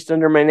channel. It's just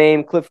under my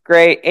name, Cliff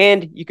Gray.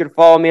 And you can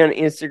follow me on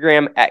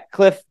Instagram at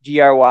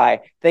CliffGRY.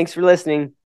 Thanks for listening.